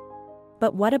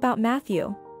 But what about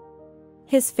Matthew?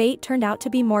 His fate turned out to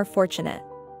be more fortunate.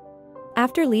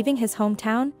 After leaving his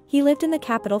hometown, he lived in the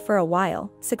capital for a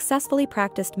while, successfully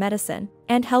practiced medicine,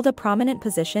 and held a prominent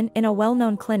position in a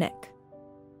well-known clinic.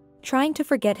 Trying to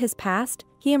forget his past,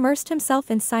 he immersed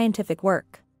himself in scientific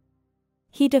work.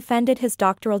 He defended his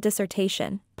doctoral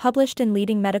dissertation, published in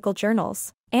leading medical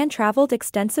journals, and traveled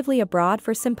extensively abroad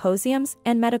for symposiums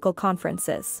and medical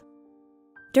conferences.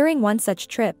 During one such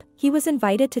trip, he was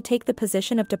invited to take the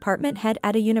position of department head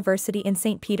at a university in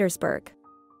St. Petersburg.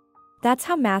 That's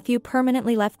how Matthew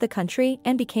permanently left the country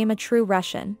and became a true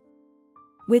Russian.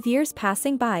 With years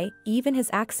passing by, even his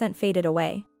accent faded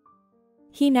away.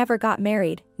 He never got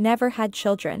married, never had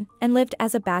children, and lived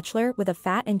as a bachelor with a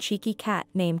fat and cheeky cat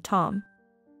named Tom.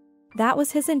 That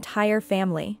was his entire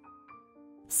family.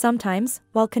 Sometimes,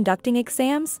 while conducting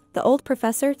exams, the old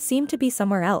professor seemed to be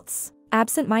somewhere else,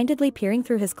 absent-mindedly peering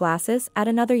through his glasses at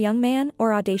another young man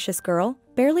or audacious girl,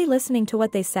 barely listening to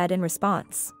what they said in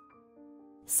response.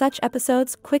 Such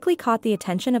episodes quickly caught the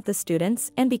attention of the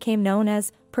students and became known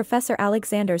as Professor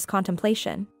Alexander's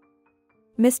contemplation.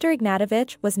 Mr.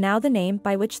 Ignatovich was now the name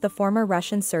by which the former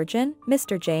Russian surgeon,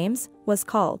 Mr. James, was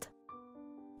called.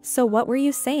 "So what were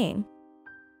you saying?"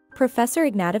 Professor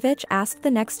Ignatovich asked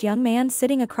the next young man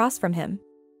sitting across from him.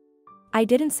 "I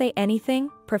didn't say anything,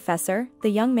 Professor," the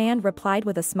young man replied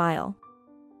with a smile.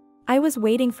 "I was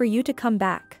waiting for you to come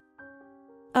back."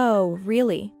 "Oh,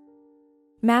 really?"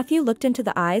 Matthew looked into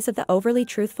the eyes of the overly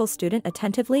truthful student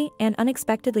attentively and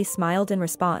unexpectedly smiled in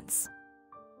response.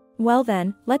 "Well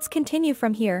then, let's continue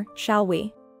from here, shall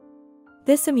we?"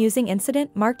 This amusing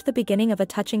incident marked the beginning of a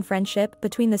touching friendship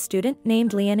between the student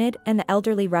named Leonid and the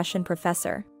elderly Russian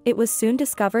professor. It was soon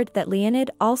discovered that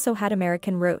Leonid also had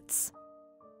American roots.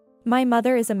 "My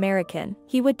mother is American,"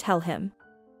 he would tell him.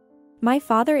 "My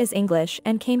father is English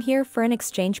and came here for an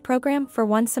exchange program for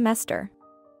 1 semester."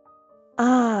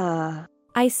 Ah,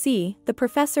 "I see," the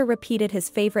professor repeated his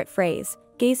favorite phrase,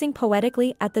 gazing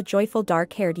poetically at the joyful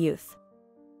dark-haired youth.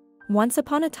 Once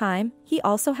upon a time, he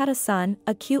also had a son,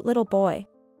 a cute little boy.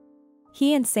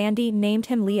 He and Sandy named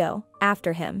him Leo,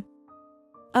 after him.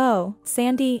 Oh,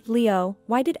 Sandy, Leo,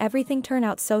 why did everything turn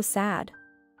out so sad?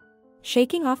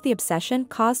 Shaking off the obsession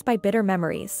caused by bitter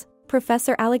memories,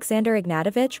 Professor Alexander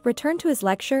Ignatovich returned to his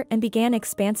lecture and began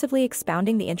expansively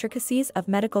expounding the intricacies of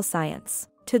medical science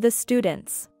to the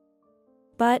students.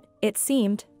 But, it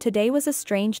seemed, today was a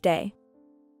strange day.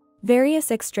 Various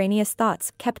extraneous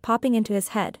thoughts kept popping into his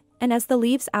head, and as the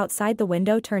leaves outside the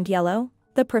window turned yellow,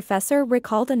 the professor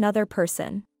recalled another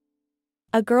person.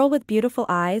 A girl with beautiful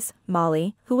eyes,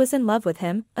 Molly, who was in love with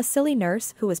him, a silly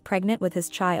nurse who was pregnant with his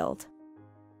child.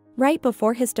 Right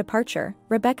before his departure,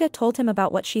 Rebecca told him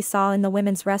about what she saw in the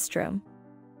women's restroom.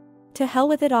 To hell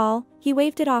with it all, he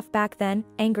waved it off back then,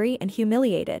 angry and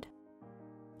humiliated.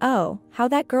 Oh, how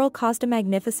that girl caused a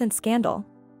magnificent scandal.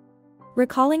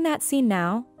 Recalling that scene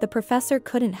now, the professor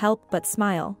couldn't help but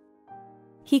smile.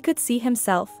 He could see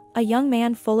himself, a young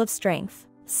man full of strength,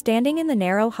 standing in the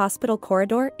narrow hospital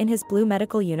corridor in his blue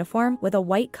medical uniform with a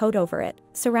white coat over it,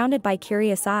 surrounded by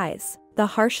curious eyes, the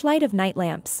harsh light of night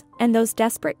lamps, and those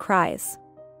desperate cries.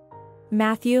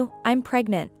 "Matthew, I'm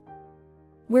pregnant.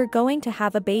 We're going to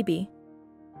have a baby."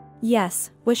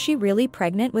 Yes, was she really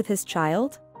pregnant with his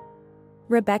child?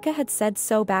 Rebecca had said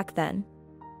so back then.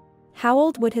 How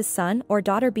old would his son or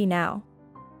daughter be now?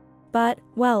 But,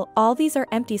 well, all these are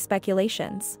empty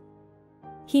speculations.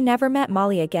 He never met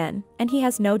Molly again, and he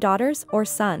has no daughters or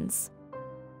sons.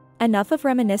 Enough of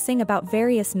reminiscing about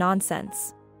various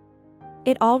nonsense.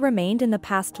 It all remained in the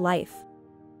past life.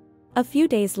 A few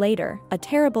days later, a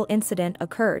terrible incident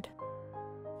occurred.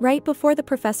 Right before the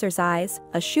professor's eyes,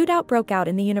 a shootout broke out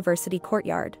in the university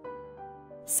courtyard.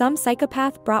 Some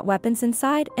psychopath brought weapons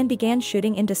inside and began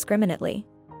shooting indiscriminately.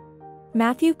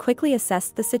 Matthew quickly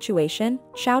assessed the situation,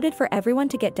 shouted for everyone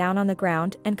to get down on the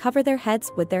ground and cover their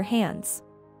heads with their hands.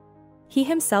 He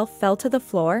himself fell to the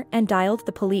floor and dialed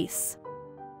the police.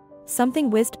 Something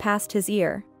whizzed past his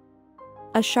ear.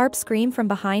 A sharp scream from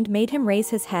behind made him raise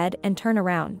his head and turn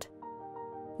around.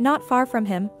 Not far from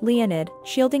him, Leonid,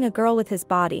 shielding a girl with his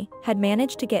body, had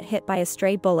managed to get hit by a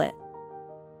stray bullet.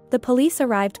 The police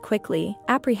arrived quickly,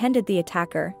 apprehended the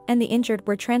attacker, and the injured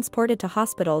were transported to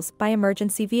hospitals by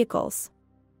emergency vehicles.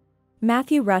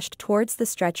 Matthew rushed towards the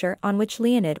stretcher on which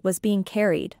Leonid was being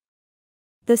carried.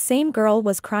 The same girl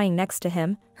was crying next to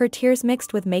him, her tears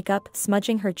mixed with makeup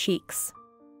smudging her cheeks.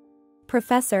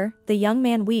 "Professor," the young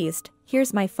man wheezed,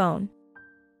 "here's my phone.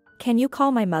 Can you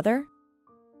call my mother?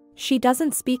 She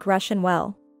doesn't speak Russian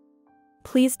well.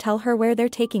 Please tell her where they're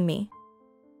taking me."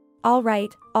 All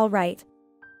right,"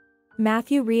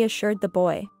 Matthew reassured the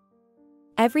boy.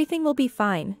 "Everything will be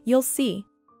fine, you'll see.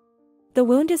 The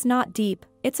wound is not deep,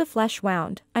 it's a flesh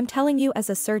wound, I'm telling you as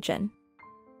a surgeon.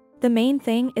 The main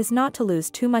thing is not to lose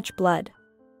too much blood.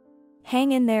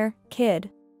 Hang in there,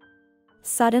 kid."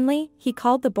 Suddenly, he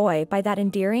called the boy by that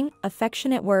endearing,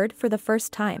 affectionate word for the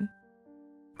first time.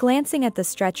 Glancing at the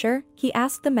stretcher, he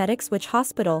asked the medics which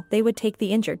hospital they would take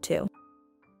the injured to.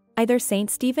 "Either St.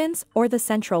 Stephen's or the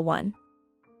central one."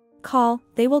 "Call,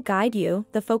 they will guide you,"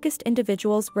 the focused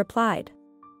individuals replied.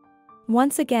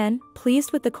 Once again,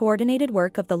 pleased with the coordinated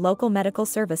work of the local medical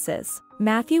services,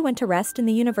 Matthew went to rest in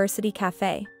the university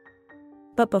cafe.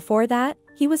 But before that,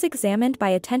 he was examined by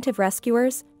attentive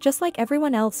rescuers, just like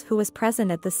everyone else who was present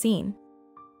at the scene.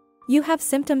 "You have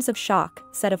symptoms of shock,"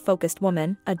 said a focused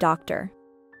woman, a doctor.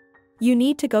 "You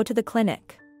need to go to the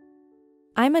clinic."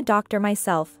 "I'm a doctor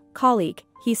myself, colleague,"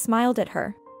 he smiled at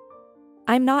her.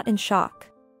 "I'm not in shock.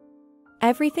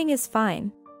 Everything is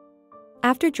fine."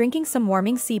 After drinking some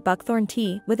warming sea buckthorn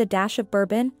tea with a dash of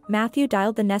bourbon, Matthew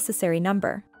dialed the necessary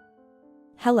number.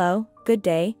 "Hello, good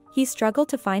day," he struggled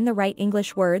to find the right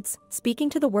English words, speaking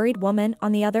to the worried woman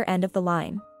on the other end of the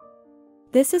line.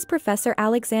 "This is Professor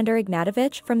Alexander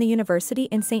Ignatovich from the University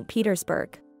in St.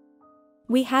 Petersburg.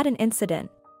 We had an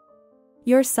incident.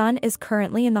 Your son is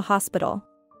currently in the hospital."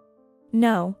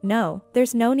 No,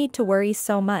 there's no need to worry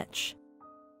so much.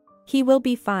 He will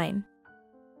be fine."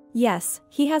 "Yes,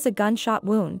 he has a gunshot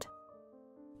wound.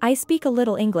 I speak a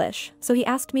little English, so he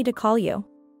asked me to call you."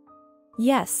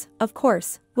 "Yes, of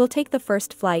course, we'll take the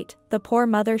first flight," the poor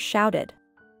mother shouted.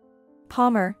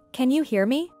 "Palmer, can you hear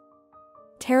me?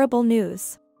 Terrible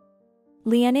news.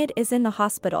 Leonid is in the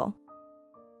hospital.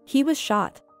 He was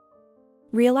shot."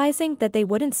 Realizing that they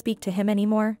wouldn't speak to him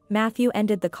anymore, Matthew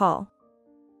ended the call.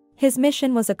 His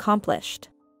mission was accomplished.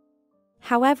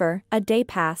 However, a day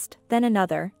passed, then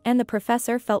another, and the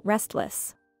professor felt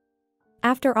restless.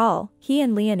 After all, he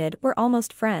and Leonid were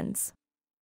almost friends.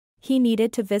 He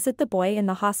needed to visit the boy in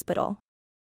the hospital.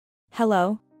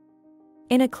 "Hello?"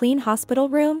 In a clean hospital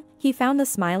room, he found the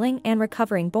smiling and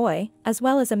recovering boy, as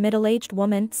well as a middle-aged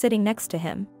woman sitting next to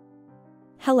him.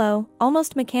 "Hello,"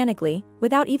 almost mechanically,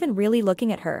 without even really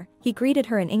looking at her, he greeted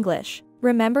her in English,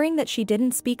 remembering that she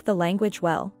didn't speak the language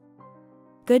well.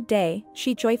 "Good day,"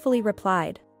 she joyfully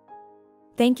replied.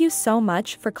 "Thank you so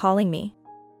much for calling me.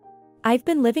 I've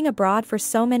been living abroad for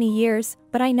so many years,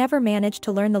 but I never managed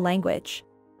to learn the language.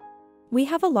 We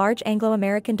have a large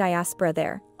Anglo-American diaspora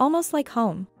there, almost like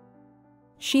home."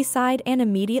 She sighed and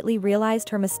immediately realized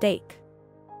her mistake.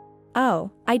 "Oh,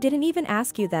 I didn't even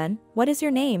ask you then, what is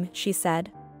your name?" she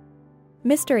said.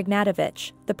 "Mr.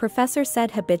 Ignatovich," the professor said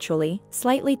habitually,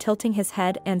 slightly tilting his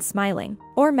head and smiling,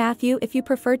 "or Matthew if you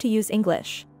prefer to use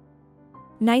English."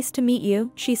 "Nice to meet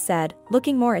you," she said,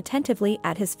 looking more attentively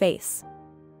at his face.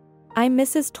 "I'm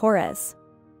Mrs. Torres."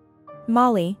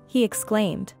 "Molly," he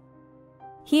exclaimed.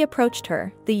 He approached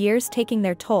her, the years taking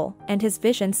their toll, and his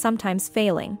vision sometimes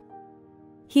failing.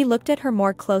 He looked at her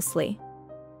more closely.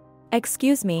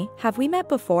 "Excuse me, have we met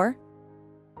before?"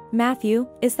 "Matthew,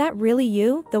 is that really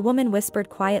you?" the woman whispered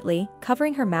quietly,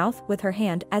 covering her mouth with her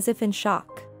hand as if in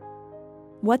shock.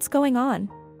 "What's going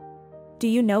on? Do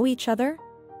you know each other?"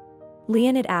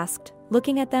 Leonid asked,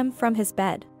 looking at them from his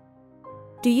bed.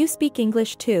 "Do you speak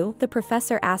English too?" the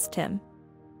professor asked him.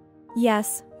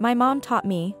 "Yes, my mom taught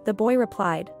me," the boy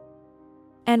replied.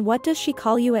 "And what does she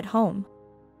call you at home?"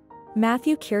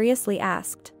 Matthew curiously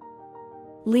asked.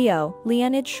 "Leo,"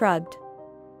 Leonid shrugged.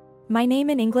 "My name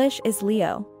in English is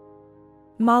Leo."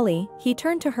 "Molly," he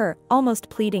turned to her, almost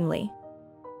pleadingly.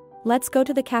 "Let's go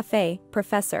to the cafe,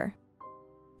 Professor."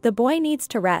 "The boy needs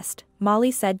to rest,"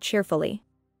 Molly said cheerfully.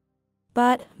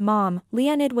 "But, Mom,"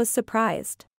 Leonid was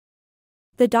surprised.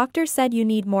 "The doctor said you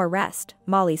need more rest,"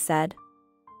 Molly said.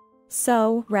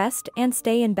 "So, rest and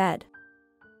stay in bed."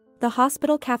 The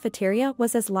hospital cafeteria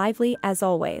was as lively as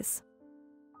always.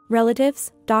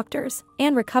 Relatives, doctors,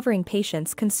 and recovering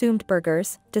patients consumed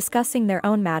burgers, discussing their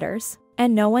own matters,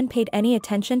 and no one paid any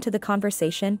attention to the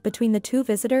conversation between the two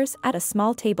visitors at a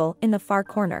small table in the far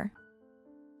corner.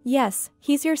 "Yes,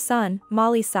 he's your son,"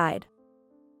 Molly sighed.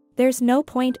 "There's no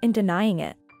point in denying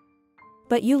it.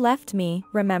 But you left me,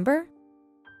 remember?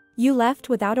 You left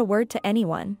without a word to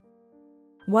anyone.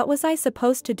 What was I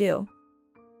supposed to do?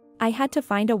 I had to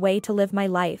find a way to live my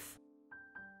life."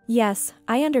 "Yes,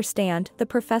 I understand," the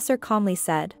professor calmly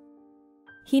said.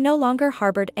 He no longer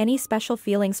harbored any special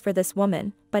feelings for this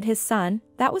woman, but his son,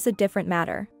 that was a different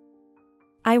matter.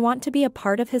 "I want to be a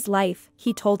part of his life,"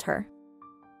 he told her.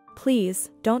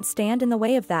 "Please, don't stand in the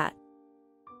way of that."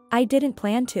 "I didn't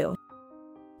plan to."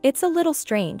 "It's a little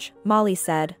strange," Molly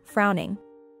said, frowning.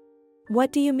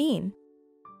 "What do you mean?"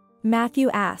 Matthew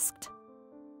asked.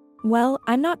 "Well,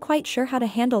 I'm not quite sure how to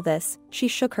handle this," she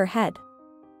shook her head.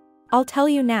 "I'll tell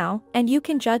you now, and you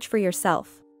can judge for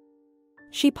yourself."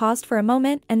 She paused for a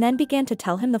moment and then began to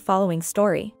tell him the following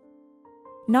story.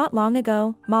 Not long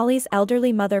ago, Molly's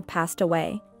elderly mother passed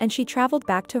away, and she traveled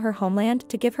back to her homeland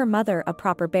to give her mother a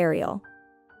proper burial.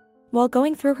 While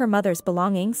going through her mother's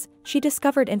belongings, she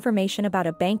discovered information about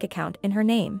a bank account in her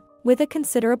name, with a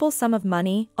considerable sum of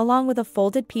money along with a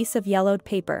folded piece of yellowed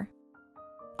paper.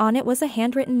 On it was a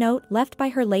handwritten note left by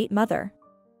her late mother.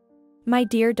 My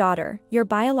dear daughter, your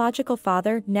biological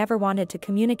father never wanted to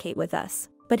communicate with us,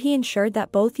 but he ensured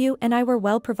that both you and I were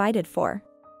well provided for.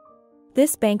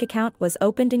 This bank account was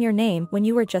opened in your name when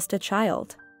you were just a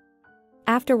child.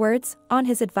 Afterwards, on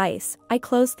his advice, I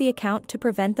closed the account to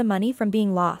prevent the money from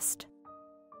being lost.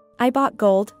 I bought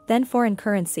gold, then foreign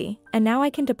currency, and now I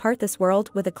can depart this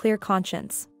world with a clear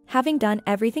conscience, having done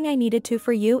everything I needed to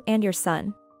for you and your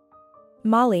son.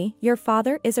 Molly, your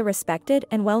father is a respected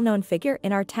and well-known figure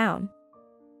in our town.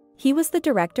 He was the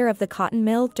director of the cotton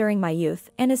mill during my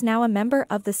youth and is now a member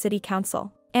of the city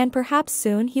council, and perhaps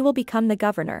soon he will become the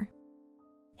governor.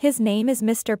 His name is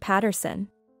Mr. Patterson.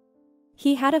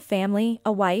 He had a family,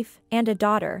 a wife, and a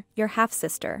daughter, your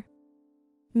half-sister.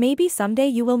 Maybe someday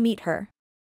you will meet her.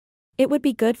 It would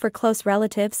be good for close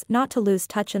relatives not to lose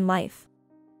touch in life.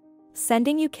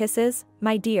 Sending you kisses,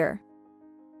 my dear.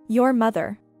 Your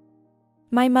mother.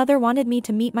 My mother wanted me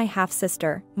to meet my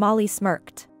half-sister, Molly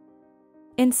smirked.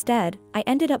 Instead, I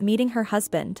ended up meeting her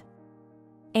husband.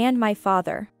 And my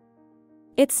father.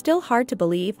 It's still hard to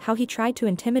believe how he tried to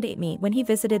intimidate me when he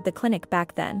visited the clinic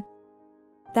back then.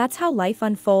 That's how life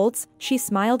unfolds, she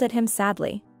smiled at him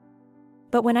sadly.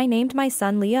 But when I named my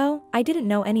son Leo, I didn't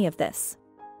know any of this.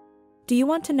 Do you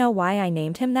want to know why I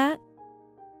named him that?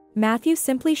 Matthew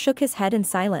simply shook his head in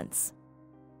silence.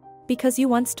 Because you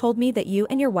once told me that you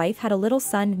and your wife had a little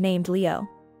son named Leo.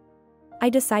 I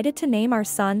decided to name our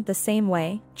son the same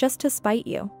way, just to spite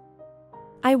you.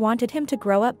 I wanted him to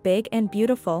grow up big and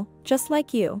beautiful, just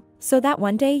like you, so that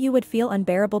one day you would feel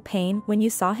unbearable pain when you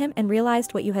saw him and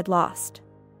realized what you had lost.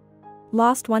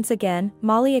 Lost once again,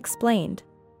 Molly explained.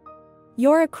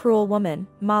 You're a cruel woman,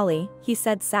 Molly, he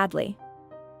said sadly.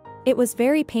 It was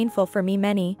very painful for me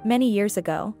many, many years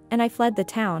ago, and I fled the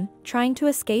town, trying to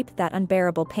escape that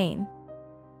unbearable pain.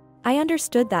 I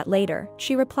understood that later,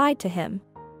 she replied to him.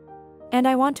 And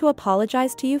I want to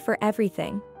apologize to you for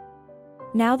everything.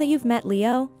 Now that you've met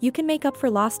Leo, you can make up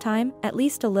for lost time, at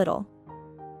least a little.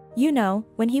 You know,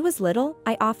 when he was little,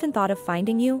 I often thought of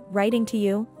finding you, writing to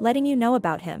you, letting you know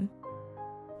about him.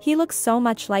 He looks so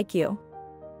much like you.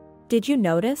 Did you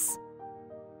notice?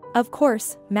 Of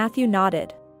course, Matthew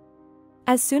nodded.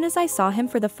 As soon as I saw him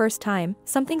for the first time,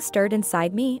 something stirred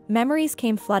inside me, memories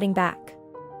came flooding back.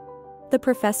 The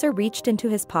professor reached into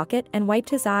his pocket and wiped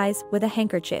his eyes with a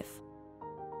handkerchief.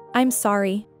 I'm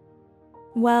sorry.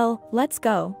 Well, let's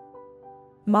go.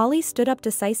 Molly stood up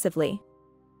decisively.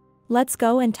 Let's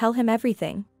go and tell him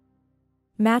everything.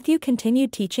 Matthew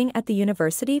continued teaching at the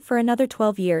university for another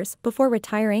 12 years before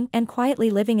retiring and quietly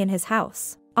living in his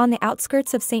house, on the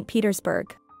outskirts of St.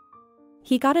 Petersburg.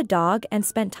 He got a dog and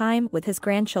spent time with his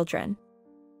grandchildren.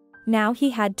 Now he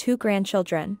had 2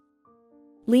 grandchildren.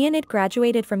 Leonid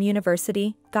graduated from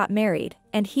university, got married,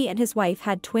 and he and his wife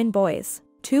had twin boys,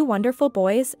 2 wonderful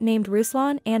boys named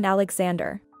Ruslan and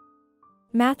Alexander.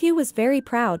 Matthew was very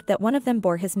proud that one of them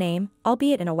bore his name,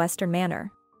 albeit in a Western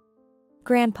manner.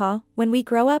 Grandpa, when we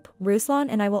grow up, Ruslan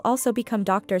and I will also become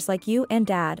doctors like you and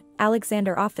Dad,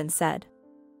 Alexander often said.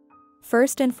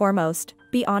 First and foremost,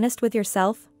 be honest with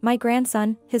yourself, my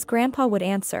grandson, his grandpa would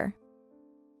answer.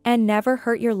 And never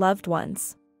hurt your loved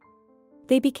ones.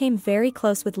 They became very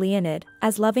close with Leonid,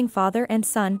 as loving father and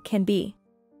son can be.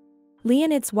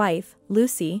 Leonid's wife,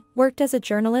 Lucy, worked as a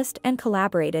journalist and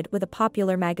collaborated with a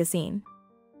popular magazine.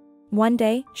 One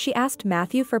day, she asked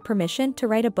Matthew for permission to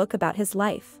write a book about his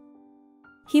life.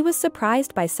 He was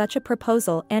surprised by such a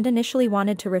proposal and initially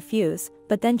wanted to refuse,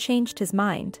 but then changed his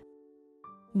mind.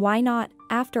 Why not,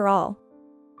 after all?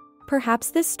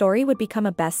 Perhaps this story would become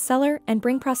a bestseller and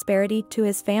bring prosperity to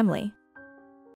his family.